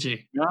moment, did you?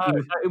 No,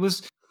 it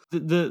was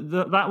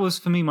that was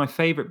for me my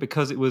favorite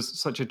because it was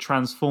such a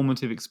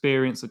transformative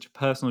experience, such a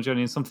personal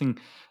journey, and something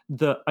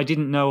that I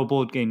didn't know a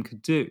board game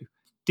could do.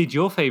 Did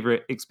your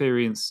favorite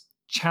experience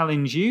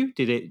challenge you?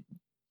 Did it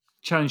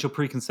challenge your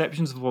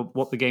preconceptions of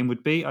what the game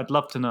would be? I'd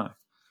love to know.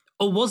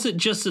 Or was it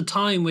just a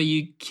time where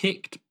you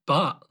kicked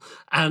butt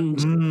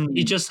and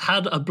you just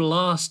had a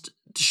blast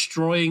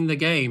destroying the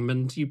game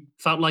and you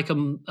felt like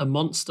a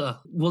monster?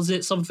 Was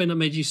it something that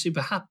made you super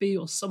happy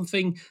or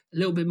something a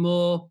little bit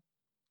more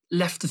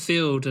left the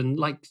field and,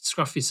 like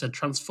Scruffy said,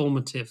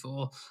 transformative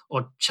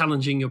or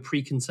challenging your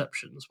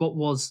preconceptions? What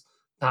was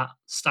that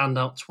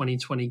standout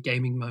 2020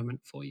 gaming moment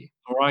for you?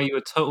 Or are you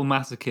a total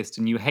masochist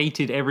and you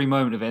hated every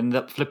moment of it, ended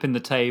up flipping the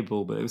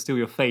table, but it was still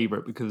your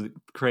favorite because it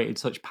created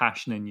such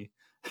passion in you?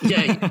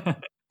 Yeah,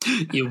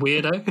 you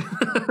weirdo.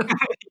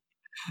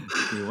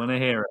 You want to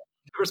hear it.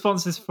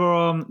 Responses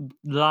from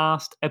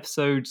last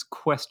episode's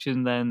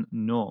question then,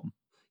 Norm.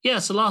 Yeah,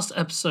 so last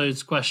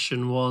episode's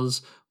question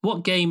was,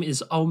 what game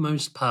is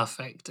almost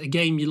perfect? A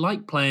game you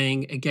like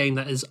playing, a game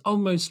that is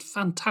almost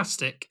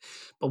fantastic,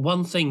 but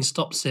one thing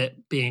stops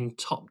it being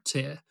top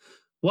tier.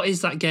 What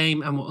is that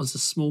game and what was the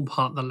small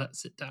part that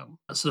lets it down?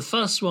 So the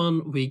first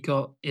one we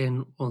got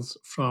in was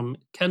from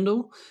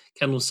Kendall.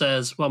 Kendall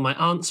says, well, my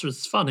answer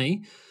is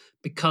funny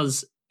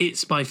because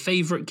it's my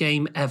favorite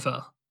game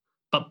ever,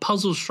 but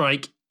Puzzle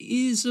Strike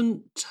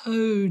isn't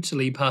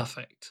totally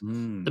perfect.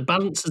 The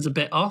balance is a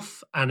bit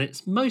off and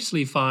it's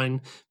mostly fine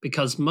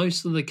because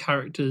most of the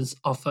characters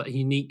offer a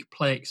unique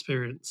play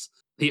experience.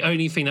 The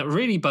only thing that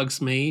really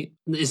bugs me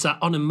is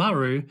that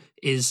Onimaru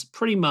is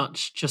pretty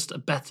much just a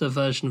better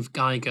version of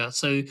Geiger.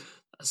 So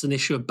that's an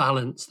issue of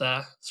balance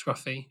there,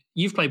 Scruffy.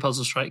 You've played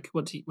Puzzle Strike.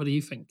 What do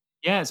you think?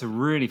 Yeah, it's a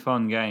really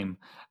fun game.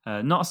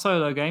 Not a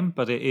solo game,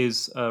 but it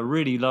is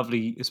really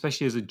lovely,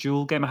 especially as a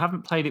dual game. I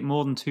haven't played it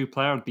more than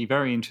 2-player. I'd be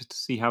very interested to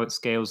see how it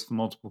scales for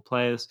multiple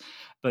players.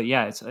 But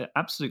yeah, it's an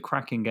absolute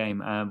cracking game.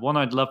 One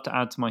I'd love to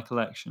add to my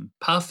collection.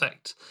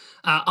 Perfect.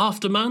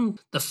 Afterman,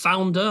 the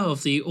founder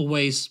of the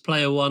Always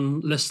Player One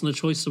Listener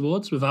Choice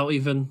Awards, without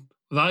even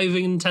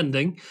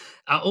intending,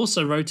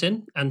 also wrote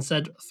in and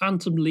said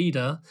Phantom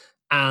Leader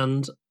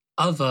and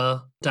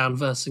other Dan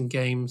Verson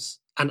games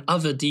and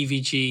other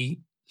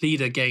DVG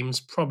leader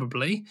games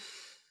probably.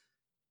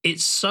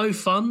 It's so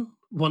fun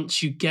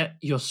once you get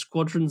your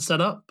squadron set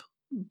up,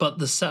 but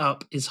the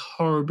setup is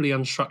horribly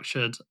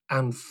unstructured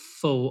and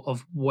full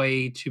of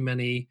way too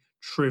many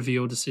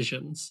trivial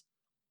decisions.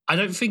 I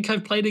don't think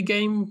I've played a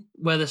game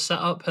where the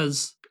setup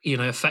has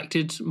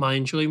affected my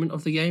enjoyment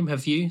of the game.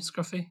 Have you,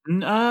 Scruffy?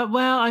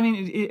 Well, I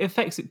mean, it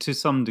affects it to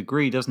some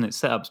degree, doesn't it?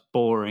 Setup's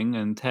boring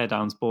and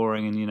teardown's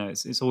boring, and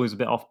it's always a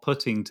bit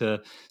off-putting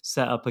to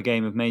set up a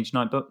game of Mage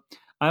Knight. But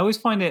I always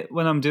find it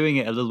when I'm doing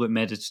it a little bit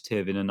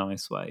meditative in a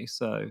nice way.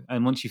 So,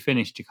 and once you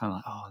finished, you're kind of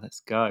like, oh, let's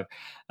go.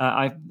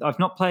 I've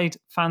not played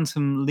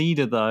Phantom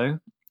Leader though,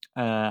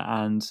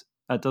 and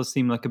that does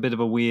seem like a bit of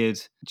a weird,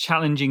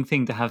 challenging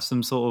thing to have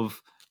some sort of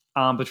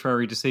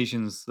arbitrary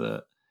decisions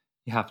that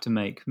you have to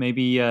make.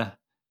 Maybe.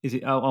 Is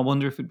it? I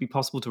wonder if it'd be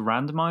possible to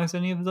randomize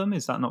any of them.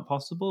 Is that not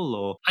possible?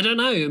 Or I don't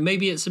know.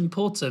 Maybe it's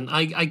important.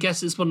 I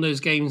guess it's one of those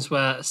games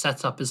where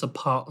setup is a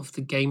part of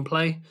the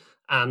gameplay,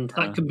 and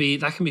that can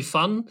be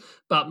fun.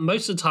 But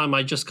most of the time,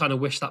 I just kind of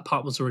wish that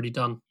part was already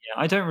done.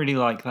 yeah, I don't really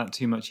like that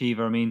too much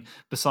either. I mean,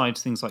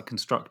 besides things like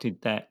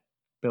constructed deck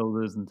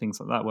builders and things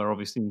like that, where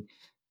obviously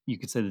you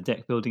could say the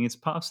deck building is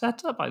part of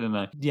setup. I don't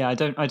know. Yeah, I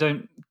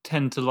don't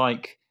tend to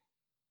like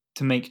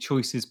to make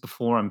choices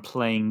before I'm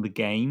playing the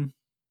game.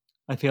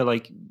 I feel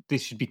like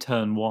this should be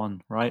turn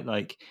one, right?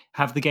 Like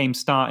have the game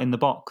start in the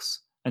box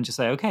and just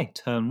say, okay,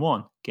 turn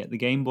one, get the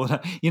game board.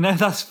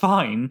 That's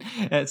fine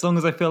as long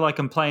as I feel like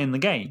I'm playing the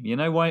game.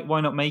 Why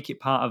not make it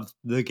part of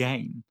the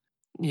game?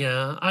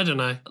 Yeah, I don't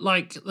know.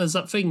 Like, there's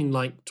that thing in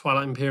like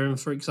Twilight Imperium,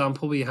 for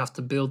example, where you have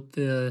to build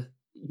the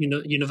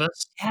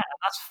universe. Yeah,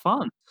 that's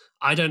fun.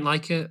 I don't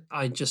like it.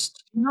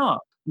 No,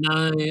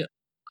 No,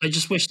 I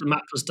just wish the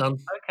map was done.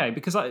 okay,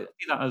 because I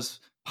see that as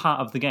part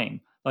of the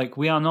game. Like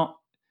we are not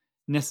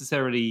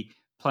necessarily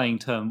playing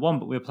turn one,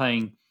 but we're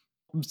playing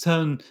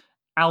turn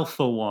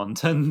alpha one,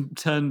 turn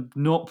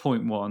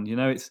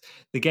 0.1. It's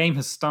the game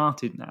has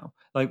started now.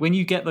 Like when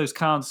you get those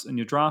cards and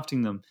you're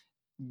drafting them,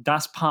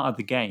 that's part of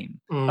the game.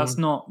 That's Mm,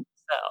 not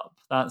setup.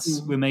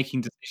 That's mm. we're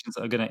making decisions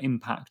that are going to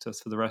impact us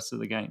for the rest of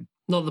the game.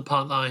 Not the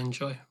part that I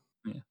enjoy.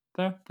 Yeah,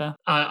 fair, fair.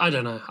 I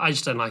don't know. I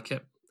just don't like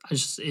it.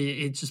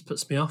 It just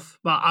puts me off.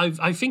 But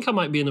I think I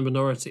might be in a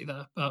minority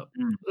there. But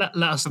Mm. let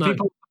us For know.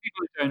 people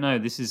who don't know,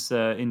 this is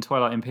in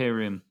Twilight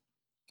Imperium.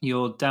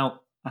 You're dealt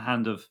a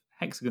hand of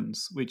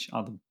hexagons, which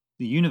are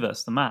the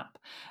universe, the map,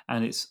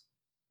 and it's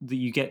that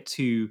you get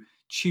to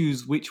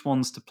choose which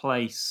ones to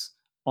place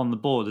on the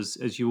board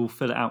as you all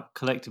fill it out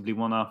collectively,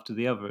 one after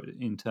the other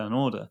in turn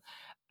order.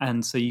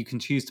 And so you can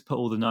choose to put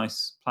all the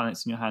nice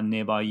planets in your hand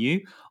nearby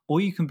you, or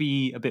you can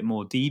be a bit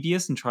more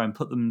devious and try and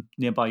put them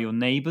nearby your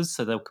neighbors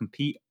so they'll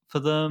compete for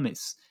them.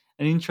 It's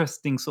an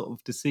interesting sort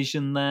of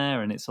decision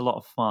there, and it's a lot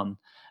of fun.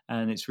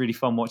 And it's really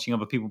fun watching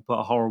other people put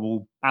a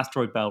horrible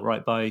asteroid belt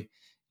right by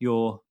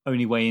your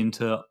only way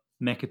into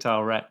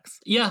Mechatile Rex.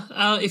 Yeah,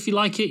 if you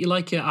like it, you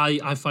like it.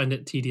 I find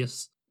it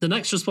tedious. The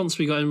next response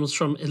we got in was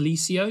from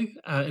Elicio.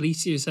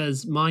 Elicio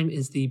says, "Mine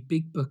is the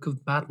Big Book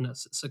of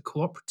Badness. It's a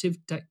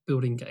cooperative deck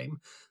building game.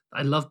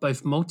 I love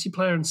both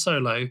multiplayer and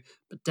solo,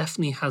 but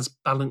definitely has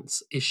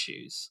balance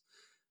issues.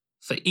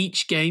 For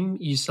each game,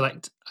 you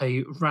select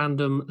a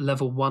random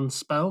level 1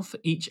 spell for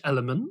each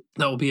element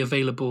that will be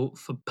available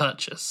for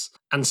purchase.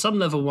 And some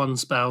level 1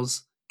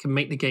 spells can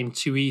make the game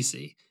too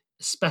easy,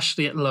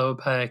 especially at lower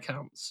player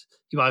counts.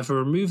 You either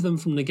remove them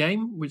from the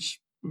game,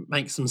 which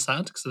makes them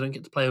sad because they don't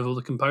get to play with all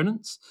the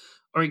components,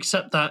 or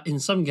accept that in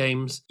some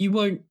games you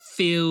won't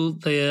feel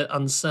the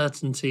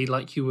uncertainty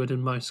like you would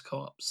in most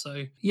co-ops."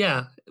 So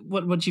yeah,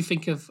 what do you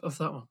think of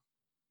that one?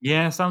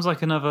 Yeah, sounds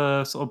like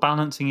another sort of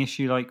balancing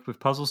issue like with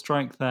Puzzle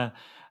Strike there.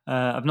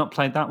 I've not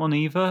played that one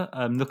either.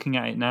 Looking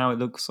at it now, it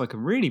looks like a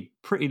really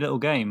pretty little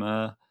game.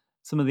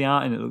 Some of the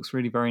art in it looks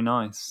really very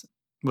nice.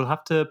 We'll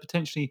have to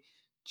potentially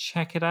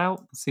check it out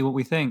and see what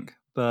we think.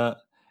 But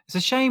it's a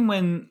shame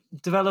when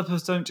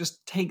developers don't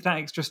just take that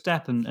extra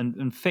step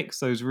and fix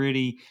those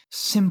really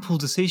simple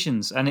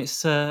decisions. And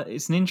it's an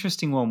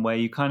interesting one where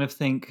you kind of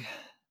think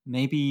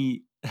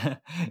maybe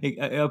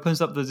it opens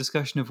up the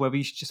discussion of whether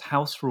you should just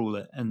house rule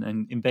it and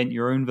invent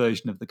your own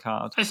version of the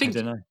card. I think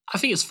don't know. I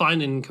think it's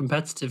fine in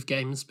competitive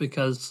games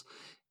because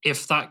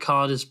if that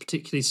card is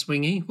particularly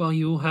swingy, well,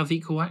 you all have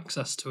equal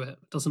access to it.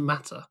 It doesn't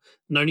matter.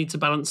 No need to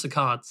balance the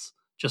cards.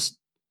 Just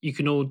you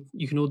can all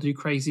do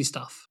crazy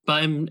stuff.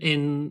 But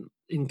in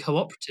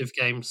cooperative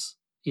games,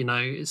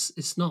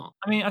 it's not.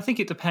 I mean, I think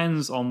it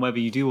depends on whether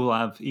you do all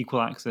have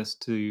equal access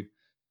to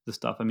the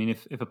stuff. I mean,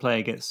 if a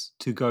player gets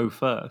to go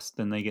first,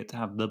 then they get to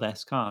have the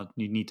best card.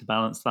 You need to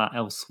balance that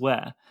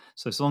elsewhere.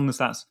 So as long as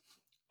that's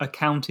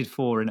accounted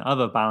for in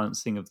other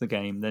balancing of the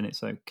game, then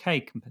it's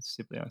okay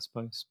competitively, I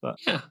suppose. But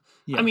Yeah. I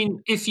yeah,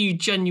 mean, if you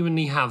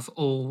genuinely have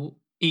all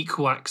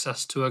equal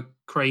access to a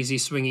crazy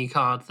swingy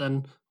card,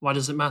 then why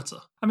does it matter?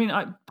 I mean,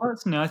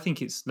 I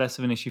think it's less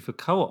of an issue for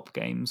co-op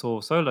games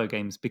or solo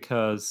games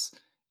because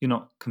you're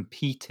not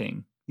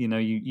competing.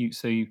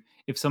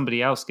 If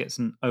somebody else gets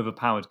an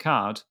overpowered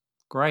card,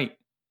 great,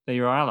 they're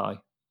your ally.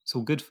 It's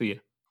all good for you.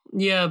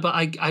 Yeah, but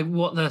I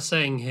what they're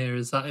saying here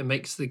is that it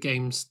makes the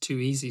games too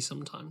easy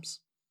sometimes,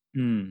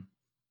 Hmm.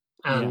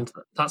 Yeah. and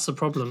that's a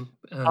problem.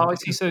 Oh, I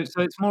see. Because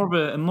So it's more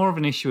of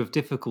an issue of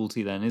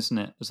difficulty then, isn't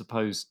it, as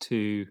opposed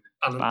to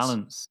balance.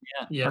 balance?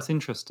 Yeah, Yeah, that's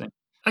interesting.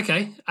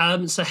 Okay,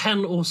 so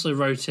Hen also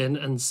wrote in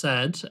and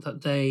said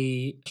that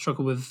they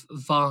struggle with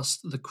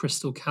Vast the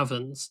Crystal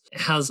Caverns.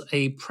 It has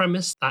a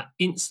premise that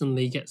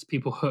instantly gets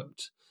people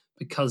hooked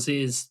because it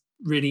is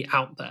really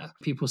out there.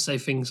 People say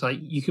things like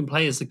you can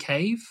play as a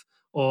cave,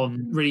 or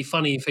really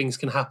funny things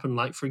can happen.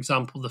 Like, for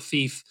example, the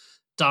thief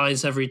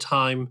dies every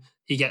time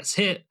he gets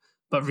hit,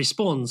 but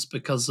respawns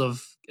because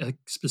of a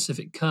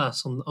specific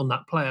curse on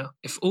that player.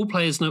 If all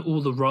players know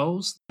all the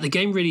roles, the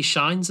game really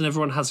shines and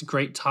everyone has a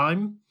great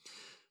time.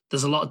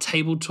 There's a lot of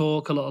table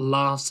talk, a lot of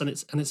laughs, and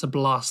it's a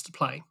blast to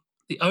play.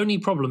 The only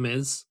problem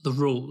is the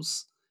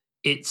rules.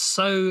 It's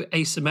so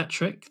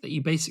asymmetric that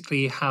you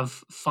basically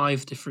have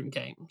 5 different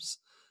games,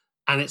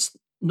 and it's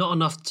not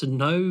enough to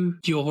know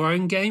your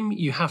own game.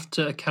 You have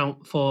to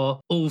account for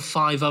all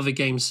 5 other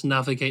games to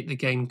navigate the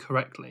game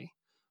correctly.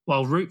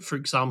 While Root, for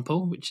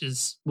example, which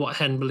is what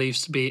Hen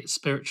believes to be its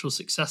spiritual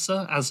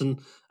successor, as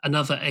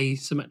another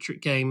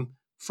asymmetric game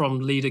from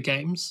Leader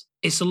Games,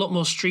 it's a lot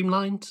more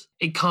streamlined.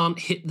 It can't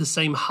hit the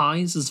same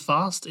highs as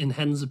Vast, in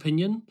Hen's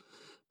opinion,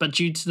 but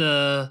due to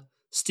the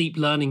steep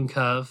learning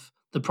curve,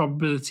 the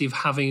probability of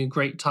having a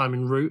great time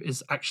in Root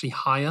is actually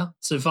higher.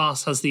 So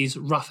Vast has these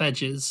rough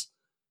edges,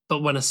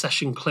 but when a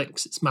session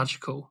clicks, it's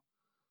magical.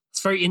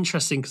 It's very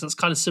interesting because that's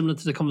kind of similar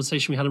to the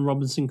conversation we had in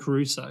Robinson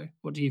Crusoe.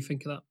 What do you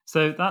think of that?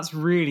 So that's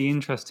really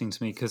interesting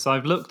to me because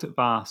I've looked at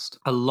Vast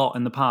a lot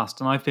in the past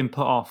and I've been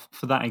put off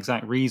for that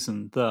exact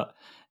reason, that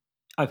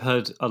I've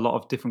heard a lot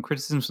of different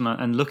criticisms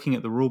and looking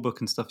at the rulebook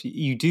and stuff,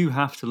 you do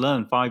have to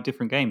learn 5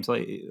 different games,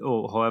 like,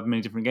 or however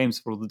many different games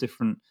for all the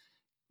different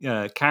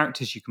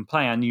characters you can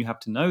play, and you have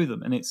to know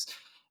them. And it's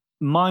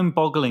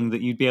mind-boggling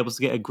that you'd be able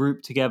to get a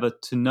group together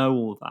to know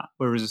all that.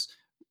 Whereas,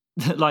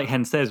 like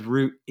Hen says,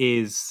 Root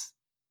is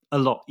a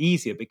lot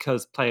easier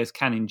because players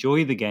can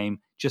enjoy the game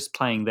just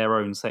playing their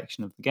own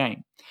section of the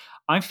game.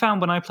 I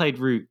found when I played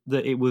Root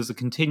that it was a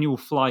continual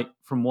flight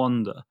from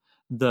wonder,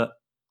 that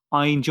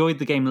I enjoyed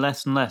the game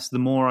less and less the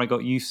more I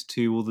got used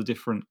to all the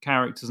different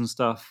characters and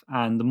stuff,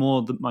 and the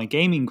more that my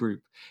gaming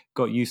group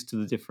got used to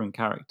the different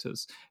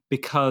characters,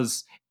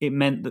 because it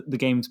meant that the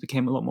games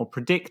became a lot more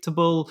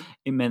predictable.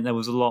 It meant there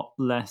was a lot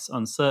less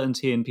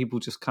uncertainty and people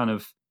just kind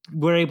of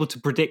were able to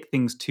predict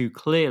things too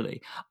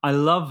clearly. I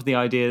love the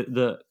idea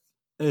that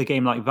a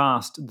game like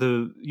Vast,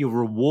 you're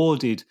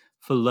rewarded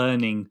for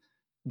learning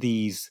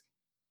these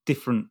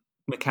different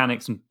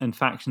mechanics and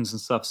factions and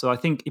stuff. So I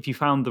think if you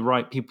found the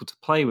right people to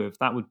play with,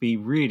 that would be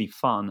really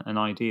fun and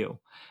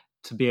ideal,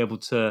 to be able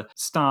to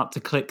start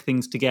to click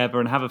things together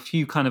and have a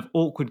few kind of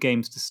awkward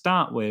games to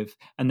start with,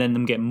 and then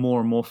them get more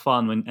and more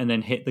fun and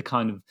then hit the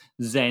kind of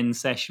zen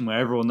session where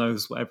everyone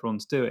knows what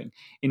everyone's doing.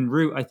 In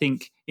Root, I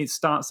think it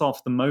starts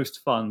off the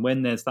most fun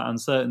when there's that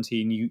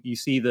uncertainty and you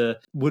see the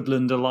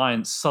Woodland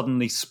Alliance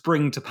suddenly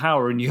spring to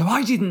power and you go,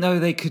 I didn't know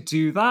they could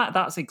do that.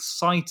 That's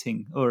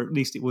exciting, or at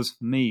least it was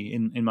for me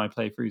in my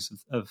playthroughs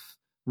of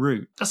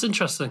Root. That's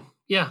interesting.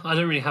 Yeah, I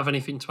don't really have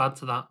anything to add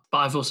to that, but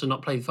I've also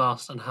not played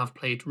Vast and have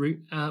played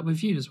Root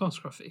with you as well,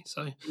 Scruffy.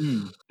 So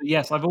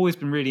yes, I've always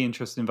been really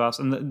interested in Vast,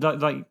 and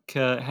like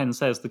Hen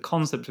says, the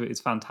concept of it is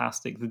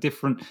fantastic. The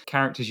different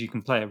characters you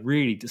can play are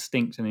really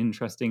distinct and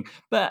interesting,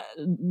 but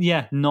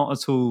yeah, not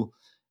at all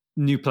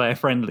new player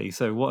friendly.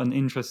 So what an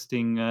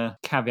interesting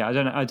caveat.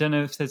 I don't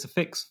know if there's a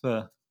fix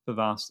for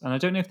Vast, and I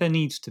don't know if there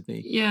needs to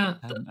be. Yeah,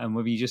 and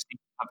whether you just need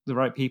to have the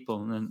right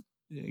people and then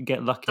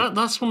get lucky.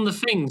 That's one of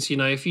the things, you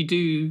know. If you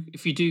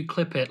do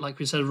clip it, like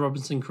we said,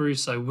 Robinson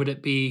Crusoe, would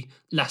it be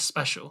less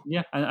special?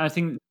 Yeah, and I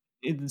think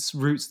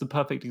Root's the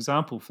perfect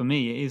example for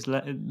me. It is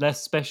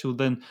less special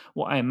than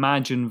what I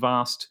imagine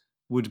Vast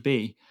would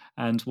be,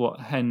 and what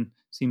Hen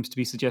seems to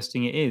be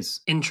suggesting it is.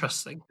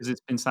 Interesting, because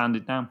it's been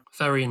sanded down.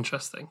 Very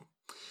interesting.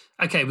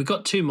 Okay, we've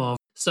got 2 more.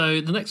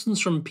 So the next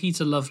one's from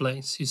Peter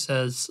Lovelace, who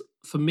says,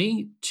 "For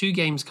me, 2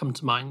 games come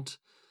to mind,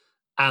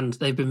 and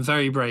they've been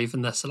very brave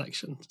in their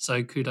selection.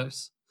 So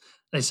kudos."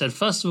 They said,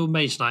 first of all,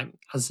 Mage Knight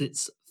has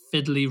its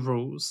fiddly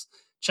rules.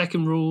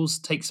 Checking rules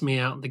takes me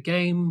out of the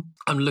game.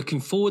 I'm looking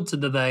forward to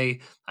the day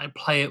I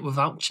play it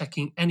without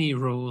checking any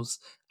rules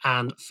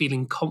and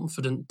feeling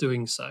confident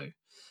doing so.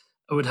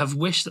 I would have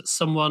wished that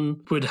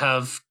someone would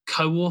have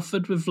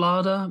co-authored with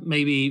Vlada,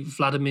 maybe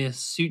Vladimir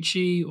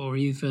Suchi or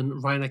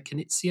even Rainer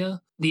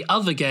Knizia. The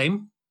other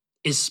game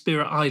is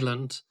Spirit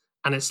Island,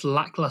 and its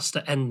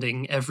lackluster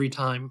ending every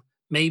time.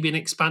 Maybe an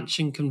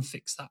expansion can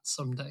fix that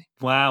someday.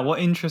 Wow, what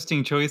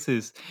interesting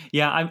choices.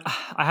 Yeah,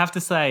 I have to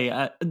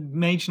say,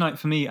 Mage Knight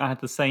for me, I had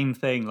the same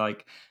thing.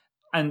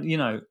 And you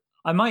know,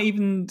 I might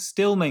even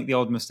still make the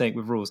odd mistake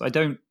with rules. I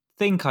don't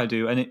think I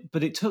do,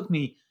 but it took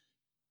me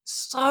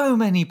so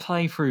many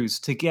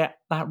playthroughs to get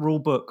that rule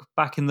book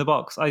back in the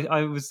box.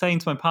 I was saying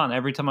to my partner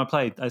every time I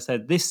played, I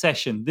said, this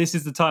session, this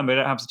is the time I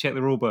don't have to check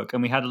the rule book.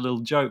 And we had a little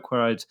joke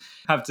where I'd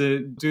have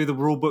to do the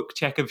rule book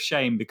check of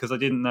shame because I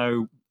didn't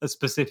know a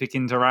specific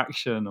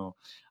interaction or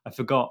I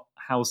forgot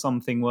how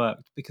something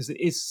worked, because it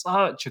is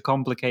such a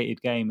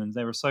complicated game and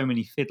there are so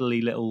many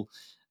fiddly little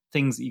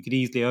things that you could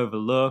easily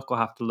overlook or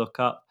have to look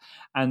up.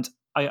 And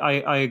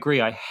I agree.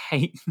 I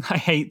hate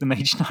the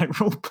Mage Knight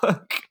rule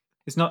book.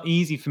 It's not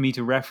easy for me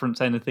to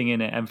reference anything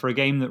in it, and for a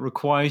game that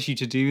requires you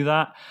to do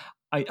that,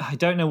 I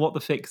don't know what the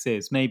fix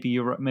is. Maybe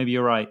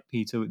you're right,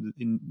 Peter.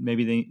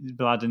 Maybe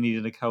the ladder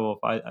needed a co-op.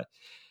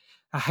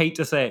 I hate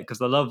to say it because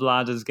I love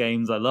ladders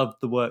games. I love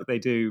the work they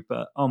do,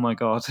 but oh my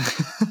god,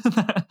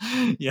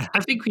 yeah. I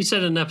think we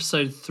said in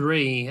episode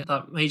 3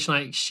 that Mage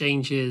Knight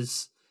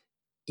exchanges,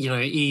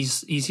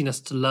 easiness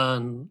to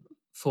learn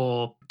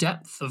for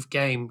depth of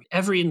game.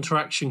 Every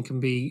interaction can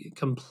be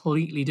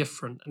completely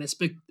different, and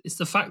it's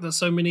the fact that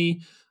so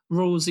many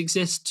rules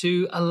exist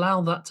to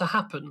allow that to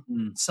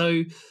happen.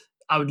 So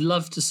I would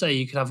love to say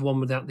you could have one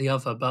without the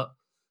other, but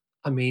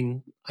I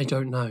mean, I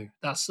don't know.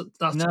 That's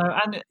No,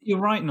 and you're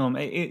right, Norm.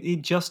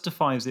 It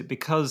justifies it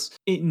because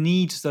it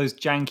needs those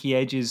janky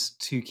edges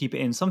to keep it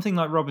in. Something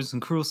like Robinson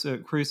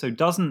Crusoe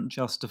doesn't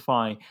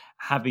justify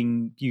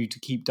having you to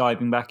keep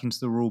diving back into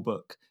the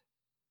rulebook,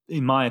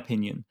 in my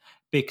opinion,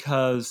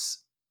 because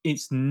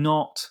it's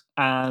not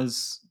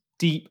as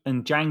deep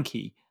and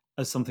janky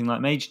as something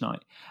like Mage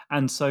Knight.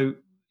 And so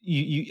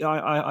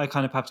I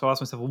kind of have to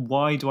ask myself, well,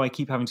 why do I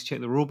keep having to check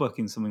the rulebook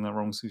in something like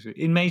Robinson Crusoe?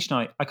 In Mage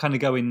Knight, I kind of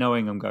go in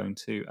knowing I'm going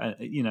to,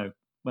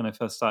 when I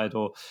first started,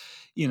 or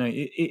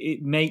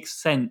it makes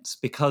sense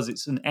because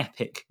it's an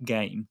epic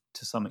game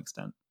to some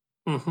extent.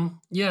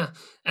 Yeah,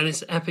 and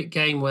it's an epic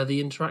game where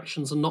the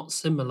interactions are not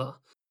similar.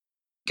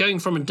 Going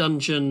from a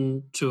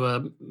dungeon to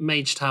a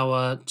mage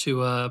tower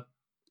to a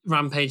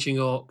rampaging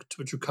orc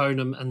to a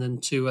draconum and then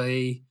to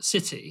a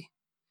city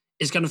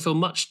is going to feel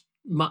much,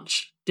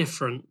 much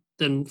different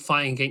than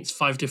fighting against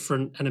 5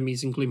 different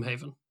enemies in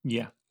Gloomhaven.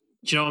 Yeah.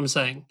 Do you know what I'm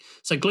saying?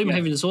 So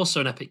Gloomhaven is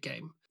also an epic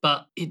game,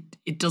 but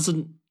it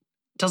doesn't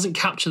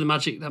capture the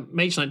magic that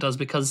Mage Knight does,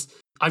 because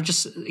I've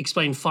just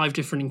explained 5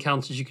 different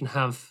encounters you can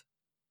have,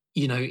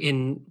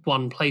 in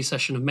one play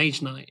session of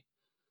Mage Knight.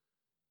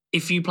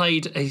 If you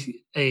played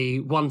a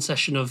one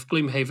session of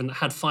Gloomhaven that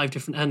had 5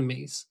 different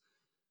enemies,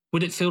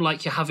 would it feel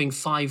like you're having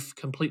 5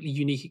 completely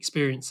unique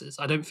experiences?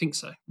 I don't think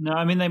so. No,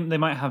 I mean, they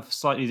might have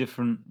slightly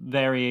different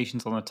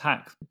variations on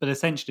attack, but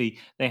essentially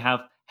they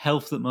have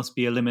health that must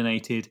be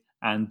eliminated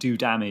and do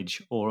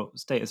damage, or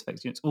status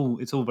effects. It's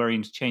all very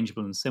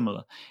interchangeable and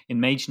similar.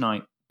 In Mage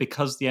Knight,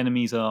 because the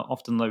enemies are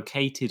often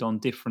located on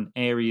different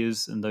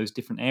areas, and those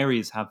different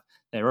areas have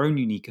their own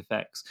unique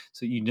effects,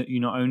 so you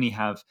not only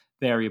have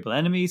variable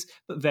enemies,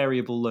 but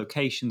variable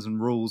locations and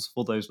rules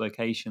for those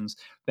locations,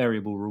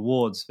 variable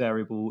rewards,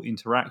 variable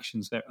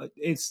interactions.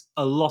 It's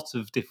a lot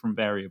of different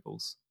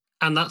variables.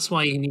 And that's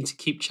why you need to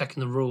keep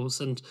checking the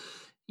rules. And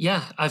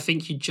yeah, I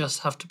think you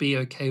just have to be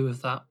okay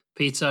with that.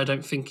 Peter, I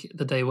don't think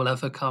the day will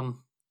ever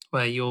come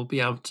where you'll be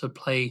able to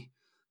play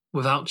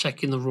without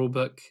checking the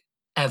rulebook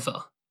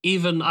ever.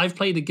 Even I've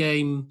played a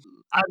game,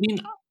 I mean,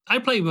 I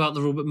play without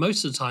the rulebook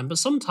most of the time, but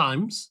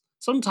sometimes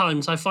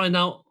I find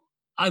out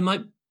I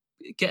might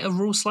get a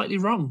rule slightly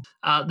wrong.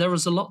 There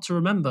is a lot to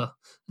remember.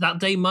 That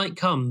day might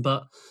come,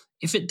 but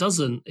if it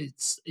doesn't,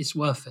 it's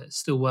worth it. It's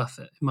still worth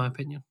it, in my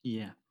opinion.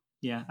 Yeah.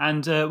 Yeah,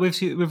 and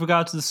with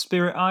regard to the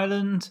Spirit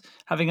Island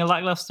having a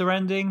lackluster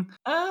ending,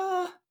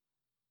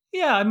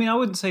 yeah, I mean, I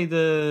wouldn't say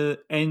the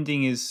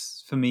ending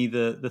is for me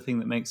the thing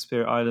that makes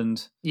Spirit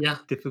Island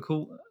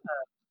difficult.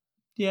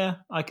 Yeah,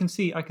 I can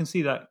see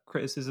that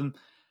criticism,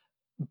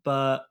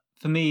 but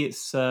for me,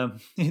 it's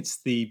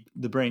the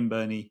brain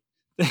burny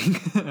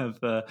thing of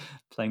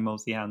playing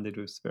multi-handed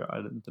with Spirit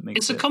Island that makes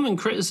it's a common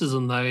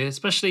criticism, though,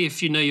 especially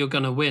if you know you're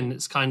going to win.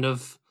 It's kind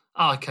of,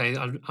 okay,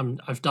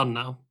 I've done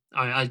now.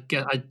 I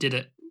did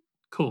it.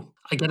 Cool.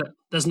 I get it.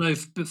 There's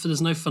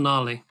no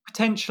finale.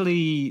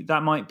 Potentially,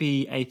 that might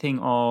be a thing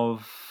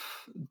of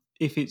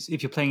if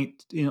you're playing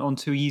it on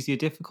too easy a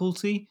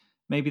difficulty.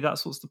 Maybe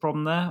that's what's the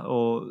problem there,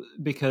 or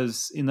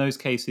because in those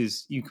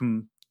cases you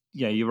can,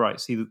 yeah, you're right,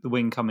 see the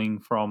win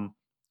coming from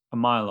a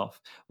mile off.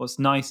 What's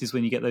nice is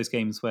when you get those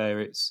games where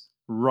it's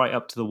right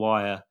up to the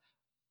wire.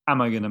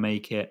 Am I going to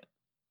make it?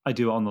 I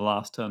do it on the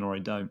last turn, or I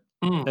don't.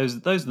 Those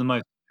are the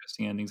most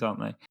interesting endings, aren't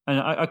they? And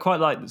I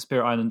quite like that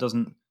Spirit Island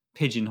doesn't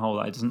pigeonhole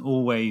that. It doesn't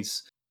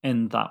always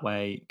end that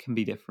way. It can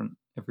be different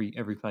every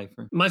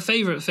playthrough. My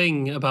favourite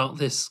thing about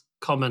this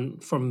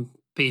comment from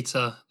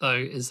Peter, though,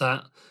 is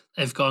that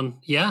they've gone,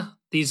 yeah,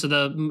 these are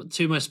the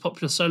 2 most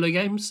popular solo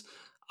games.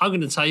 I'm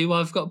going to tell you why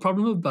I've got a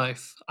problem with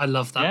both. I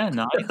love that. Yeah,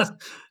 nice.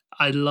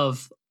 I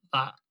love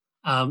that.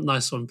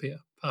 Nice one, Peter.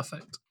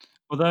 Perfect.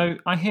 Although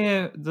I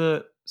hear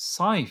that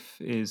Scythe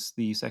is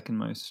the second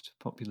most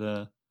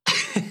popular.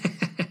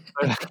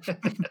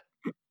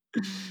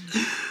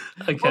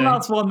 Okay. One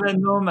last one then,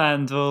 Norm,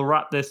 and we'll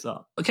wrap this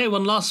up. Okay,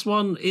 one last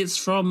one. It's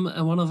from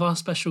one of our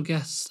special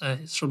guests.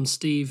 It's from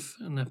Steve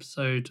in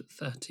episode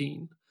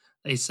 13.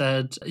 They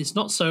said, it's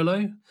not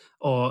solo,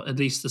 or at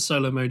least the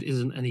solo mode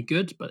isn't any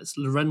good, but it's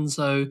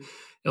Lorenzo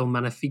Il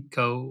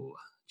Magnifico.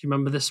 Do you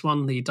remember this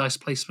one, the dice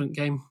placement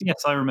game?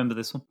 Yes, I remember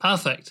this one.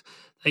 Perfect.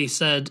 They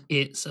said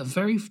it's a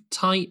very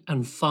tight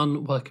and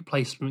fun worker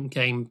placement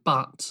game,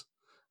 but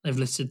they've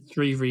listed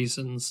 3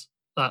 reasons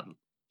that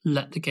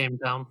let the game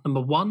down.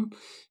 Number 1,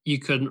 you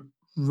can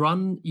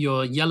run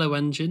your yellow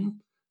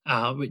engine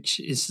which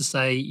is to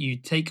say you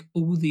take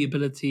all the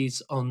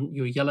abilities on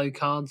your yellow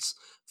cards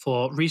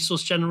for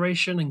resource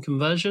generation and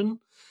conversion,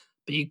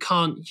 but you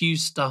can't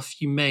use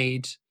stuff you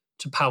made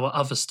to power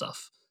other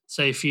stuff.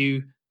 So if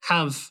you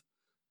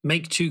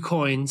make 2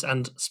 coins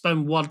and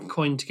spend 1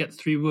 coin to get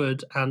 3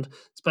 wood and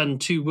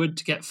spend 2 wood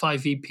to get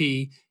 5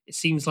 VP, it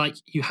seems like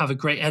you have a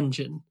great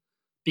engine,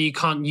 but you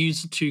can't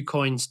use the 2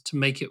 coins to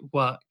make it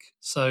work.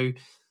 So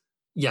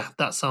yeah,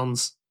 that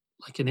sounds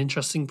like an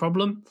interesting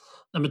problem.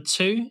 Number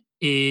 2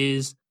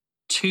 is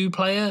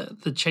 2-player.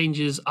 The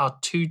changes are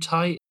too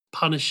tight,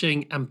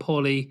 punishing, and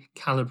poorly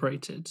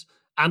calibrated,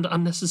 and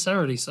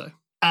unnecessarily so.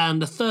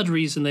 And the third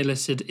reason they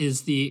listed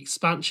is the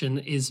expansion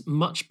is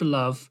much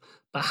beloved,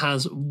 but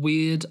has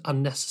weird,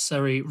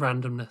 unnecessary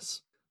randomness.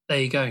 There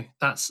you go.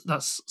 That's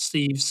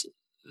Steve's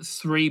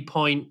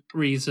 3-point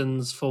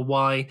reasons for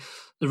why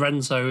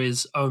Lorenzo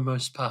is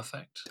almost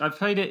perfect.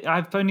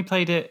 I've only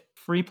played it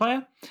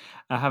 3-player.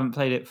 I haven't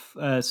played it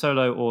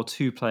solo or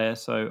 2-player,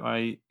 so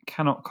I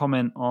cannot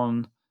comment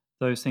on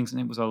those things. And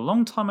it was a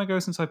long time ago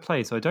since I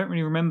played, so I don't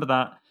really remember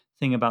that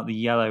thing about the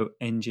yellow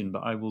engine,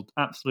 but I will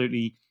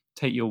absolutely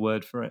take your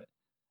word for it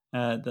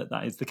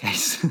that is the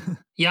case.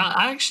 Yeah,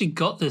 I actually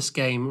got this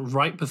game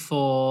right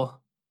before.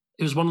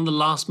 It was one of the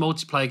last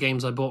multiplayer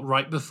games I bought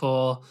right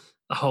before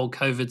the whole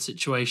COVID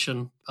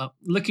situation.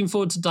 Looking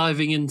forward to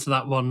diving into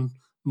that one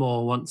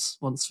more once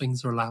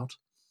things are allowed.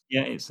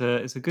 Yeah, it's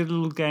a good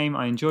little game.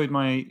 I enjoyed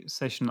my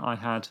session I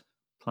had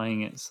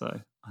playing it,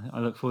 so I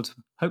look forward to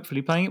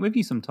hopefully playing it with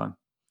you sometime.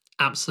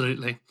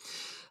 Absolutely.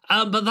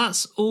 But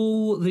that's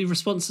all the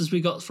responses we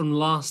got from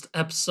last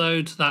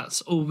episode.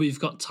 That's all we've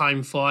got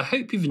time for. I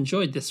hope you've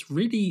enjoyed this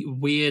really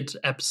weird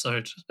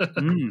episode.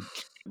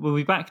 We'll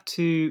be back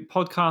to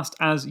podcast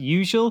as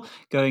usual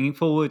going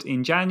forward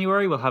in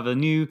January. We'll have a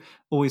new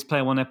Always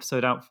Player One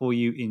episode out for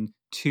you in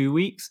 2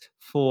 weeks.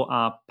 For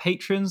our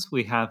patrons,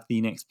 we have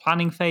the next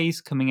planning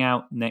phase coming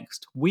out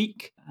next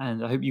week.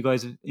 And I hope you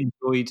guys have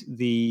enjoyed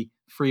the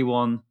free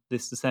one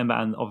this December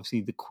and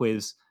obviously the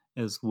quiz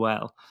as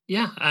well.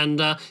 Yeah,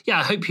 and I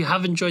hope you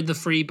have enjoyed the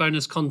free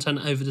bonus content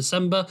over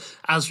December.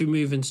 As we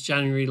move into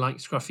January, like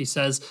Scruffy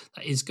says,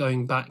 that is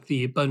going back.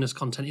 The bonus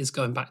content is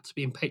going back to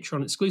being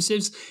Patreon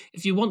exclusives.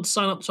 If you want to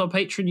sign up to our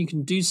Patreon, you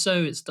can do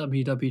so. It's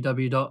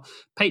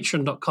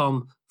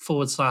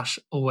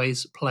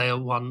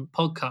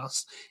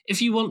www.patreon.com/alwaysplayer1podcast.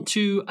 If you want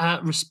to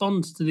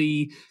respond to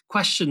the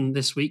question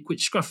this week,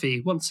 which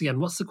Scruffy, once again,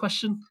 what's the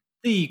question?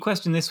 The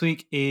question this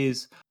week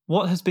is,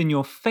 what has been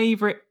your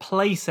favourite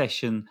play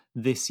session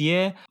this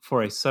year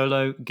for a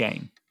solo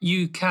game?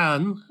 You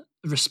can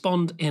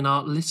respond in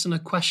our listener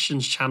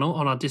questions channel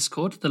on our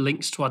Discord. The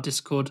links to our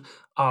Discord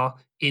are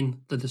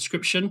in the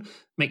description.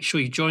 Make sure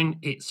you join.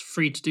 It's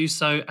free to do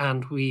so,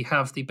 and we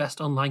have the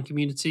best online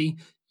community.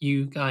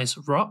 You guys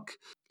rock.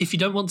 If you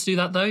don't want to do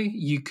that, though,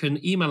 you can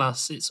email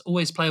us. It's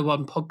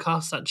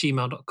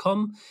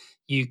alwaysplayer1podcast@gmail.com.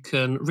 You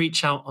can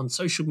reach out on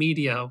social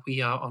media.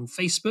 We are on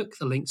Facebook.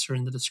 The links are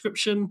in the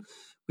description.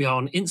 We are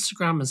on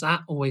Instagram as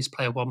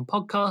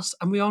 @alwaysplayer1podcast,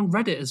 and we are on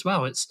Reddit as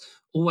well. It's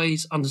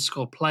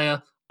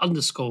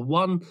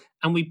always_player_1,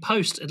 and we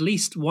post at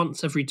least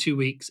once every 2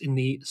 weeks in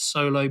the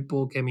solo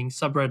board gaming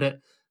subreddit.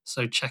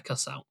 So check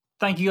us out.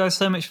 Thank you guys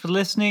so much for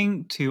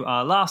listening to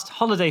our last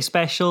holiday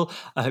special.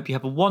 I hope you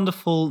have a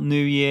wonderful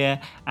new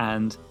year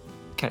and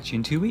catch you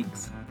in 2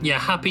 weeks. Yeah,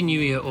 Happy New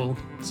Year all.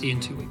 See you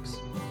in 2 weeks.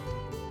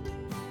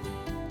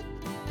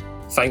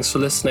 Thanks for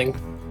listening.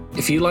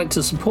 If you'd like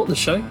to support the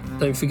show,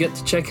 don't forget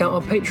to check out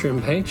our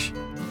Patreon page.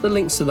 The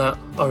links to that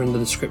are in the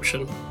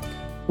description.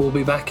 We'll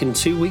be back in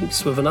 2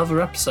 weeks with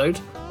another episode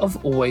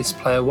of Always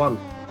Player One.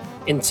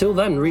 Until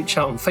then, reach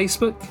out on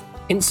Facebook,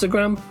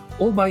 Instagram,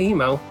 or by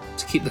email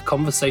to keep the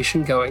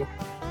conversation going.